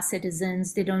second-class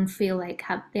citizens. They don't feel like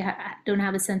don't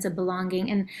have a sense of belonging,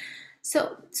 and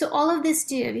so all of this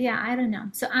too. Yeah, I don't know.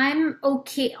 So I'm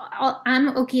okay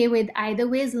with either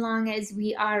way, as long as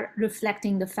we are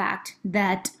reflecting the fact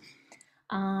that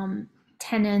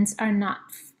tenants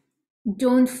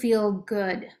don't feel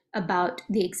good about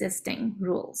the existing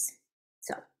rules.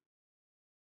 So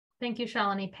thank you,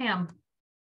 Shalini. Pam.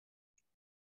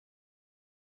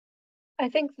 I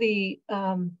think if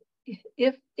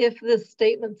this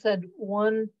statement said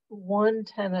one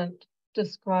tenant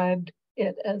described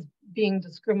it as being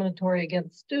discriminatory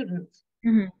against students,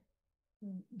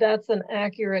 that's an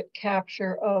accurate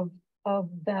capture of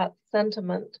that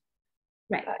sentiment.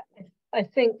 Right. I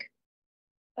think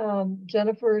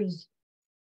Jennifer's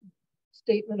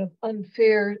statement of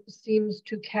unfair seems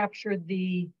to capture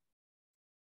the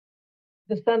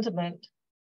sentiment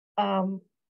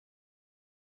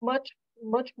much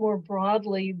more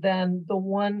broadly than the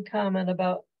one comment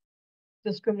about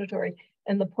discriminatory.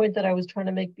 And the point that I was trying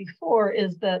to make before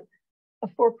is that the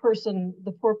four-person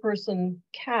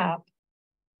cap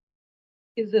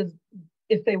is, as,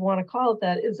 if they want to call it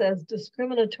that, is as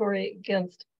discriminatory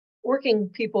against working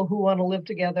people who want to live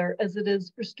together as it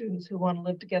is for students who want to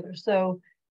live together. So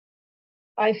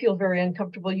I feel very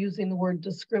uncomfortable using the word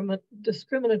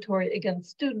discriminatory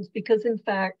against students, because in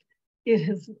fact, it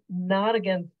is not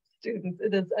against students.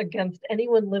 It is against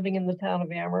anyone living in the town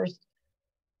of Amherst.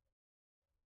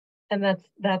 And that's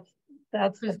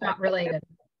not related.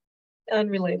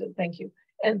 Unrelated, thank you.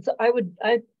 And so I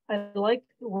like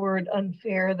the word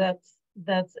unfair.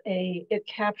 It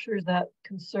captures that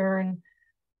concern,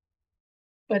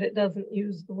 but it doesn't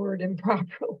use the word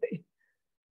improperly.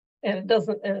 And it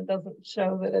doesn't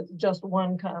show that it's just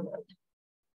one comment.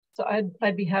 So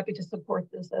I'd be happy to support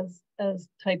this as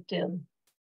typed in.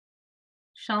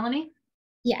 Shalini?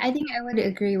 Yeah, I think I would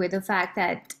agree with the fact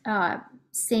that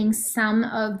saying some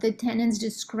of the tenants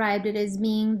described it as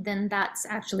being, then that's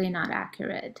actually not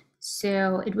accurate.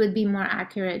 So it would be more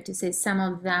accurate to say some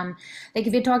of them. Like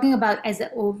if you're talking about as an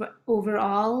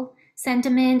overall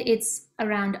sentiment, it's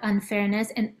around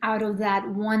unfairness. And out of that,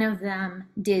 one of them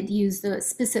did use the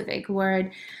specific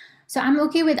word. So I'm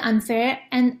okay with unfair.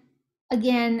 And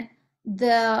again,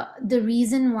 the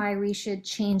reason why we should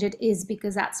change it is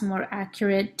because that's more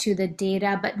accurate to the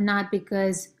data, but not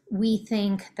because we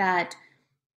think that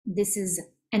this is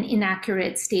an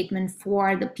inaccurate statement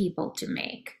for the people to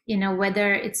make. You know,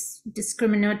 whether it's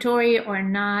discriminatory or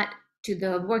not to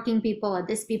the working people or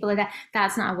this people or that,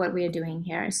 that's not what we're doing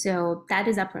here. So that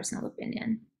is our personal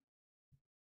opinion.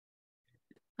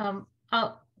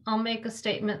 I'll make a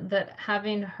statement that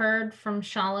having heard from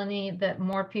Shalini that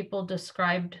more people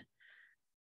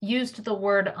used the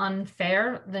word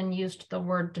unfair than used the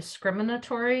word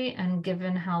discriminatory, and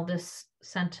given how this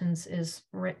sentence is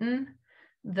written,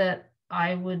 that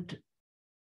I would,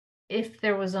 if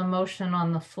there was a motion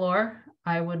on the floor,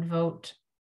 I would vote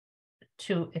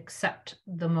to accept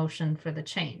the motion for the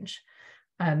change.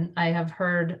 I have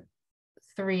heard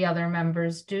 3 other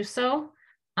members do so.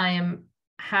 I am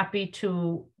happy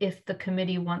to, if the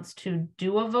committee wants to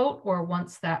do a vote or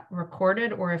wants that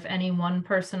recorded, or if any one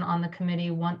person on the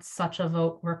committee wants such a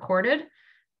vote recorded,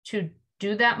 to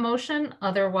do that motion.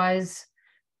 Otherwise,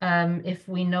 if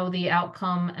we know the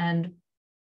outcome and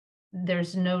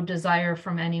there's no desire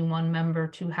from any one member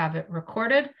to have it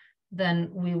recorded, then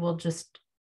we will just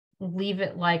leave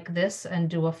it like this and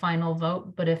do a final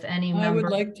vote. But if any member— I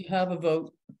would like to have a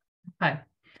vote. Okay,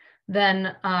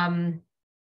 then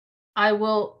I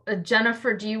will,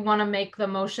 Jennifer, do you want to make the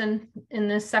motion in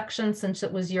this section since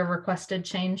it was your requested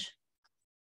change?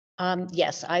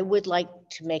 Yes, I would like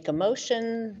to make a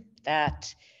motion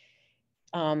that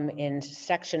in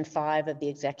section 5 of the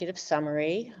executive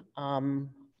summary,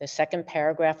 the second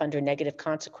paragraph under negative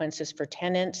consequences for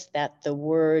tenants, that the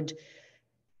word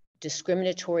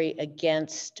discriminatory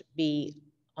against be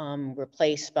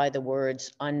replaced by the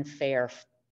words unfair.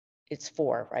 It's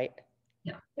 4, right?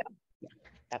 Yeah.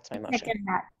 That's my motion. Second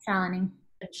that, Shalini.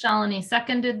 Shalini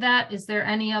seconded that. Is there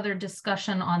any other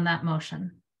discussion on that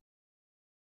motion?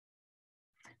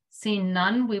 Seeing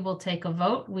none, we will take a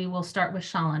vote. We will start with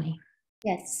Shalini.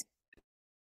 Yes.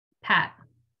 Pat?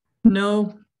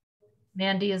 No.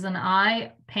 Mandy is an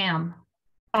aye. Pam?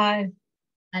 Aye.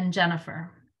 And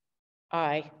Jennifer?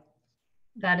 Aye.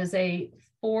 That is a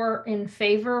 4 in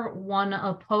favor, 1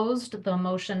 opposed. The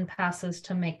motion passes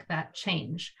to make that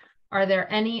change. Are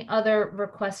there any other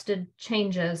requested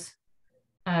changes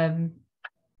to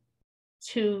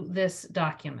this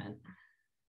document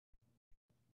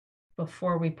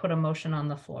before we put a motion on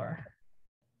the floor?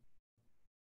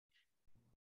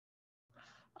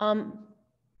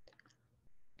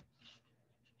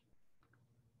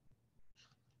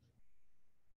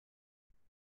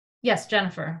 Yes,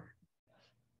 Jennifer.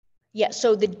 Yeah,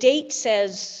 so the date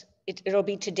says it'll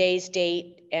be today's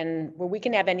date, and where we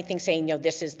can have anything saying, you know,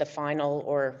 this is the final,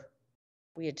 or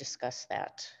we had discussed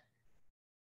that.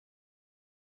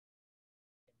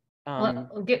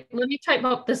 Let me type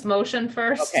up this motion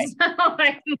first. Okay. So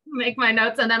I can make my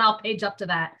notes and then I'll page up to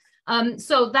that.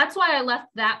 So that's why I left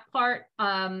that part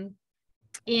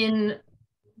in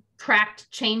tracked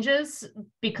changes,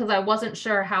 because I wasn't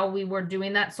sure how we were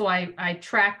doing that. So I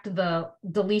tracked the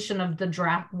deletion of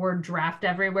the word draft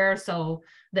everywhere so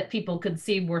that people could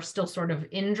see we're still sort of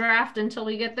in draft until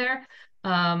we get there.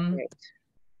 Right.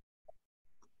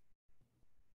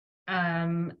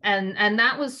 And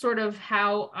that was sort of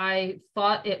how I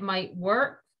thought it might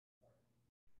work.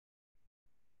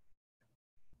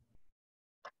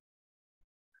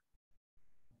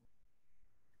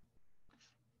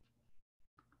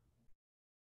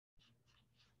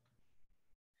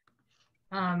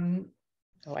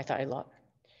 Oh, I thought I lost.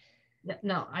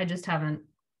 No, I just haven't.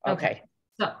 Okay.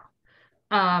 So,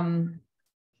 can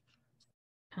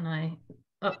I,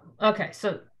 oh, okay.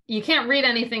 So you can't read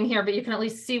anything here, but you can at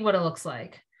least see what it looks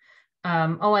like.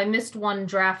 Oh, I missed one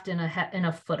draft in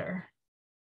a footer.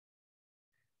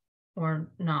 Or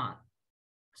not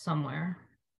somewhere.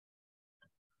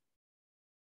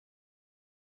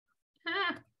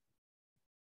 Ah.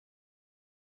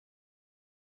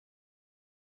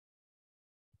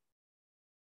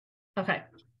 Okay.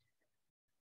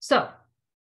 So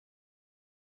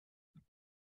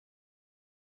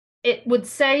it would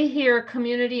say here,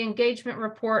 community engagement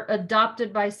report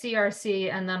adopted by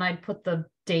CRC, and then I'd put the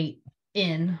date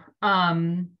in.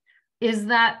 Is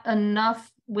that enough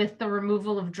with the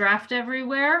removal of draft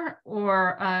everywhere,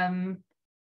 or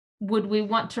would we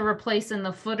want to replace in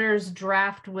the footers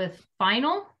draft with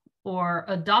final or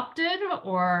adopted,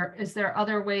 or is there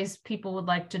other ways people would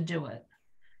like to do it?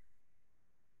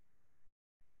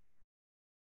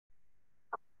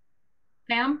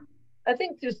 Pam? I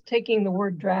think just taking the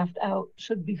word draft out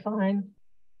should be fine.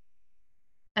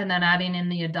 And then adding in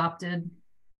the adopted.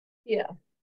 Yeah,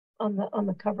 on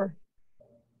the cover.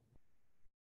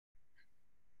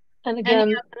 And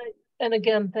again,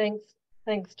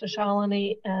 thanks to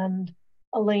Shalini and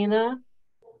Elena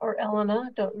or Elena.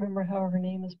 Don't remember how her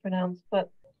name is pronounced, but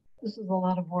this is a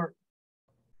lot of work.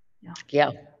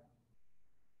 Yeah.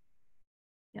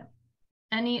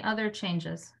 Any other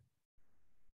changes?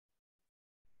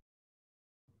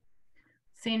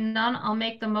 Seeing none, I'll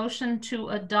make the motion to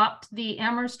adopt the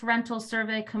Amherst Rental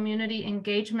Survey Community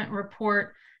Engagement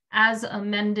Report as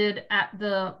amended at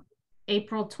the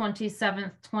April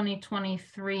 27th,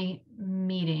 2023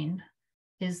 meeting.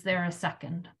 Is there a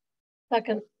second?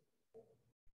 Second.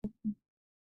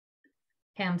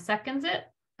 Pam seconds it.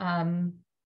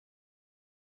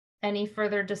 Any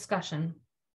further discussion?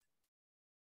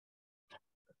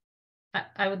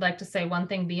 I would like to say one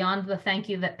thing beyond the thank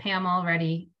you that Pam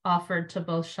already offered to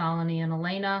both Shalini and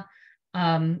Elena.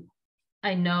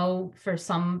 I know for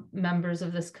some members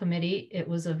of this committee, it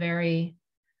was a very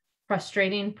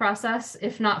frustrating process,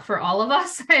 if not for all of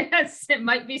us. It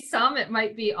might be some, it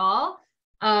might be all.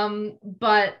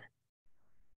 But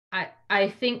I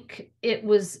think it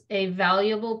was a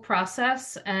valuable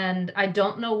process, and I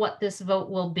don't know what this vote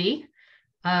will be.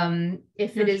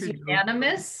 If it is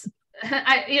unanimous,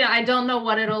 I don't know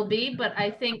what it'll be, but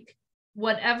I think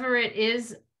whatever it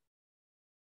is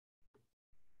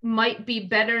might be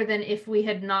better than if we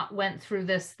had not went through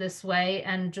this way,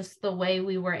 and just the way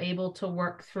we were able to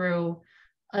work through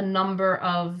a number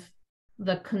of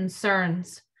the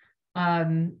concerns,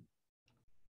 I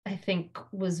think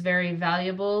was very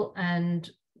valuable and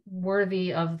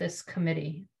worthy of this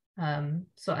committee.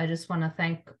 So I just want to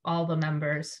thank all the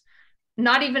members,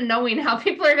 not even knowing how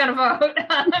people are going to vote.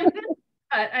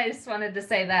 I just wanted to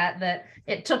say that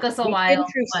it took us a while. We've been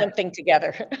through something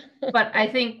together. But I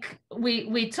think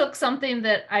we took something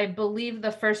that I believe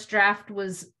the first draft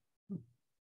was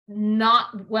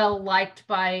not well liked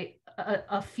by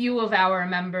a few of our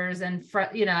members, and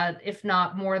if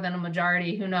not more than a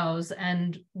majority, who knows?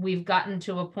 And we've gotten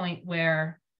to a point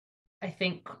where I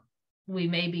think we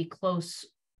may be close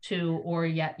to or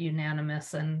yet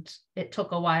unanimous, and it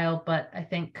took a while, but I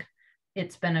think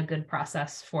it's been a good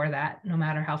process for that, no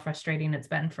matter how frustrating it's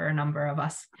been for a number of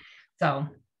us. So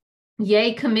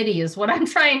yay committee is what I'm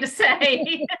trying to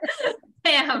say.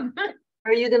 Pam.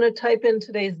 Are you going to type in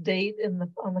today's date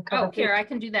on the cover? Oh, here, I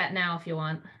can do that now if you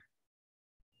want.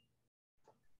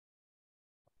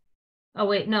 Oh,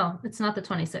 wait, no, it's not the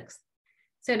 26th.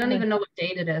 So I don't even know what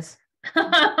date it is.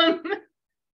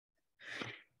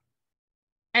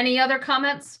 Any other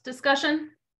comments,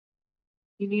 discussion?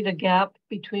 You need a gap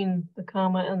between the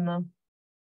comma and the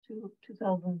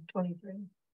 2023.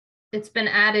 It's been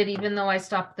added, even though I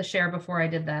stopped the share before I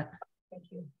did that. Thank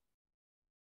you.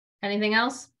 Anything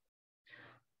else?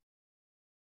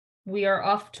 We are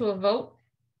off to a vote.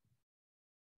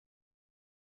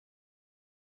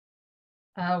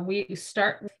 We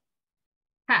start with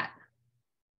Pat.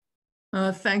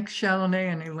 Thanks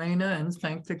Shalini and Elena, and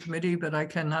thank the committee, but I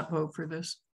cannot vote for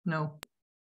this. No.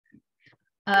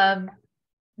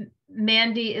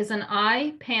 Mandy is an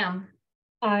aye. Pam?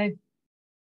 Aye.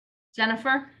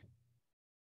 Jennifer?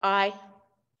 Aye.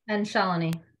 And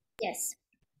Shalini? Yes.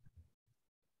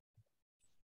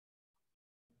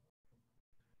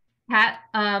 Pat,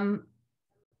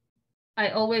 I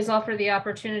always offer the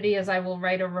opportunity, as I will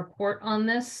write a report on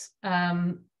this.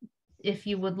 If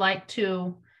you would like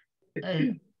to,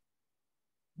 if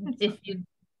you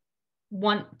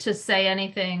want to say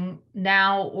anything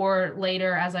now or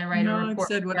later as I write a report. I've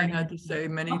said what I had to say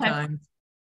many times.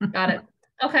 Got it.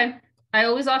 Okay. I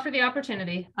always offer the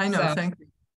opportunity. I know, so, thank you.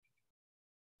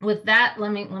 With that,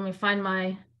 let me find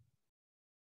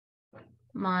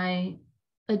my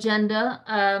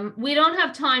agenda. We don't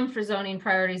have time for zoning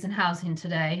priorities and housing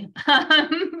today,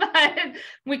 but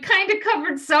we kind of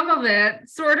covered some of it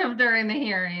sort of during the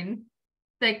hearing.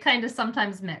 They kind of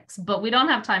sometimes mix, but we don't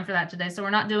have time for that today, so we're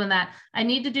not doing that. I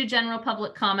need to do general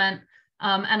public comment,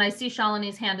 and I see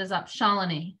Shalini's hand is up.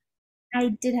 Shalini. I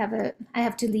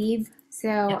have to leave, so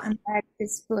yes. I'm glad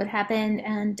this vote happened.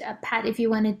 And Pat, if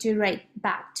you wanted to write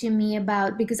back to me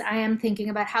about, because I am thinking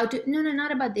about how to, no,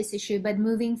 not about this issue, but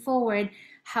moving forward,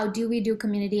 how do we do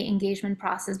community engagement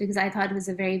process, because I thought it was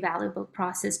a very valuable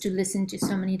process to listen to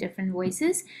so many different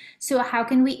voices. So how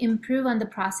can we improve on the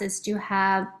process to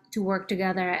work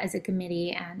together as a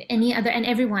committee and and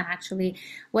everyone actually?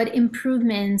 What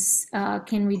improvements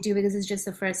can we do, because it's just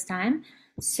the first time?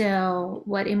 So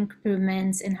what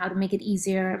improvements and how to make it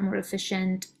easier, more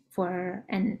efficient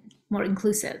and more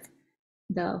inclusive,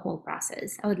 the whole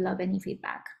process? I would love any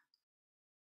feedback.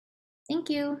 Thank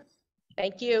you.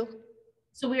 Thank you.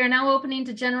 So we are now opening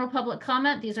to general public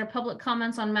comment. These are public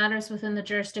comments on matters within the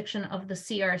jurisdiction of the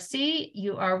CRC.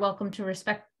 You are welcome to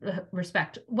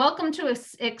welcome to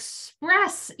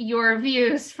express your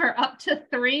views for up to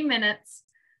 3 minutes.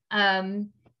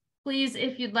 Please,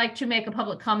 if you'd like to make a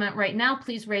public comment right now,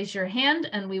 please raise your hand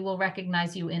and we will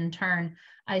recognize you in turn.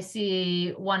 I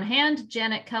see one hand.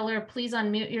 Janet Keller, please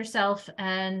unmute yourself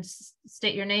and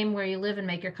state your name, where you live, and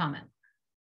make your comment.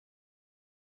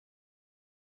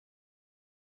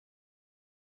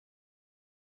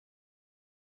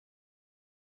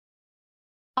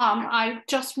 I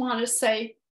just want to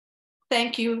say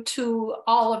thank you to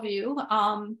all of you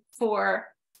for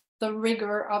the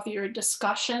rigor of your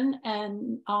discussion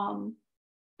and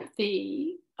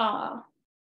the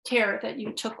care that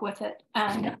you took with it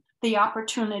and the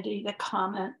opportunity to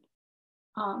comment.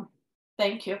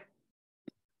 Thank you.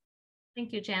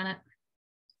 Thank you, Janet.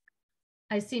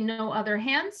 I see no other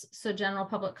hands, so general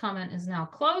public comment is now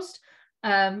closed.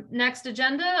 Next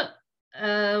agenda,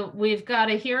 we've got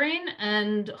a hearing,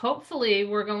 and hopefully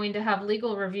we're going to have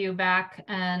legal review back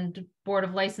and Board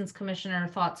of License Commissioner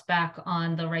thoughts back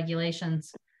on the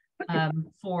regulations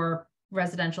for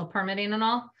residential permitting and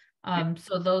all.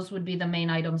 So those would be the main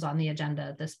items on the agenda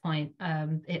at this point.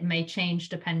 It may change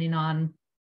depending on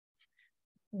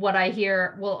what I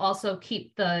hear. We'll also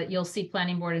keep you'll see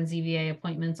Planning Board and ZBA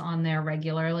appointments on there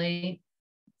regularly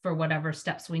for whatever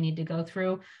steps we need to go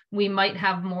through. We might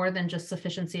have more than just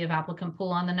sufficiency of applicant pool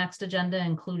on the next agenda,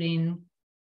 including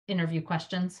interview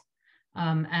questions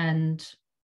and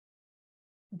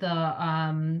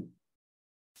the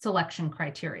selection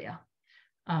criteria,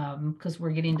 because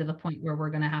we're getting to the point where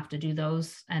we're going to have to do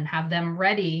those and have them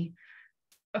ready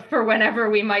for whenever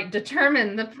we might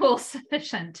determine the pool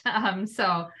sufficient.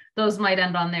 So those might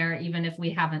end on there even if we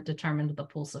haven't determined the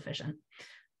pool sufficient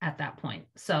at that point.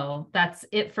 So that's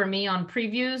it for me on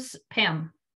previews.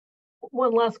 Pam.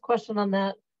 One last question on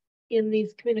that. In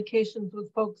these communications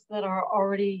with folks that are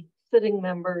already sitting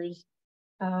members,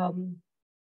 can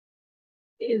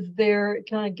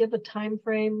I give a time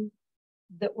frame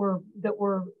that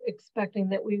we're expecting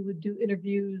that we would do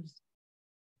interviews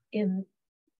in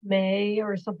May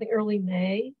or something, early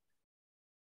May?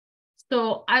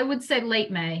 So I would say late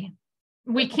May.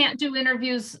 We can't do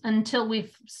interviews until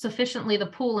we've sufficiently the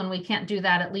pool, and we can't do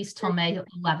that at least till May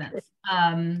 11th.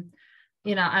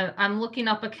 You know, I'm looking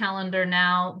up a calendar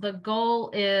now. The goal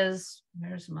is,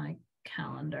 where's my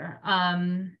calendar?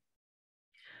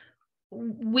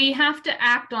 We have to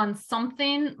act on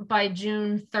something by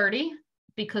June 30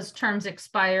 because terms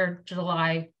expire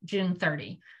June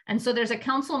 30. And so there's a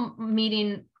council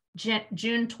meeting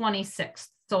June 26th.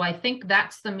 So I think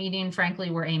that's the meeting, frankly,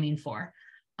 we're aiming for.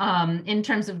 In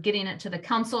terms of getting it to the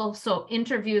council. So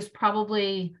interviews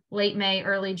probably late May,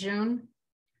 early June,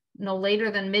 no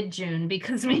later than mid-June,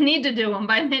 because we need to do them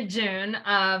by mid-June.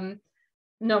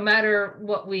 No matter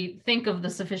what we think of the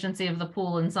sufficiency of the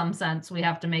pool, in some sense, we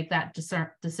have to make that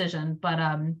decision,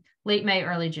 but late May,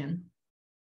 early June.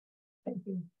 Thank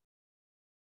you.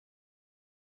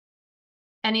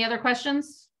 Any other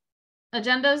questions?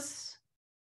 Agendas?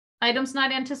 Items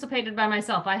not anticipated by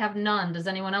myself. I have none. Does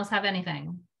anyone else have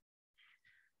anything?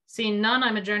 Seeing none,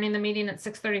 I'm adjourning the meeting at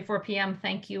 6:34 p.m.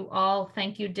 Thank you all.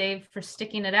 Thank you, Dave, for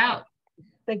sticking it out.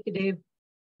 Thank you, Dave.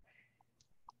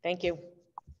 Thank you.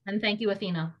 And thank you,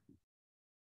 Athena.